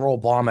just throw a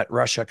bomb at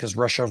Russia because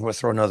Russia would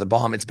throw another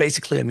bomb. It's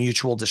basically a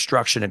mutual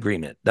destruction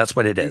agreement. That's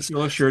what it is.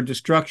 Mutual assured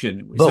destruction.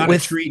 It's But not a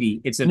with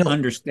treaty, it's an no,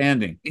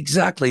 understanding.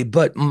 exactly.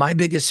 But my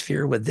biggest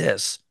fear with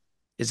this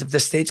is if the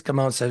states come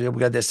out and say, "Yeah, we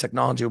got this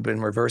technology, we've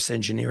been reverse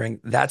engineering,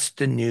 that's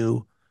the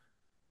new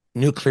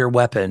nuclear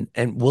weapon.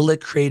 And will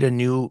it create a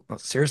new,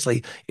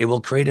 seriously, it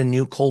will create a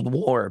new Cold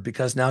War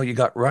because now you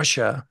got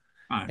Russia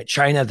Fine. and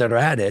China that are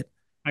at it.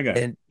 I got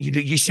it. And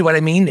you see what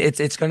I mean?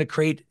 It's going to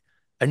create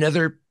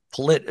another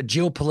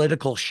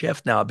geopolitical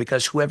shift now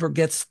because whoever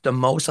gets the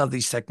most of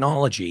these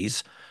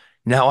technologies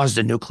now has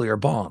the nuclear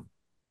bomb.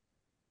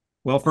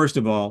 Well, first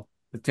of all,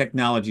 the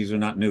technologies are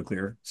not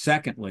nuclear.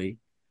 Secondly,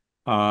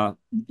 uh,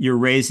 you're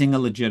raising a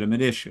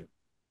legitimate issue.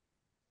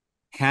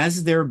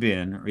 Has there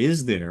been, or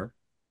is there,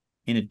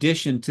 in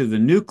addition to the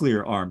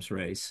nuclear arms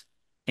race,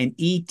 an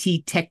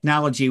ET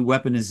technology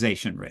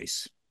weaponization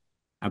race?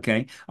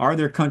 Okay. Are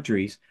there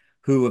countries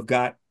who have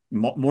got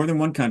more than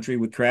one country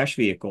with crash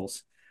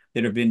vehicles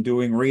that have been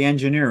doing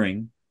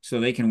re-engineering so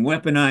they can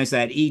weaponize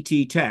that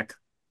ET tech,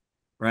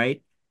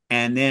 right?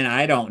 And then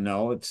I don't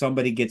know if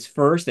somebody gets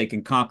first, they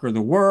can conquer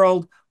the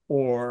world,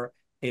 or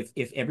if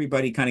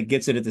everybody kind of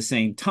gets it at the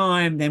same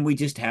time, then we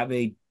just have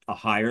a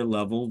higher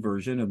level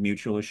version of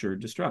mutual assured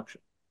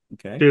destruction.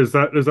 Okay. Is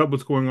that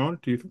what's going on?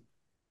 Do you think?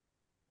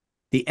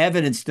 The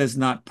evidence does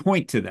not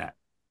point to that.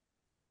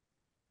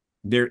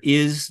 There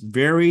is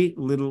very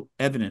little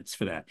evidence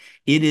for that.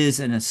 It is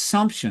an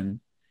assumption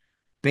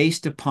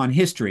based upon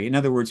history. In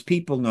other words,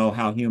 people know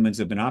how humans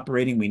have been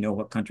operating. We know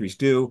what countries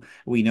do.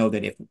 We know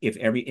that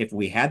if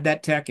we had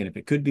that tech and if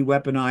it could be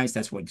weaponized,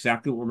 that's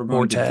exactly what we're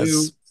going to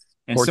do. Cortez,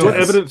 And so What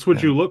Cortez. evidence would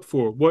Yeah. you look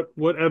for?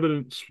 What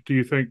evidence do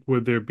you think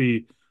would there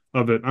be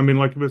of it? I mean,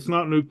 like if it's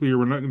not nuclear,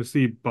 we're not going to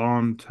see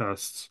bomb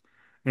tests.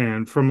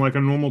 And from like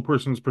a normal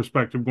person's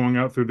perspective, going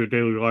out through their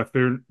daily life,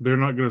 they're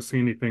not going to see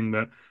anything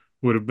that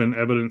would have been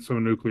evidence of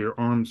a nuclear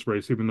arms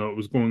race, even though it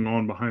was going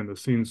on behind the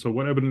scenes. So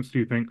what evidence do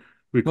you think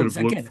we could well, have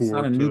looked again, it's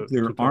not for a to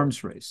nuclear tell?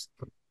 arms race.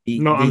 The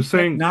No, I'm the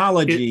saying it.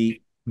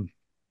 technology,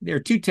 there are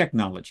two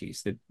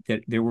technologies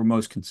that they were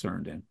most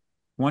concerned in.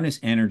 One is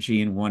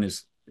energy and one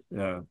is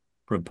uh,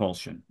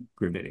 propulsion,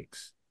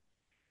 gravitics.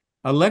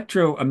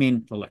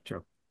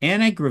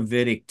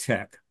 Anti-gravitic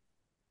tech,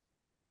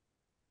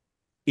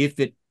 if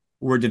it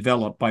were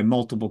developed by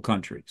multiple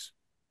countries,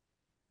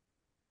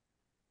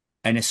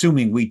 and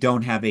assuming we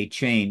don't have a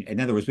change, in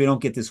other words, we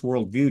don't get this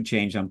worldview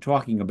change I'm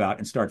talking about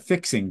and start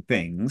fixing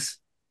things,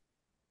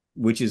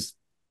 which is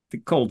the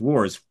Cold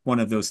War is one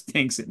of those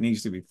things that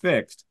needs to be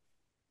fixed.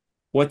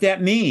 What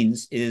that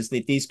means is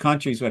that these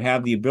countries would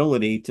have the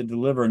ability to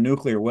deliver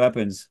nuclear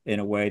weapons in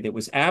a way that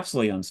was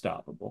absolutely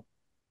unstoppable,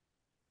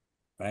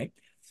 right?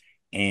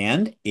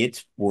 And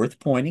it's worth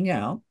pointing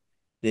out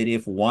that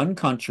if one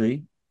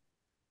country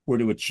were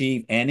to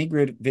achieve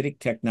anti-gravitic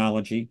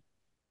technology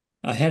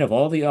ahead of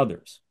all the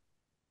others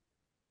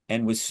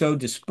and was so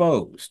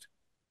disposed,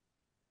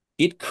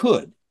 it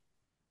could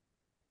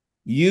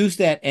use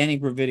that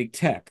anti-gravitic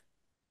tech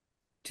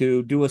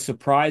to do a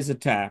surprise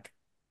attack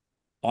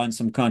on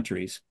some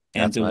countries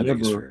and That's my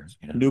biggest deliver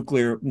fear.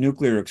 Yeah.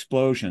 nuclear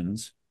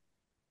explosions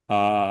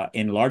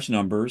in large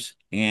numbers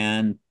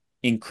and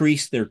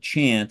increase their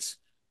chance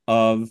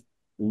of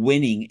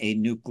winning a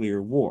nuclear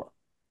war.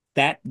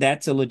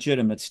 That's a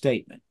legitimate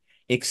statement,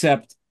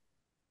 except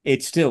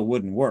it still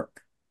wouldn't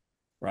work,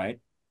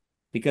 right?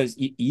 Because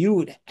you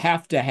would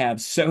have to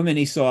have so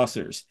many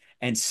saucers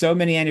and so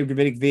many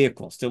anti-gravitic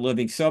vehicles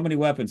delivering so many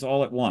weapons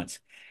all at once.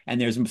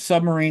 And there's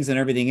submarines and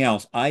everything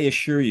else. I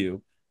assure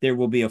you, there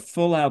will be a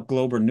full-out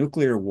global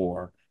nuclear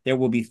war. There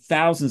will be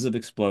thousands of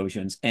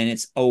explosions, and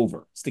it's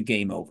over. It's the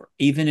game over,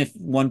 even if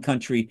one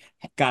country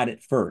got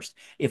it first.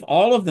 If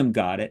all of them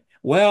got it,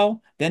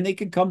 well, then they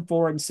could come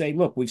forward and say,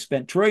 look, we've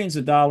spent trillions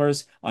of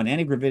dollars on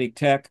anti-gravitic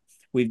tech.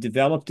 We've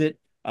developed it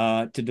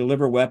to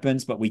deliver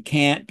weapons, but we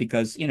can't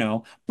because,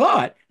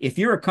 but if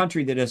you're a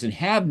country that doesn't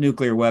have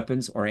nuclear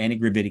weapons or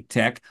anti-gravitic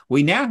tech,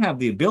 we now have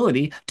the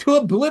ability to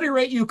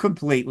obliterate you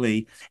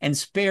completely and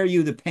spare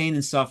you the pain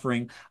and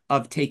suffering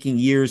of taking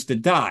years to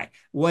die,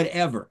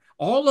 whatever.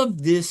 All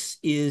of this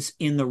is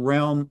in the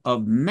realm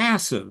of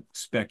massive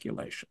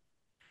speculation.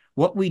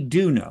 What we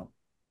do know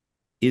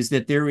is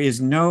that there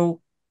is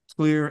no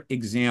clear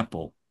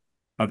example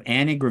of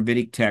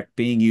anti-gravitic tech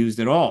being used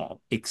at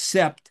all,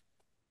 except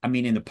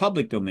in the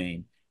public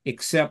domain,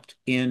 except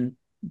in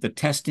the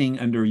testing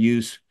under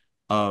use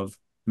of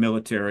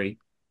military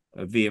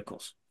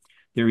vehicles.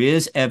 There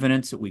is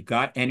evidence that we've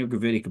got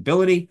anti-gravitic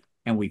ability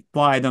and we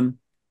fly them,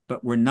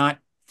 but we're not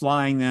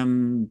flying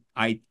them.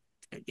 That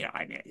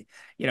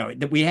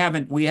we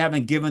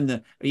haven't given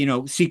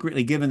the,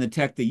 secretly given the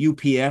tech the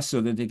UPS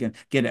so that they can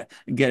get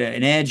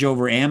an edge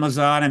over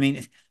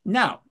Amazon.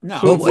 No.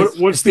 So what's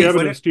the Steve,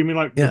 evidence? Do you mean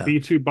like the yeah.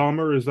 B-2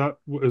 bomber? Is that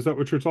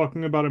what you're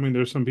talking about?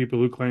 There's some people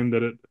who claim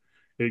that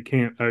it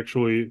can't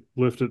actually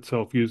lift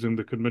itself using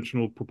the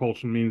conventional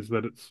propulsion means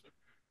that it's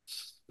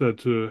said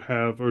to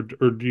have, or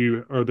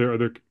are there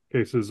other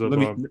cases of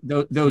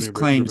those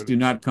claims do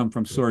not come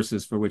from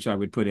sources for which I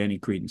would put any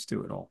credence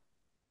to at all.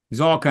 There's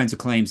all kinds of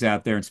claims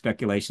out there and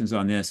speculations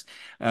on this.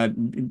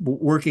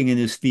 Working in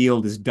this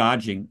field is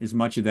dodging as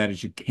much of that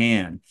as you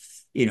can.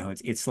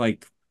 It's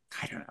like,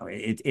 I don't know.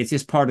 It's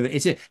just part of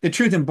it. The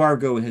truth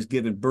embargo has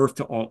given birth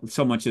to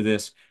so much of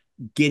this.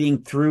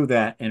 Getting through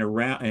that and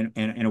around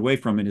and away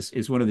from it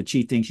is one of the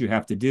chief things you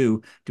have to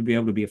do to be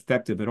able to be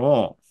effective at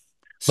all.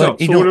 So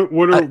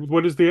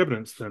what is the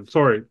evidence then?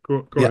 Sorry,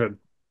 go ahead.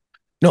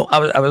 No, I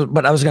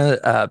was going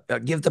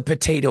to give the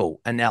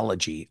potato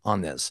analogy on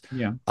this.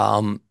 Yeah.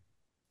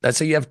 Let's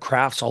say you have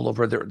crafts all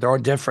over. There are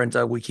different.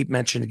 We keep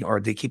mentioning,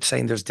 or they keep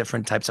saying there's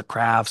different types of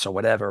crafts or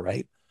whatever,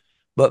 right?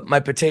 But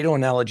my potato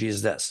analogy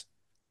is this: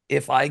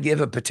 if I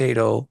give a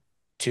potato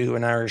to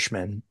an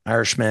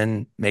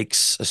Irishman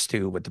makes a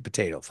stew with the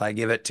potato. If I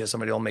give it to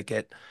somebody, he'll make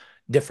it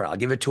different. I'll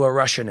give it to a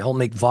Russian, he'll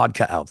make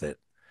vodka out of it.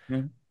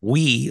 Mm-hmm.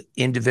 We,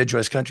 individual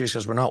as countries,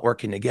 because we're not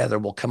working together,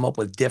 will come up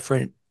with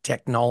different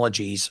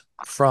technologies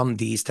from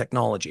these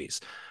technologies.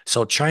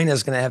 So China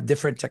is going to have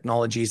different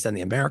technologies than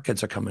the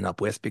Americans are coming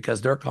up with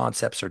because their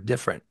concepts are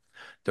different.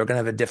 They're going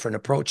to have a different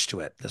approach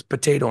to it. This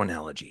potato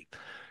analogy.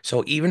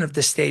 So even if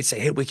the states say,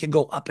 hey, we can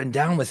go up and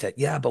down with it.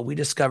 Yeah, but we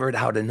discovered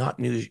how to not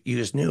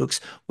use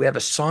nukes. We have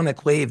a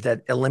sonic wave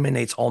that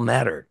eliminates all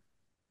matter.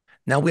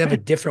 Now we have a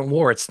different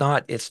war. It's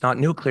not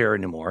nuclear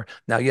anymore.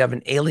 Now you have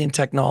an alien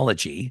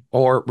technology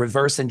or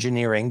reverse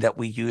engineering that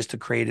we use to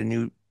create a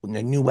new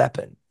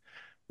weapon.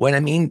 What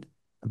I mean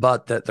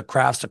about the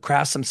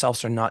crafts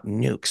themselves are not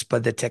nukes,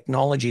 but the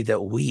technology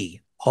that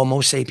we,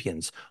 Homo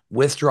sapiens,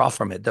 withdraw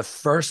from it. The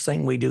first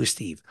thing we do,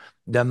 Steve,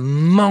 the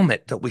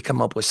moment that we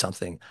come up with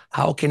something,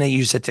 how can I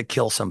use it to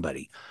kill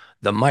somebody?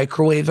 The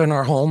microwave in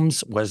our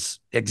homes was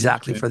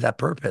exactly for that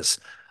purpose.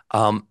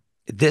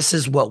 This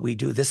is what we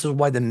do. This is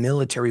why the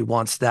military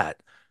wants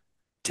that.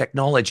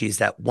 Technologies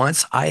that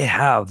once I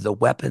have the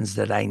weapons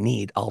that I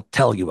need, I'll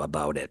tell you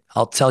about it.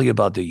 I'll tell you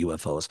about the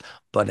UFOs.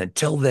 But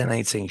until then, I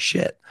ain't saying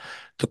shit.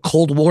 The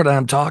Cold War that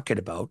I'm talking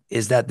about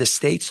is that the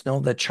states know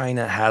that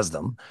China has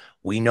them.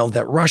 We know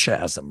that Russia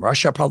has them.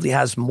 Russia probably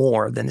has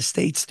more than the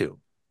states do,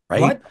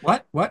 right?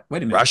 What? Wait a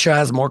minute. Russia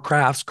has more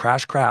crash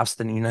crafts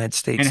than the United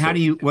States.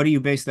 And what do you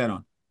base that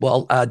on?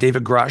 Well,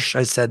 David Grush,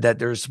 I said that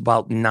there's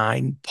about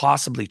nine,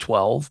 possibly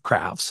 12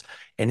 crafts.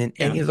 And in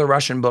Yeah. any of the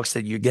Russian books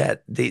that you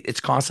get,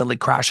 it's constantly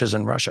crashes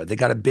in Russia. They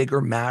got a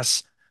bigger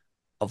mass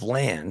of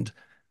land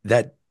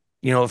that,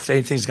 if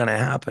anything's going to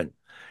happen,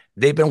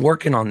 they've been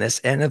working on this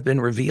and have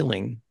been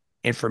revealing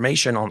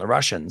information on the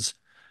Russians,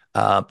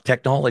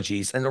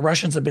 technologies. And the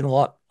Russians have been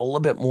a little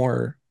bit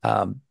more,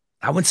 I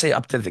wouldn't say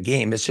up to the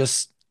game. It's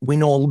just we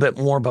know a little bit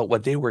more about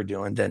what they were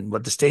doing than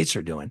what the States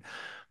are doing.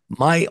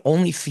 My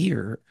only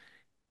fear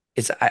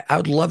is I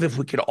would love if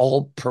we could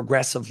all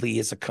progressively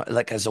as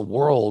a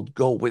world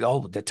go with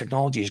all the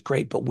technology is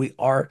great, but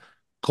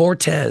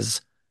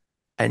Cortez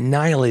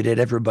annihilated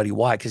everybody.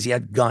 Why? Because he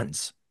had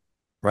guns,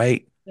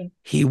 right? Yeah.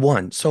 He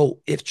won. So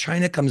if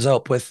China comes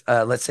up with,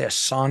 let's say, a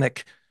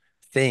sonic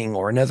thing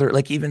or another,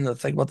 like even the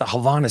thing about the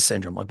Havana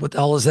syndrome, like what the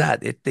hell is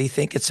that? They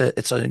think it's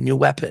a new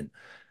weapon.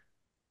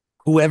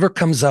 Whoever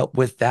comes up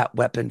with that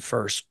weapon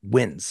first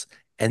wins.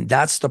 And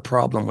that's the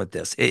problem with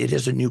this. It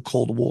is a new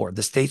Cold War.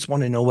 The states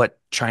want to know what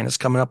China's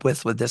coming up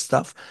with this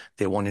stuff.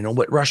 They want to know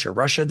what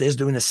Russia is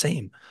doing the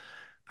same.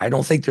 I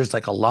don't think there's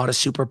like a lot of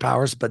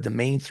superpowers, but the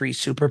main three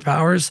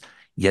superpowers,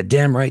 yeah,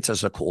 damn right,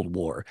 there's a Cold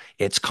War.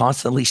 It's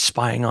constantly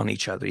spying on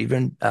each other.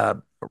 Even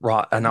The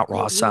not Cold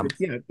Ross, War,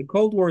 yeah, the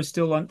Cold War is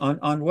still on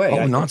way.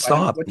 oh, What's your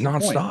point?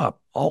 nonstop,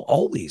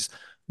 always.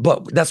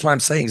 But that's what I'm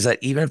saying is that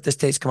even if the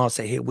states come out and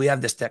say, "Hey, we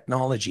have this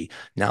technology,"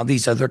 now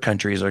these other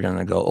countries are going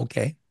to go,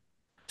 "Okay,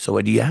 so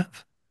what do you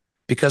have?"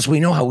 Because we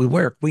know how we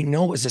work. We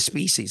know as a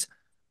species.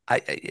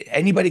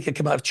 Anybody could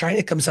come out. If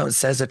China comes out and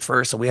says it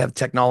first, and we have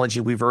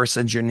technology, we reverse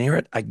engineer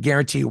it. I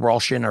guarantee you, we're all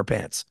shitting our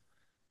pants,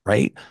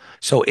 right?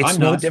 So it's I'm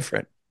no not.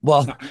 different.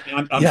 Well,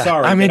 I'm yeah,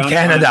 sorry, I'm but in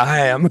Canada. I'm I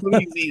am.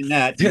 including me in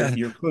that. Yeah,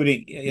 You're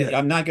including. yeah,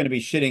 I'm not going to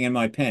be shitting in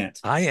my pants.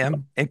 I But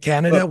am. In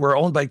Canada, look, we're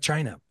owned by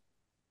China.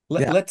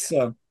 Yeah, let's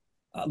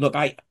look.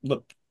 I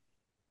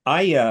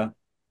I'm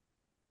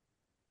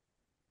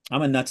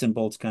a nuts and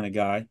bolts kind of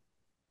guy.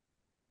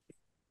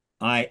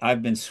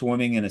 I've been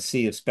swimming in a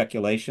sea of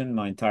speculation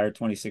my entire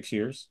 26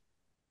 years.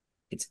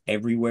 It's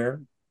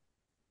everywhere,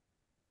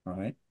 all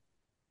right?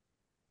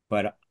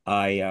 But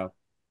I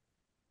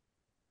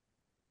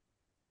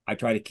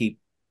try to keep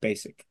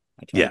basic.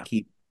 I try to yeah.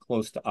 keep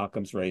close to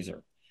Occam's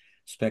razor.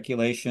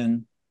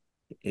 Speculation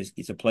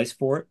is a place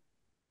for it,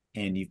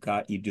 and you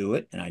do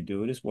it, and I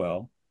do it as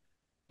well.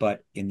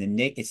 But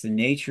it's the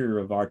nature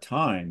of our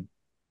time,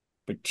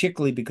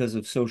 particularly because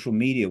of social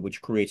media,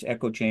 which creates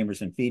echo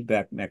chambers and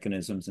feedback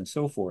mechanisms and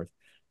so forth,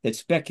 that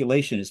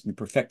speculation has been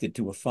perfected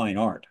to a fine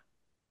art,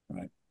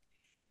 right?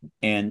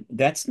 And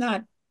that's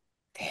not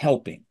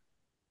helping.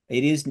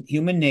 It is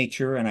human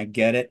nature, and I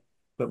get it,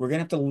 but we're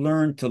gonna have to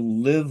learn to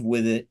live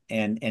with it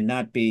and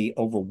not be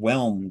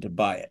overwhelmed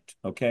by it.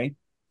 Okay.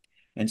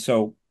 And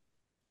so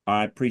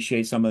I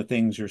appreciate some of the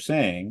things you're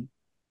saying,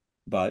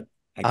 but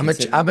I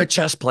consider I'm a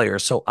chess player,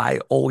 so I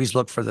always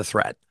look for the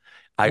threat.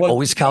 I well,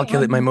 always yeah,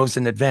 calculate my moves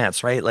in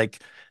advance, right? Like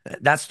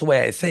that's the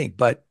way I think.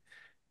 But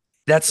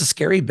that's a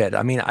scary bit.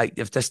 I mean,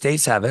 if the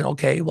states have it,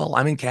 okay, well,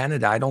 I'm in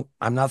Canada.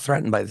 I'm not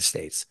threatened by the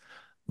states.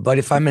 But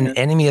if I'm an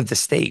enemy of the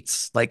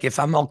states, like if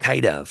I'm Al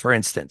Qaeda, for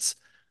instance,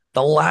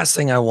 the last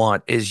thing I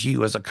want is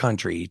you as a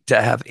country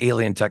to have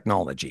alien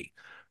technology,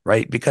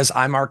 right? Because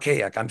I'm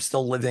archaic. I'm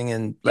still living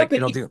in yeah, like,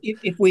 but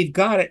if we've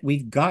got it,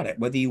 we've got it,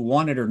 whether you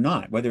want it or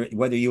not,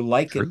 whether you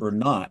like it truth, or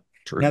not. In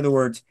truth. other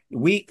words,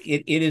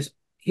 it is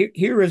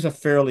here is a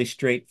fairly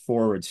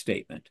straightforward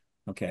statement.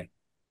 Okay,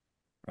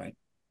 right.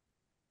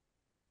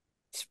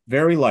 It's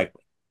very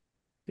likely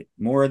that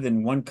more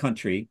than one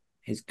country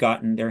has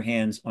gotten their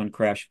hands on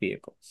crash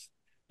vehicles.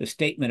 The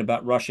statement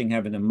about Rushing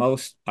having the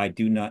most, I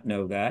do not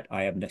know that.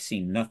 I have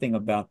seen nothing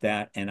about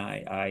that, and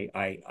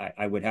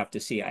I would have to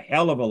see a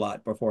hell of a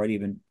lot before I'd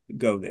even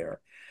go there.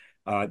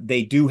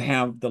 They do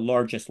have the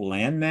largest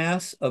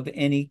landmass of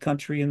any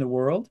country in the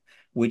world,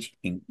 which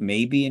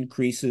maybe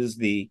increases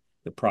the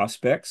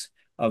prospects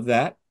of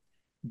that.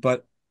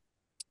 But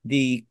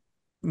the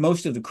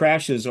most of the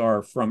crashes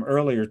are from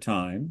earlier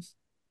times.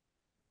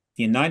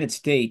 The United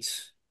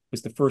States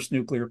was the first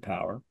nuclear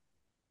power.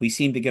 We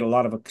seem to get a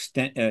lot of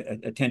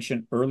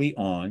attention early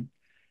on.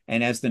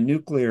 And as the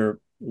nuclear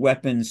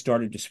weapons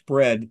started to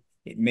spread,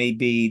 it may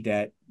be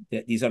that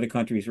these other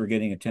countries were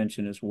getting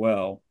attention as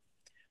well.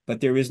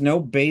 But there is no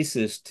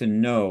basis to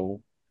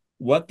know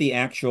what the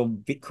actual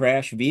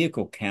crash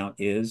vehicle count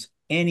is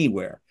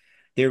anywhere.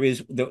 There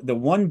is the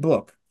one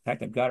book, in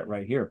fact, I've got it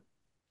right here.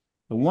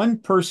 The one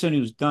person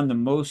who's done the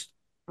most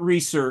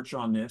research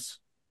on this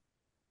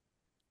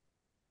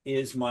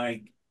is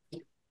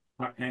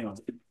hang on,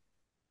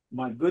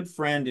 my good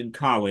friend and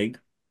colleague,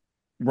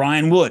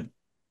 Brian Wood.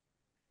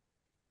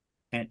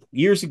 And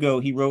years ago,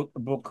 he wrote a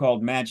book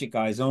called Magic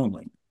Eyes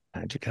Only.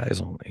 Magic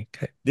eyes only.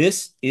 Okay.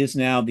 This is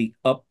now the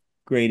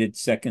upgraded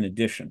second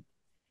edition.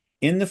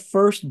 In the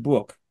first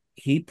book,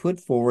 he put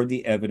forward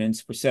the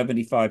evidence for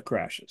 75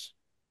 crashes.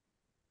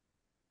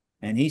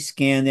 And he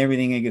scanned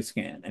everything he could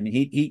scan. I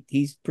mean,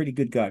 he's a pretty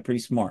good guy, pretty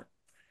smart.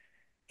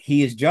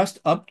 He has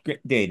just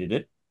updated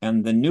it,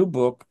 and the new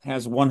book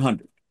has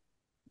 100.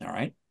 All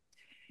right.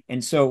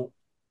 And so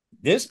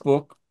This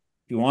book,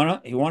 if you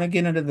want to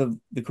get into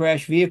the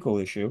crash vehicle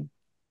issue,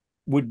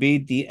 would be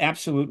the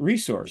absolute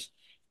resource.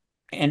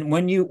 And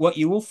what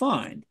you will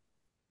find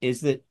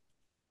is that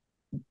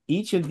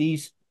each of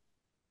these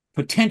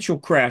potential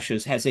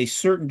crashes has a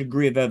certain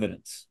degree of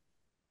evidence,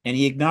 and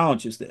he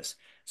acknowledges this.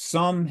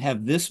 Some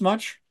have this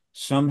much,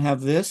 some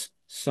have this,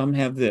 some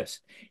have this.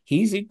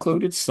 He's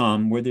included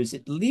some where there's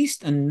at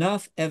least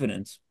enough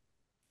evidence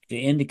to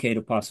indicate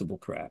a possible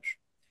crash.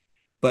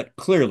 But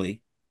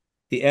clearly,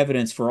 the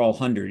evidence for all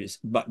 100 is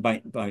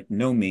by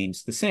no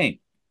means the same.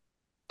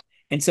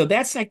 And so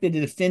that's like the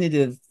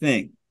definitive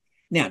thing.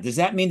 Now, does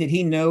that mean that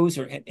he knows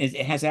or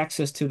has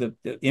access to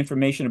the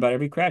information about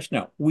every crash?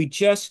 No, we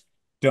just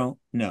don't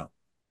know.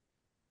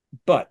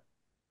 But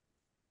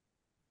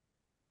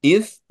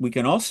if we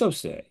can also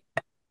say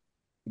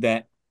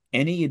that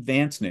any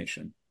advanced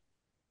nation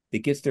that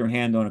gets their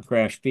hand on a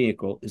crashed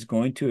vehicle is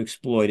going to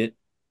exploit it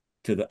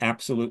to the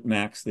absolute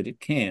max that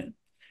it can.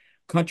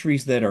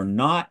 Countries that are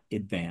not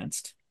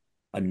advanced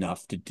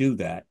enough to do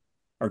that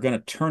are going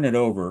to turn it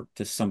over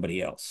to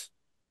somebody else.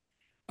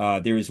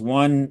 There is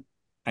one,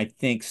 I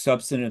think,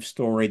 substantive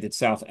story that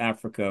South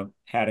Africa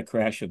had a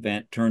crash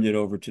event, turned it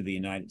over to the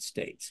United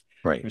States.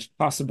 Right. It's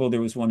possible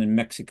there was one in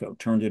Mexico,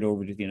 turned it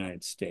over to the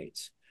United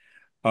States.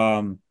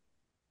 But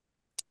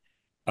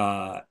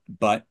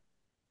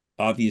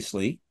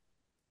obviously,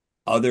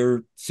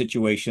 other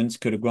situations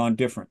could have gone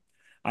different.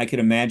 I could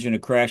imagine a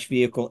crash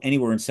vehicle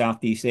anywhere in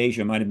Southeast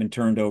Asia might have been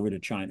turned over to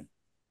China.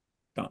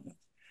 Don't know.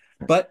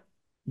 But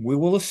we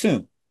will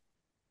assume,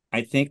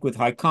 I think with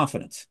high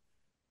confidence,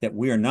 that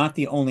we are not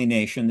the only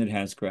nation that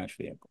has crash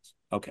vehicles.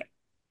 Okay.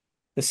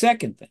 The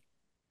second thing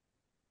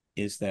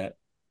is that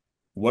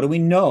what do we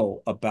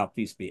know about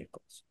these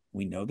vehicles?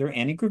 We know they're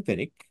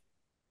anti-gravitic,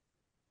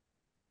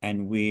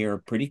 and we are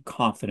pretty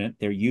confident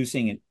they're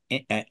using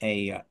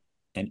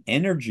an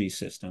energy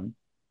system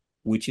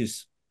which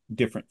is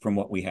different from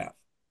what we have.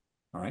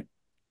 All right.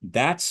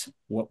 That's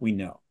what we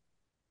know.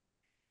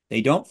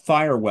 They don't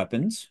fire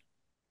weapons,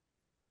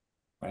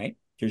 right?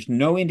 There's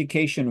no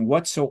indication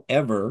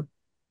whatsoever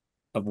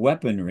of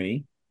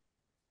weaponry,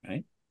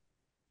 right?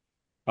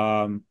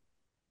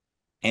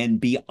 And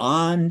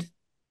beyond,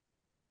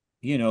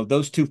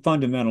 those two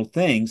fundamental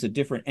things, a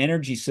different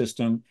energy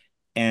system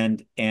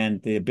and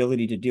the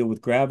ability to deal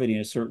with gravity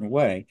in a certain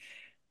way,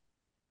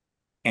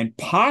 and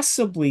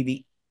possibly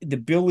the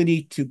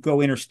ability to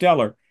go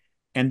interstellar.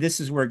 And this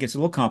is where it gets a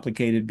little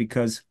complicated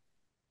because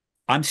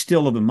I'm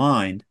still of the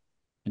mind,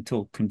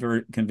 until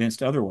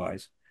convinced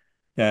otherwise,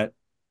 that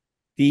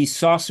these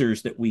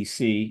saucers that we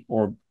see,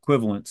 or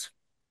equivalents,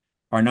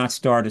 are not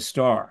star to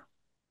star,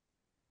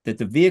 that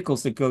the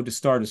vehicles that go to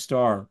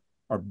star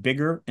are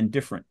bigger and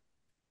different.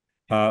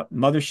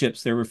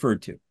 Motherships, they're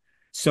referred to.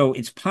 So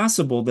it's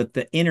possible that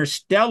the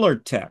interstellar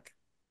tech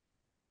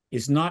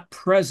is not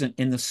present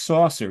in the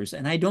saucers,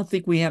 and I don't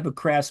think we have a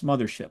crash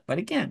mothership. But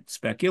again,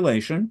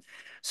 speculation.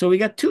 So we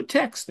got two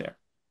techs there.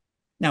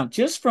 Now,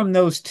 just from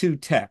those two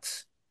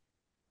techs,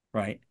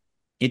 right,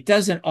 it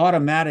doesn't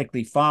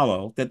automatically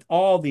follow that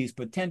all these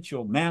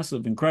potential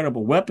massive,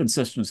 incredible weapon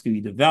systems can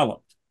be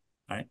developed,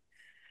 right?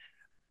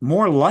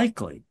 More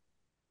likely,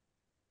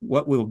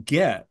 what we'll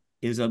get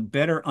is a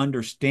better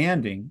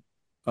understanding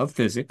of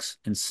physics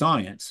and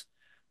science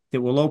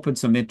that will open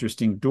some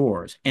interesting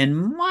doors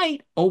and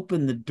might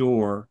open the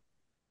door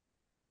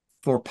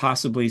for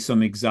possibly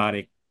some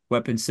exotic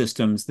weapon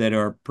systems that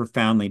are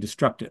profoundly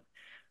destructive.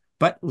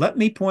 But let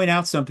me point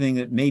out something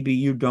that maybe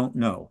you don't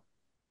know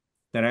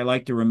that I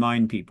like to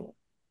remind people.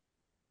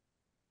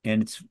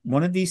 And it's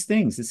one of these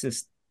things. It's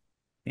just,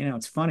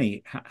 it's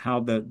funny how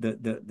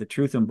the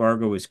truth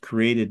embargo has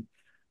created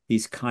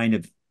these kind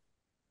of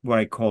what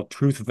I call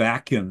truth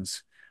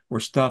vacuums where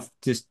stuff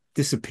just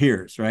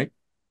disappears, right?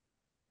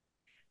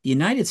 The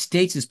United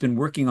States has been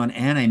working on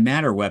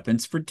antimatter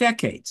weapons for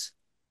decades.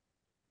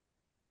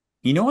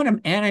 You know what an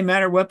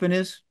antimatter weapon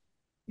is?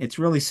 It's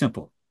really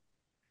simple.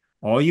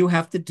 All you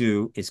have to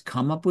do is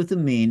come up with a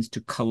means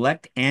to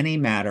collect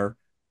antimatter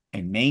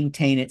and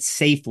maintain it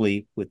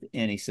safely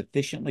within a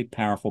sufficiently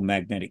powerful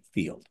magnetic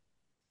field.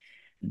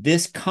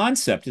 This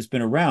concept has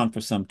been around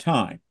for some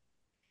time.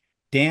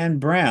 Dan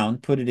Brown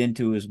put it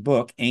into his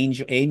book,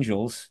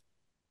 Angels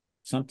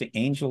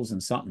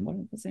and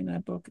something. What's the name of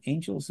that book?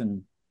 Angels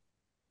and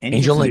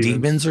Angel and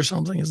Demons. Demons or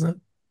something, isn't it?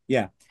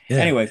 Yeah. Yeah.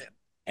 Anyway,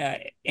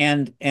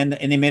 and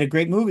they made a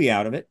great movie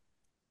out of it,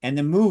 and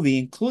the movie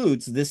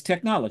includes this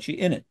technology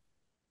in it.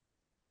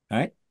 All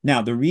right.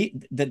 Now,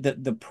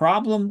 the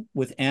problem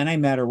with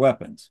antimatter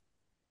weapons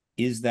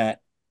is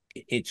that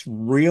it's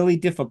really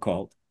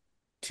difficult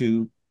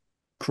to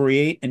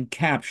create and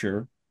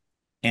capture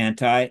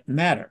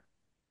antimatter,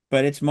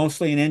 but it's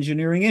mostly an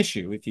engineering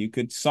issue. If you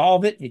could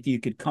solve it, if you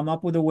could come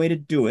up with a way to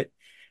do it,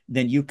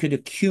 then you could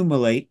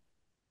accumulate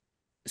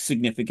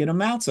significant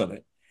amounts of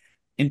it.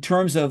 In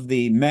terms of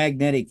the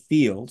magnetic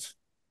fields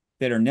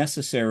that are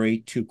necessary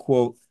to,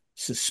 quote,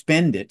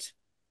 suspend it,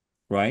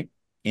 right,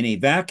 in a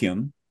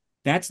vacuum,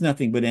 that's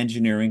nothing but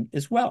engineering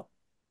as well.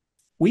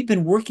 We've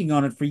been working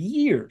on it for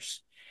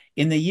years.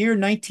 In the year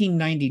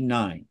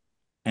 1999,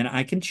 and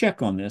I can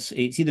check on this,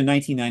 it's either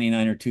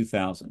 1999 or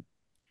 2000.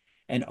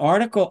 An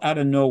article out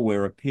of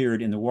nowhere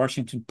appeared in the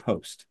Washington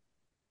Post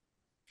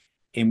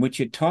in which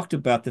it talked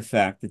about the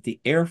fact that the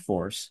Air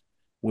Force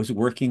was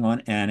working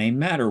on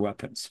antimatter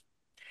weapons.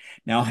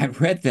 Now, I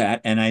read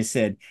that and I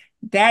said,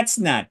 that's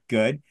not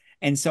good.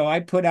 And so I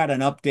put out an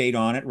update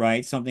on it,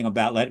 right? Something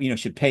about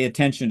should pay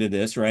attention to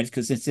this, right?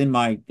 Because it's in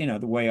my, the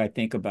way I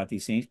think about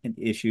these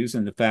issues,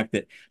 and the fact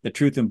that the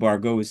truth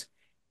embargo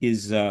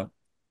is part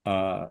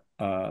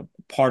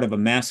of a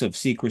massive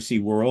secrecy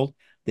world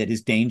that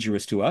is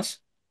dangerous to us.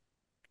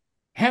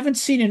 Haven't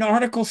seen an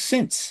article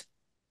since.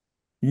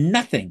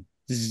 Nothing.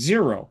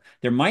 Zero.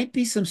 There might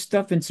be some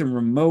stuff in some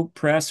remote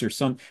press or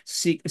some,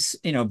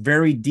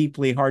 very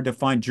deeply hard to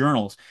find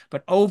journals,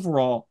 but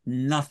overall,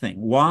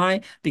 nothing.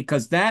 Why?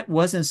 Because that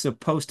wasn't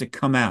supposed to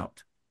come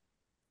out.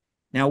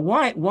 Now,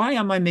 why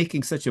am I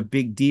making such a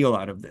big deal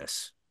out of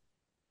this?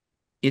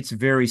 It's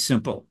very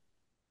simple.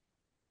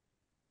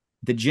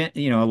 A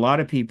lot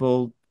of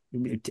people,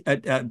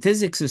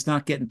 physics is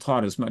not getting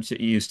taught as much as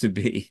it used to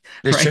be,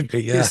 It should right?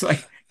 be, yeah. It's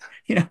like,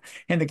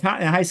 and the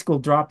high school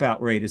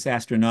dropout rate is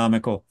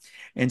astronomical.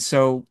 And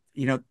so,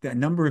 the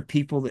number of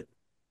people that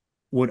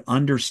would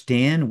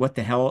understand what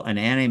the hell an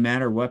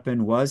antimatter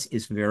weapon was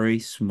is very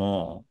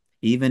small,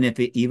 even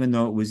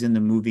though it was in the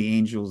movie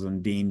Angels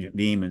and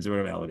Demons, or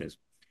whatever the hell it is.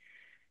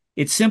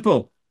 It's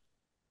simple.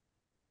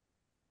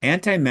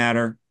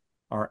 Antimatter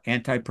are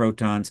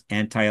antiprotons,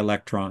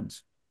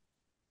 anti-electrons.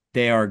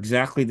 They are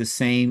exactly the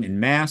same in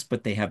mass,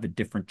 but they have a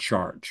different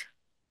charge.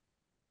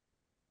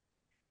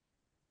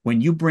 When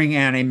you bring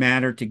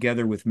antimatter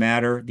together with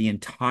matter, the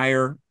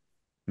entire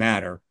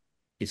matter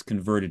is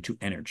converted to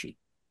energy.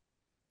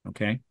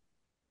 Okay?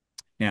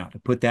 Now, to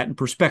put that in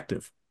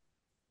perspective,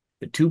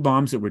 the two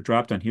bombs that were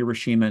dropped on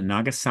Hiroshima and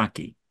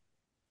Nagasaki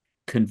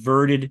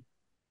converted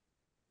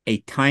a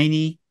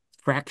tiny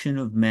fraction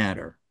of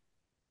matter,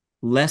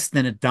 less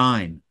than a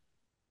dime,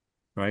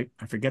 right?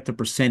 I forget the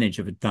percentage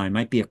of a dime,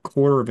 might be a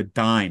quarter of a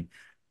dime.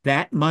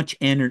 That much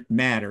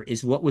matter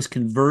is what was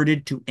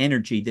converted to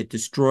energy that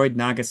destroyed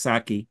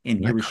Nagasaki and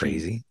Isn't that Hiroshima.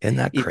 crazy? Isn't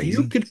that If you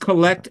crazy? could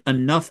collect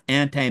enough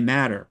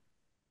antimatter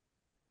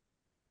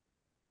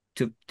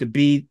to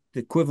be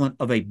the equivalent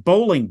of a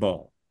bowling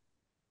ball,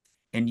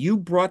 and you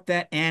brought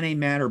that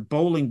antimatter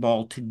bowling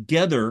ball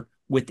together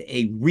with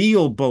a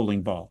real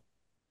bowling ball,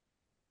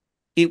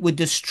 it would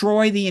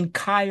destroy the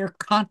entire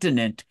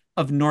continent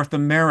of North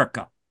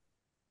America.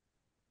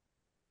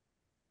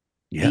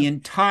 Yeah. The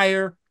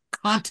entire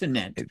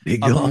continent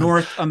Big of on.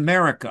 North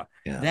America.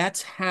 Yeah.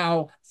 That's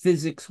how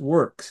physics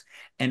works.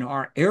 And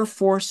our Air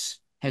Force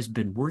has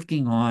been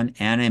working on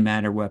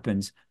antimatter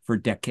weapons for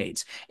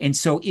decades. And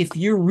so if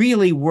you're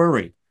really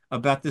worried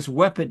about this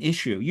weapon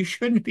issue, you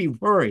shouldn't be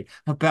worried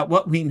about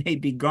what we may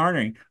be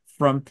garnering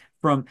from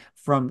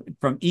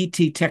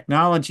ET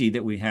technology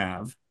that we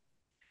have.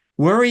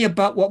 Worry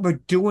about what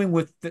we're doing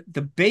with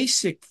the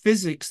basic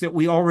physics that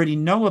we already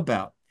know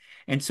about.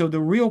 And so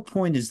the real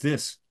point is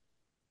this: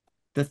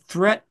 the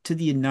threat to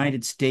the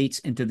United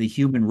States and to the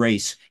human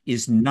race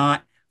is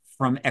not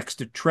from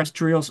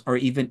extraterrestrials or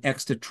even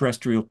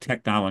extraterrestrial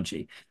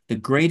technology. The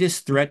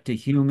greatest threat to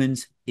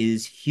humans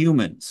is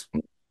humans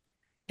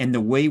and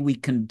the way we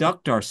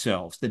conduct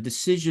ourselves, the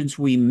decisions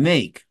we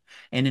make.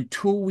 And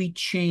until we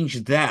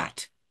change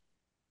that,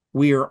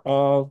 we are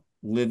all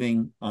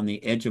living on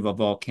the edge of a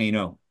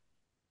volcano.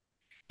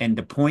 And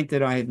the point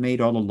that I have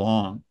made all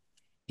along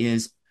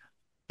is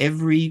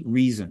every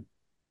reason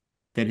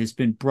that has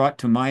been brought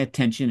to my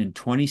attention in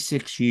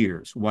 26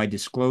 years why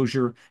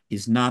disclosure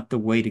is not the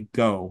way to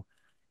go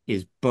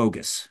is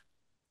bogus.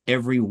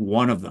 Every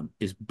one of them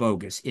is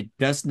bogus. It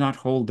does not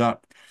hold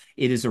up.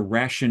 It is a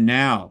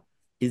rationale,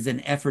 it is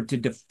an effort to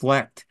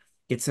deflect.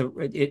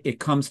 It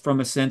comes from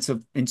a sense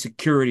of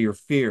insecurity or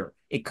fear.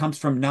 It comes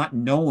from not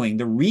knowing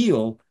the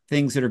real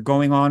things that are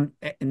going on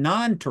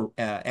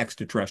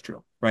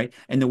non-extraterrestrial, right?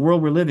 And the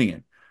world we're living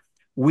in.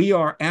 We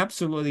are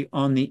absolutely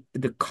on the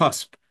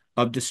cusp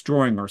of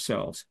destroying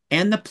ourselves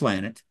and the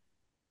planet,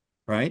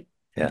 right?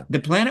 Yeah. The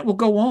planet will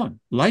go on.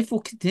 Life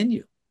will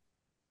continue.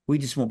 We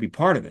just won't be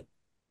part of it,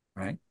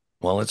 right?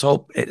 Well, let's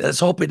hope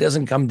it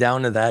doesn't come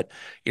down to that.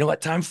 You know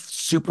what? Time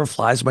super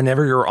flies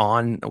whenever you're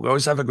on. We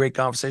always have a great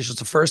conversation. It's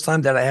the first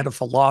time that I had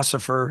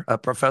a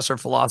professor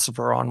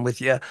philosopher on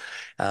with you.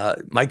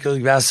 Michael,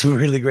 you've asked some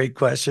really great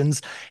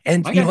questions.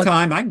 And I you know got what?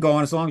 time. I can go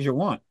on as long as you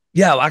want.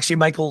 Yeah, well, actually,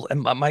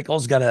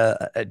 Michael's got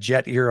a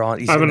jet here on.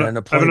 He's got an I have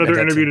appointment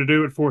another at interview 10. to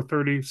do at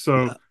 4:30, Yeah.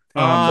 so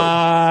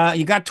So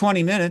You got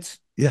 20 minutes.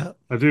 yeah.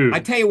 I I do.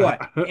 tell you what,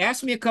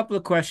 ask me a couple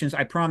of questions.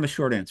 I promise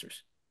short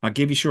answers. I'll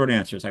give you short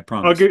answers. I I'll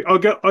promise. give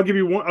I'll give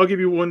you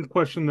one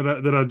question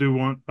that I do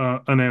want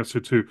an answer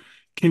to.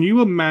 Can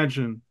you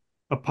imagine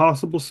a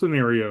possible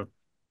scenario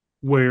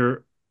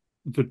where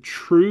the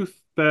truth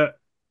that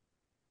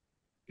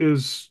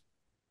is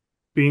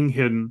being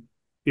hidden,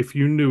 if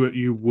you knew it,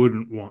 you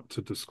wouldn't want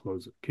to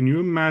disclose it? Can you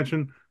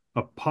imagine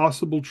a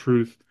possible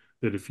truth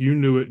that if you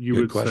knew it, you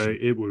Good would say question.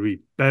 it would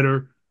be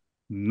better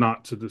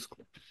not to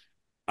disclose?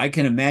 I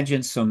can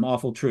imagine some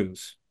awful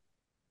truths,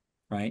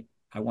 right?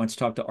 I once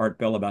talked to Art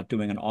Bell about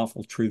doing an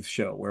awful truth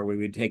show where we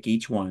would take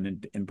each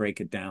one and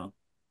break it down.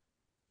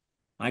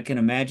 I can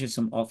imagine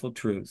some awful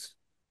truths,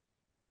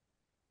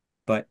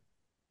 but,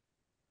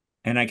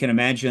 and I can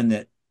imagine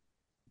that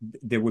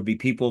there would be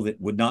people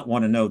that would not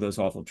want to know those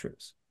awful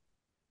truths.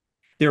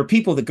 There are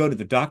people that go to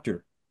the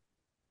doctor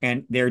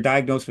and they're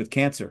diagnosed with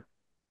cancer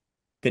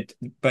that,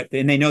 but,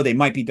 and they know they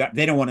might be,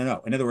 they don't want to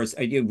know. In other words,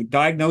 you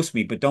diagnose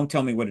me, but don't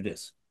tell me what it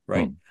is,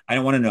 right? Hmm. I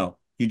don't want to know.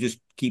 You just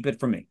keep it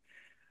from me.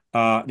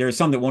 There are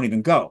some that won't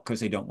even go because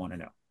they don't want to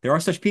know. There are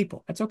such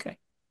people. That's okay.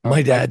 All My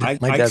right. dad, my I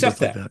dad accept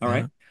was like that. that. All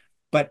Yeah. right.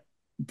 But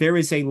there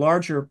is a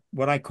larger,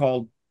 what I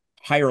call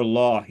higher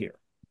law here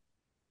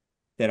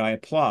that I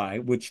apply,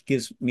 which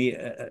gives me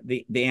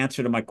the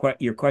answer to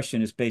your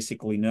question is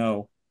basically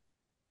no.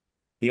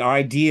 The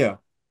idea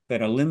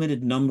that a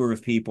limited number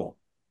of people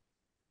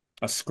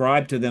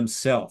ascribe to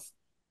themselves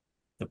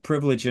the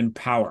privilege and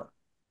power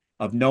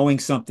of knowing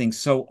something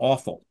so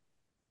awful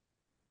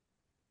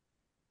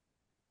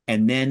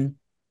and then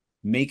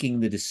making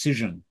the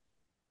decision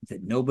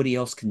that nobody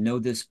else can know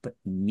this but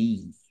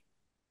me,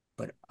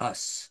 but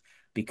us,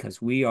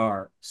 because we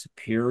are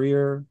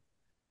superior,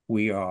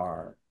 we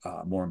are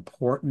more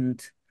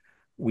important,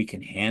 we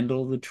can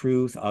handle the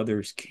truth,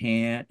 others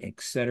can't,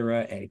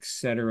 etc.,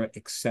 etc.,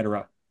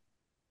 etc.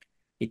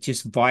 It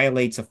just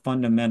violates a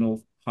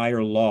fundamental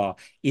higher law.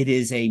 It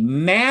is a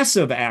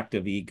massive act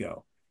of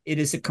ego. It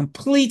is a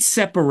complete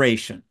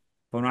separation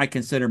from what I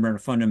consider a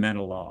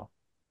fundamental law.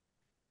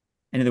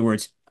 In other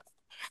words,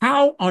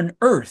 how on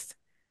earth,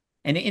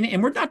 and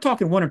we're not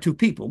talking one or two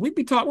people.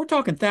 We're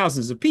talking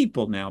thousands of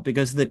people now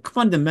because the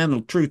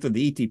fundamental truth of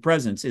the ET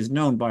presence is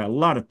known by a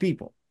lot of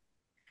people.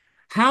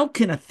 How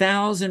can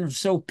 1,000 or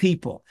so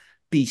people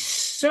be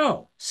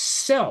so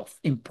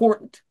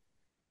self-important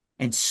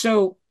and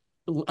so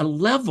a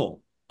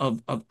level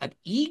of an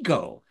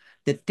ego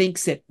that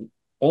thinks that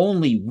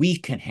only we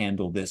can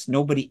handle this,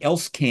 nobody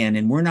else can,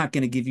 and we're not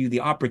going to give you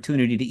the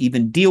opportunity to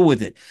even deal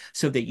with it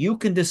so that you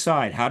can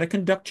decide how to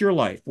conduct your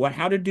life,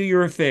 how to do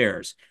your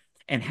affairs,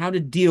 and how to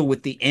deal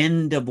with the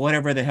end of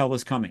whatever the hell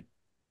is coming,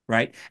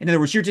 right? In other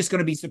words, you're just going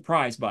to be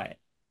surprised by it,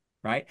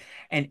 right?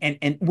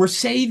 And we're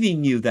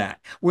saving you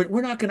that.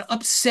 We're not going to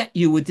upset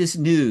you with this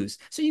news.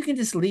 So you can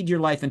just lead your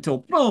life until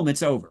boom,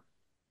 it's over.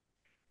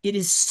 It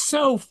is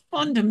so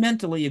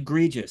fundamentally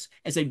egregious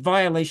as a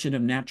violation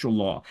of natural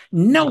law.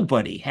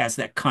 Nobody has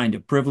that kind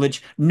of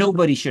privilege.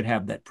 Nobody should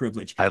have that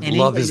privilege. I And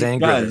love anybody his that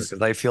anger there does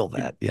because I feel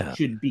that. Yeah.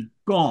 should be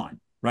gone,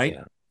 right?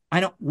 Yeah.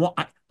 I don't want,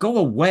 go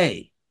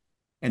away.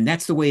 And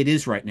that's the way it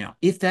is right now,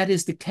 if that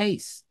is the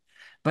case.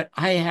 But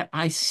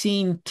I've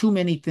seen too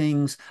many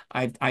things.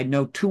 I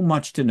know too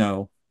much to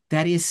know.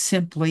 That is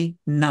simply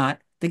not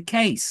the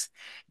case.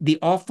 The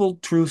awful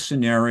truth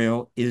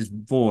scenario is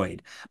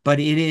void,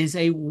 but it is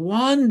a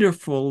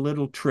wonderful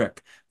little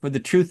trick for the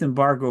truth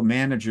embargo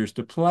managers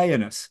to play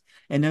on us.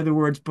 In other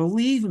words,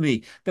 believe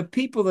me, the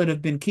people that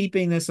have been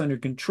keeping this under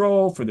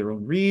control for their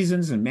own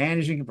reasons and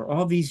managing it for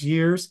all these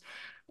years,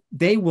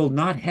 they will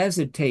not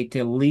hesitate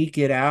to leak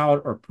it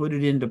out or put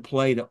it into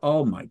play to,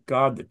 oh my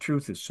God, the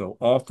truth is so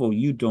awful,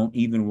 you don't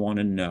even want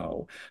to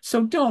know.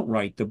 So don't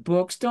write the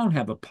books, don't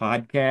have a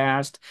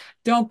podcast,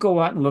 don't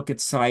go out and look at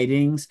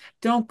sightings,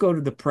 don't go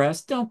to the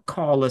press, don't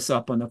call us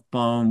up on the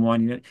phone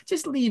wanting to,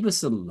 just leave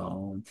us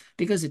alone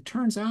because it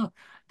turns out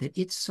that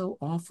it's so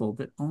awful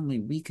that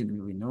only we can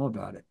really know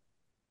about it.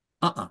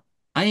 I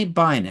ain't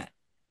buying that.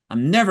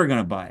 I'm never going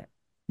to buy it.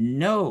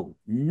 No,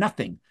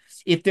 nothing.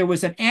 If there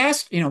was an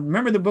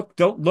remember the book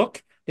Don't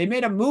Look? They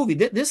made a movie.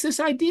 This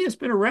idea has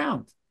been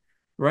around,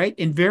 right,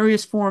 in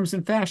various forms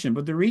and fashion.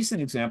 But the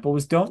recent example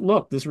was Don't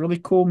Look, this really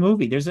cool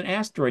movie. There's an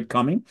asteroid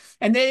coming,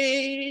 and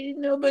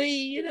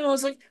nobody,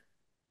 it's like,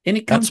 and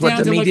it comes That's what down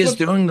the to like, media is look,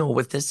 doing, though,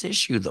 with this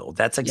issue, though.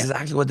 That's yeah,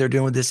 exactly what they're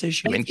doing with this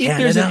issue. In if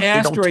there's an Canada, they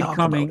don't asteroid talk about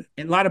coming, it.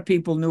 and a lot of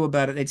people knew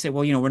about it, they'd say,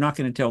 well, we're not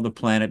going to tell the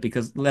planet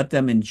because let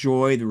them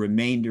enjoy the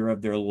remainder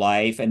of their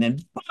life. And then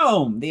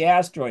boom, the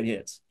asteroid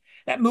hits.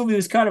 That movie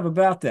was kind of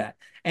about that.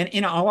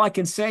 And all I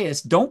can say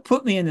is don't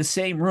put me in the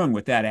same room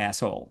with that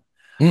asshole,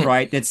 Mm.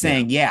 right? That's Yeah.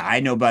 saying, yeah, I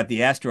know about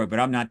the asteroid, but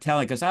I'm not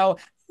telling because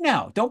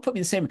no, don't put me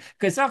in the same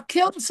because I'll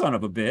kill the son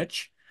of a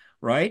bitch,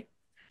 right?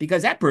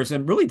 Because that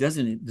person really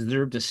doesn't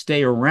deserve to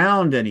stay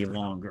around any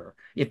longer.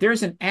 If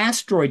there's an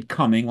asteroid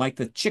coming, like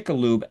the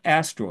Chicxulub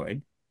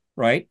asteroid,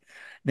 right,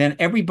 then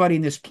everybody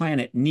in this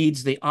planet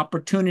needs the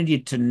opportunity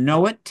to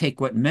know it, take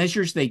what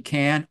measures they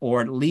can,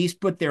 or at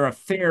least put their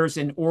affairs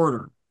in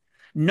order.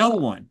 No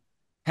one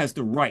has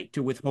the right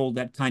to withhold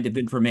that kind of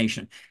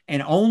information.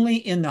 And only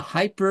in the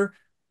hyper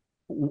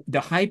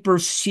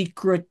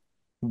secret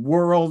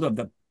world of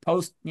the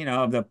post,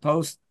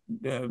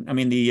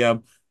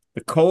 the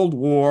Cold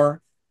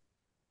War,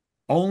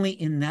 only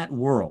in that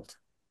world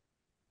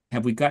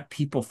have we got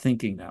people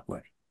thinking that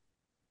way.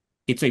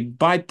 It's a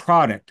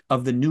byproduct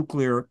of the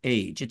nuclear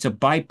age. It's a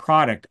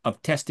byproduct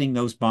of testing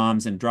those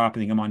bombs and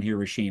dropping them on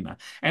Hiroshima.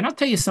 And I'll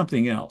tell you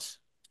something else.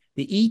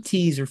 The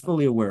ETs are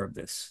fully aware of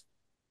this.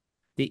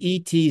 The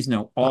ETs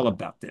know all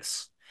about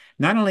this.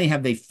 Not only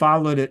have they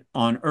followed it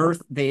on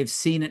Earth, they have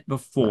seen it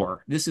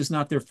before. This is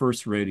not their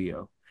first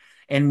rodeo.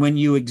 And when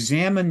you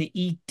examine the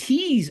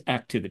ET's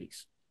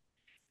activities,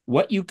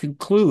 what you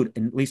conclude,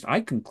 and at least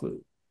I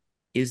conclude,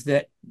 is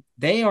that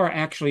they are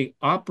actually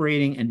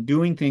operating and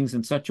doing things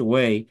in such a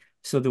way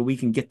so that we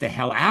can get the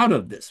hell out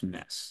of this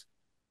mess,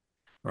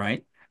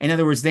 right? In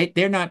other words,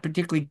 they're not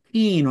particularly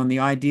keen on the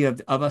idea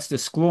of us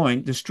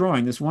destroying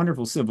this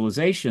wonderful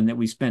civilization that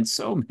we spent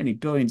so many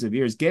billions of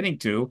years getting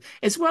to,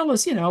 as well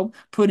as,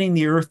 putting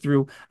the Earth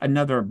through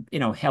another,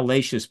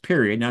 hellacious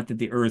period. Not that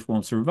the Earth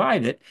won't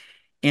survive it.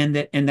 And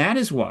that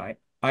is why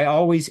I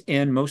always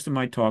end most of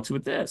my talks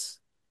with this.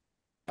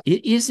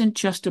 It isn't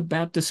just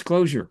about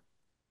disclosure.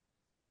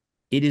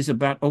 It is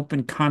about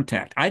open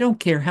contact. I don't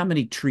care how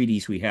many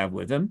treaties we have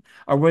with them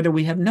or whether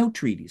we have no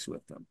treaties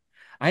with them.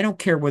 I don't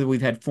care whether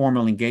we've had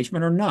formal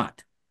engagement or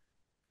not.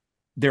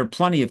 There are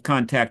plenty of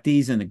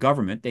contactees in the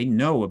government. They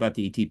know about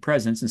the ET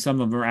presence, and some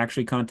of them are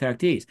actually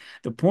contactees.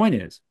 The point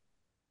is,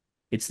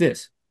 it's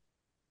this.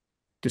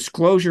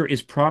 Disclosure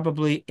is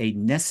probably a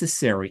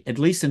necessary, at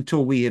least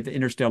until we have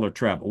interstellar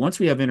travel. Once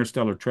we have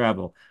interstellar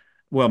travel,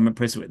 well,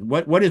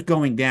 what is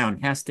going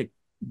down has to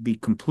be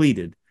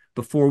completed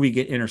before we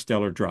get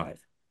interstellar drive,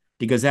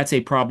 because that's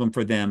a problem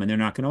for them and they're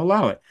not going to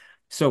allow it.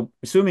 So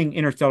assuming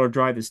interstellar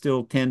drive is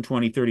still 10,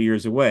 20, 30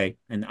 years away,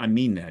 and I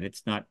mean that,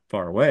 it's not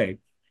far away,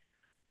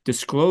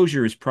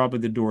 disclosure is probably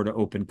the door to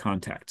open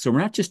contact. So we're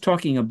not just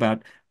talking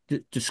about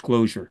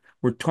disclosure,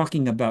 we're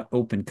talking about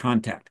open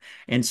contact.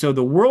 And so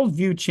the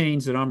worldview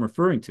change that I'm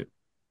referring to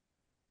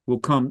will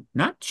come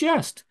not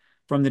just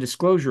from the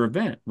disclosure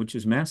event, which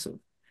is massive,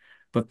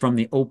 but from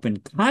the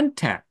open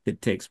contact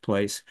that takes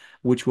place,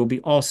 which will be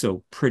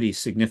also pretty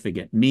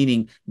significant,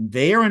 meaning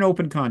they are in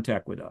open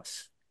contact with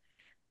us.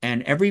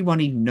 And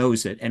everybody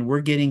knows it. And we're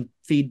getting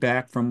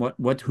feedback from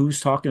who's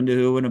talking to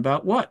who and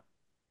about what.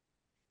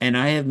 And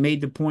I have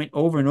made the point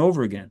over and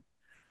over again.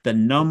 The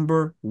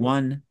number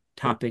one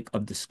topic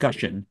of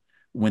discussion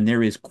when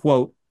there is,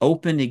 quote,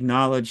 open,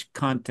 acknowledged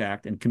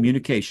contact and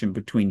communication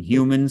between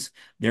humans,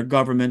 their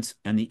governments,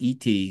 and the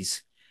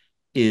ETs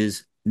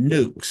is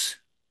nukes.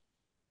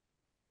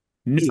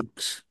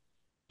 Nukes.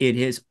 It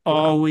has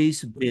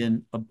always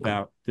been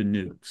about the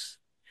nukes.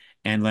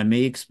 And let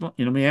me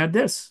add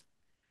this.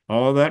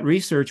 All that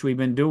research we've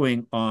been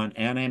doing on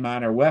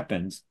antimatter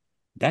weapons,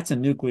 that's a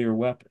nuclear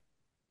weapon,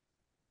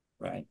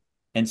 right?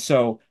 And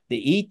so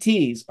the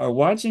ETs are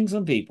watching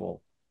some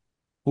people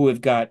who have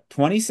got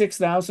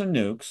 26,000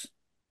 nukes,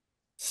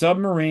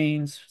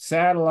 submarines,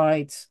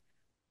 satellites,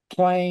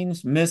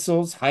 planes,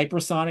 missiles,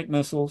 hypersonic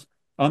missiles,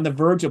 on the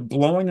verge of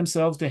blowing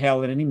themselves to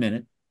hell at any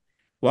minute,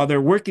 while they're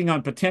working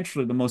on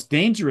potentially the most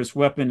dangerous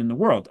weapon in the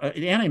world.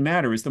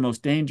 Antimatter is the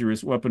most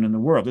dangerous weapon in the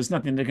world. There's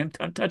nothing that can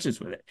touch us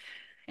with it.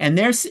 And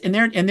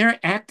they're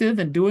active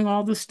and doing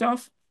all this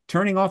stuff,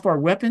 turning off our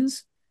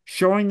weapons,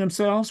 showing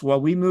themselves while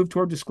we move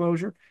toward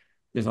disclosure.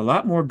 There's a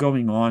lot more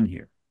going on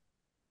here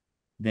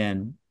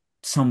than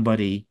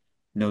somebody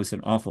knows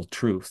an awful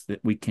truth that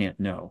we can't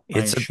know. I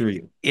assure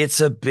you. It's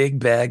a big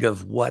bag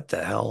of what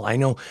the hell. I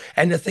know.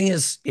 And the thing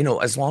is,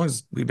 as long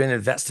as we've been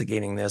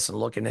investigating this and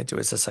looking into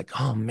it, it's like,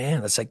 oh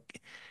man, it's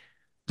like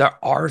there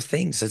are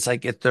things. It's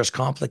like if there's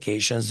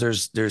complications,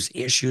 there's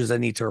issues that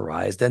need to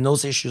arise. Then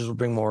those issues will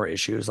bring more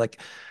issues. Like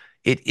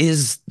it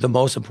is the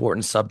most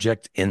important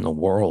subject in the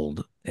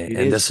world.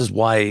 And this is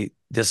why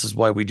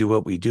we do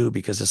what we do,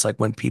 because it's like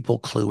when people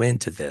clue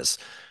into this,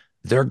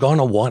 they're going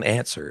to want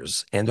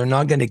answers, and they're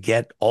not going to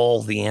get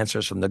all the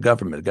answers from the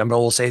government. The government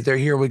will say, they're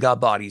here, we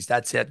got bodies.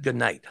 That's it. Good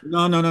night.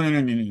 No.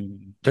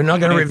 They're not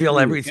going to reveal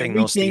everything,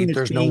 though, Steve.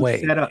 There's no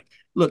way. Set up.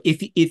 Look,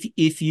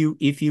 if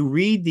you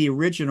read the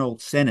original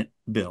Senate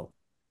bill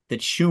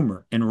that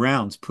Schumer and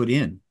Rounds put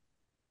in,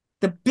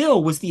 the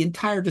bill was the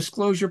entire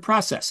disclosure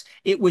process.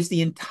 It was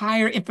the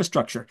entire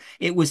infrastructure.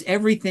 It was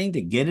everything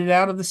to get it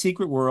out of the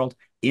secret world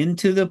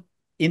into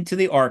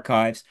the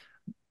archives,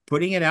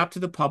 putting it out to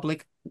the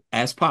public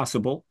as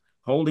possible,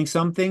 holding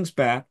some things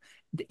back.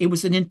 It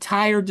was an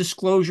entire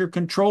disclosure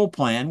control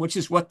plan, which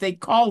is what they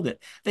called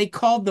it. They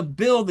called the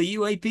bill the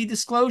UAP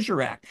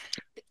Disclosure Act.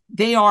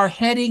 They are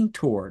heading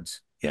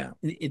towards. Yeah.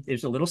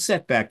 There's a little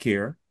setback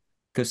here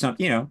because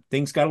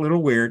things got a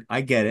little weird.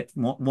 I get it.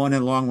 One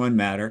and long one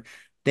matter.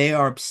 They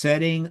are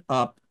setting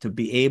up to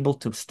be able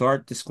to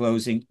start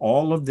disclosing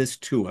all of this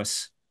to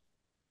us.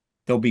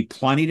 There'll be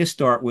plenty to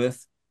start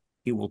with.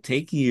 It will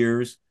take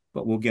years,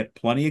 but we'll get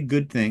plenty of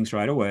good things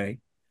right away.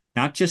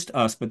 Not just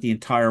us, but the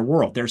entire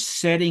world. They're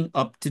setting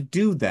up to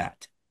do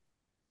that.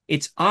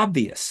 It's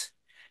obvious.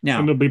 Now,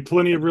 and there'll be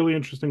plenty of really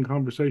interesting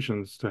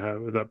conversations to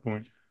have at that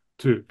point,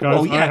 too.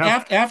 Guys,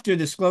 after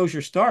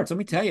disclosure starts, let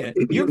me tell you,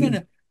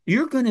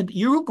 you're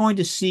going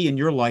to see in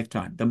your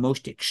lifetime the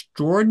most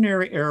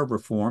extraordinary era of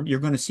reform. You're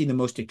going to see the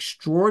most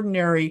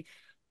extraordinary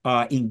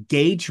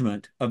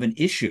engagement of an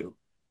issue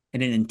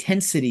and an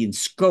intensity and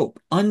scope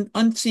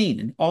unseen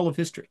in all of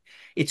history.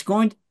 It's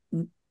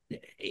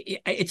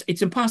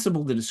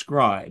impossible to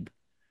describe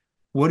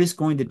what is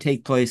going to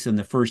take place in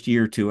the first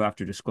year or two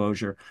after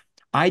disclosure.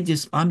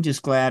 I'm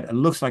just glad it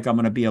looks like I'm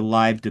going to be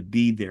alive to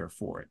be there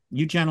for it.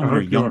 You I gentlemen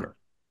are hope you are. younger.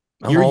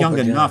 I'm You're young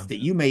hoping, yeah. enough that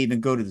you may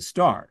even go to the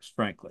stars,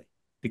 frankly,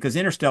 because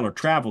interstellar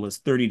travel is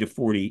 30 to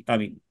 40, I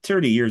mean,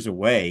 30 years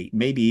away,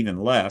 maybe even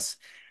less.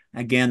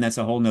 Again, that's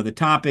a whole nother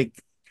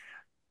topic.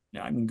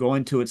 I can go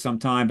into it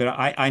sometime, but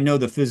I know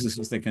the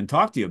physicists that can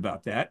talk to you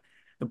about that.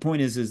 The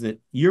point is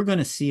that you're going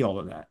to see all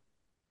of that,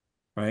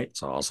 right?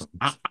 It's awesome.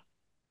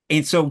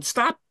 And so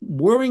stop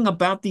worrying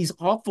about these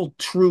awful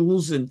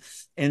truths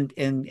and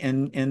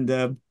you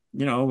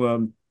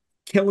know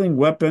killing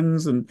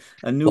weapons and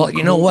a new Well,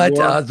 you know Cold what?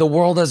 War. The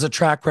world has a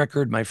track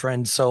record, my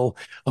friend. So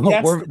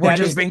we're That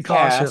just is the being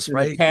past, cautious, and the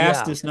right?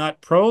 past Yeah. is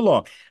not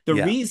prologue. The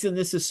Yeah. reason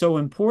this is so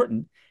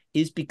important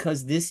is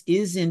because this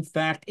is in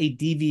fact a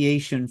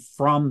deviation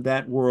from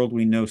that world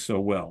we know so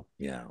well,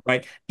 Yeah.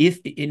 right? If,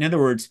 in other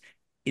words,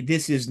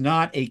 this is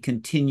not a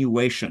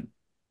continuation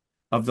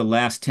of the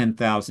last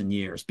 10,000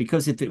 years,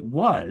 because if it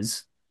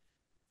was,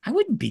 I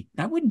wouldn't be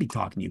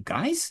talking to you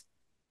guys.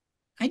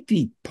 I'd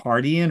be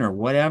partying or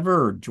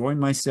whatever, or enjoying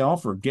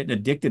myself or getting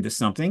addicted to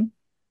something,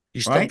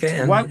 You still right? So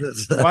can. why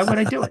would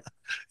I do it?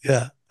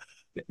 Yeah.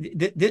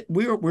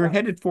 We're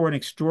headed for an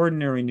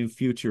extraordinary new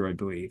future, I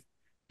believe,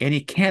 and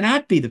it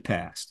cannot be the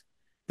past.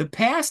 The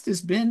past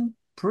has been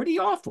pretty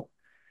awful.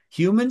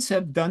 Humans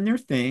have done their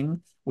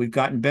thing. We've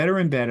gotten better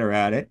and better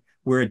at it.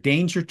 We're a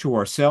danger to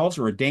ourselves.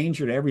 We're a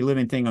danger to every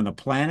living thing on the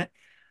planet.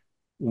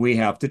 We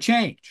have to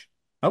change.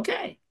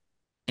 Okay.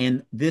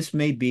 And this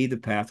may be the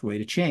pathway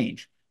to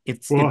change. Well,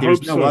 If I there's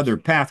hope no so. other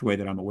pathway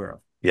that I'm aware of.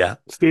 Yeah.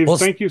 Steve, Well,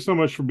 thank you so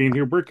much for being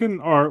here. Where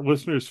can our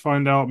listeners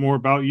find out more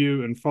about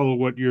you and follow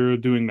what you're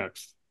doing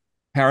next?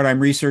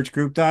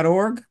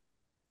 ParadigmResearchGroup.org.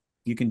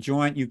 You can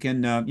join. You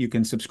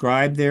can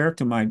subscribe there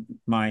to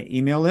my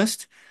email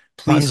list.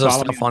 Please tons of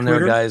follow me stuff on on there,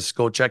 Twitter. guys.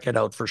 Go check it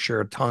out for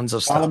sure. Tons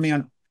of stuff.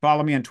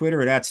 Follow me on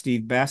Twitter at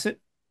Steve Bassett.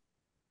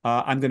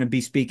 I'm going to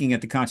be speaking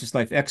at the Conscious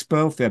Life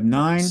Expo Feb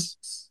 9.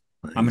 Nice.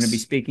 I'm going to be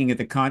Nice. speaking at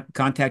the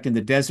Contact in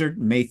the Desert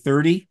May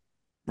 30.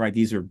 Right,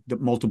 these are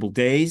multiple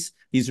days.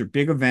 These are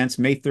big events.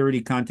 May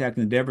 30, Contact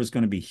in the Desert is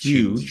going to be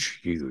huge.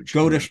 Huge, huge.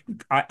 Go Yeah. to.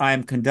 I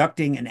am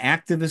conducting an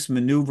activist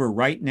maneuver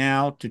right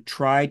now to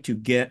try to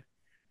get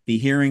the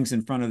hearings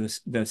in front of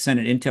the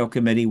Senate Intel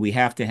Committee we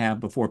have to have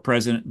before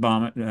President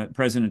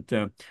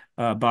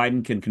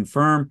Biden can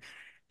confirm.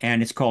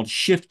 And it's called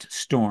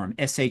ShiftStorm,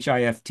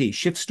 SHIFT,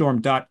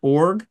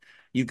 shiftstorm.org.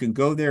 You can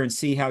go there and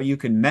see how you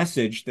can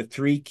message the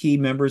three key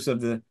members of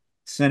the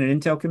Senate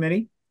Intel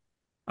Committee,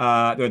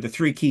 or the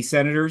three key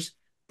senators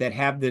that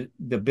have the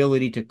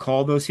ability to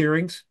call those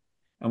hearings.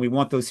 And we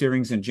want those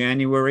hearings in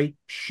January,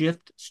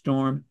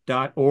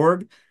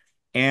 shiftstorm.org.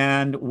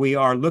 And we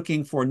are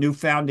looking for new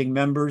founding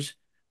members,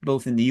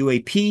 both in the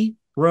UAP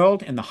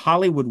world and the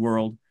Hollywood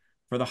world,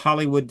 for the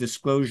Hollywood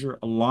Disclosure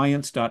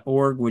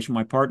Alliance.org, which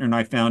my partner and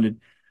I founded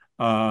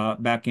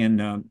back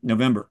in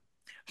November.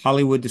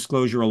 Hollywood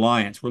Disclosure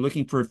Alliance. We're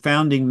looking for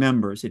founding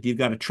members. If you've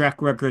got a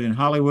track record in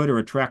Hollywood or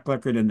a track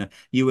record in the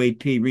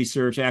UAP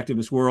research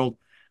activist world,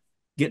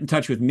 get in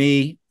touch with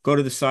me. Go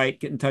to the site,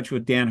 get in touch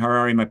with Dan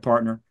Harari, my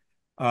partner,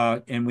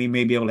 and we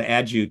may be able to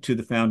add you to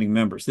the founding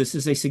members. This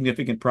is a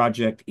significant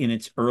project in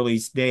its early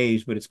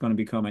days, but it's going to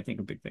become, I think,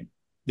 a big thing.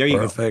 There you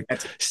go. Perfect.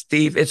 That's it.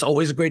 Steve, it's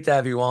always great to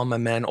have you on, my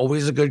man.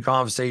 Always a good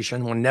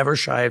conversation. We're never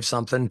shy of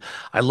something.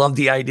 I love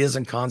the ideas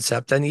and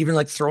concept and even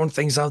like throwing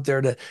things out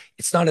there to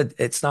it's not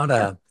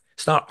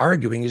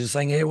arguing. You're just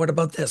saying, hey, what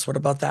about this? What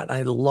about that?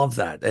 I love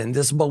that. And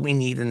this is what we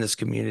need in this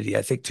community.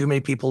 I think too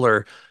many people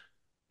are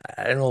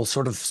I don't know,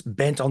 sort of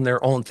bent on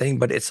their own thing,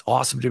 but it's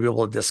awesome to be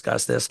able to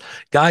discuss this.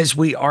 Guys,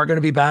 we are going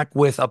to be back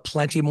with a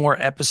plenty more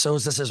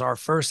episodes. This is our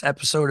first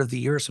episode of the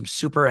year, so I'm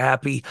super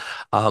happy.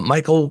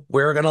 Michael,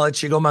 we're going to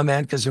let you go, my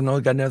man, because we know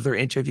we got another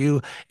interview.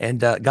 And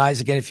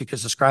guys, again, if you could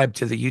subscribe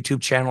to the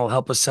YouTube channel,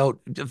 help us out.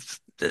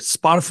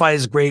 Spotify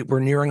is great. We're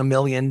nearing 1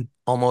 million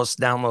almost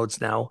downloads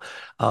now,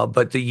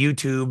 but the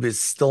YouTube is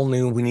still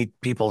new. We need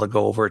people to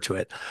go over to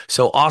it.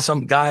 So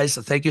awesome, guys.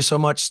 Thank you so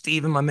much,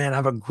 Steven, my man.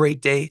 Have a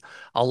great day.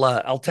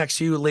 I'll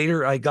text you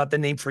later. I got the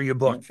name for your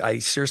book. I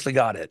seriously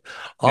got it.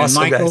 And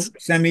Awesome, Michael, guys.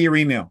 send me your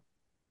email.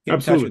 Get in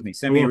touch with Absolutely. me. I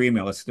Send me your will.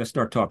 email. Let's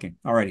start talking.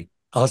 All righty.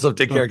 Awesome.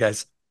 Take care,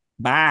 guys.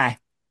 Bye.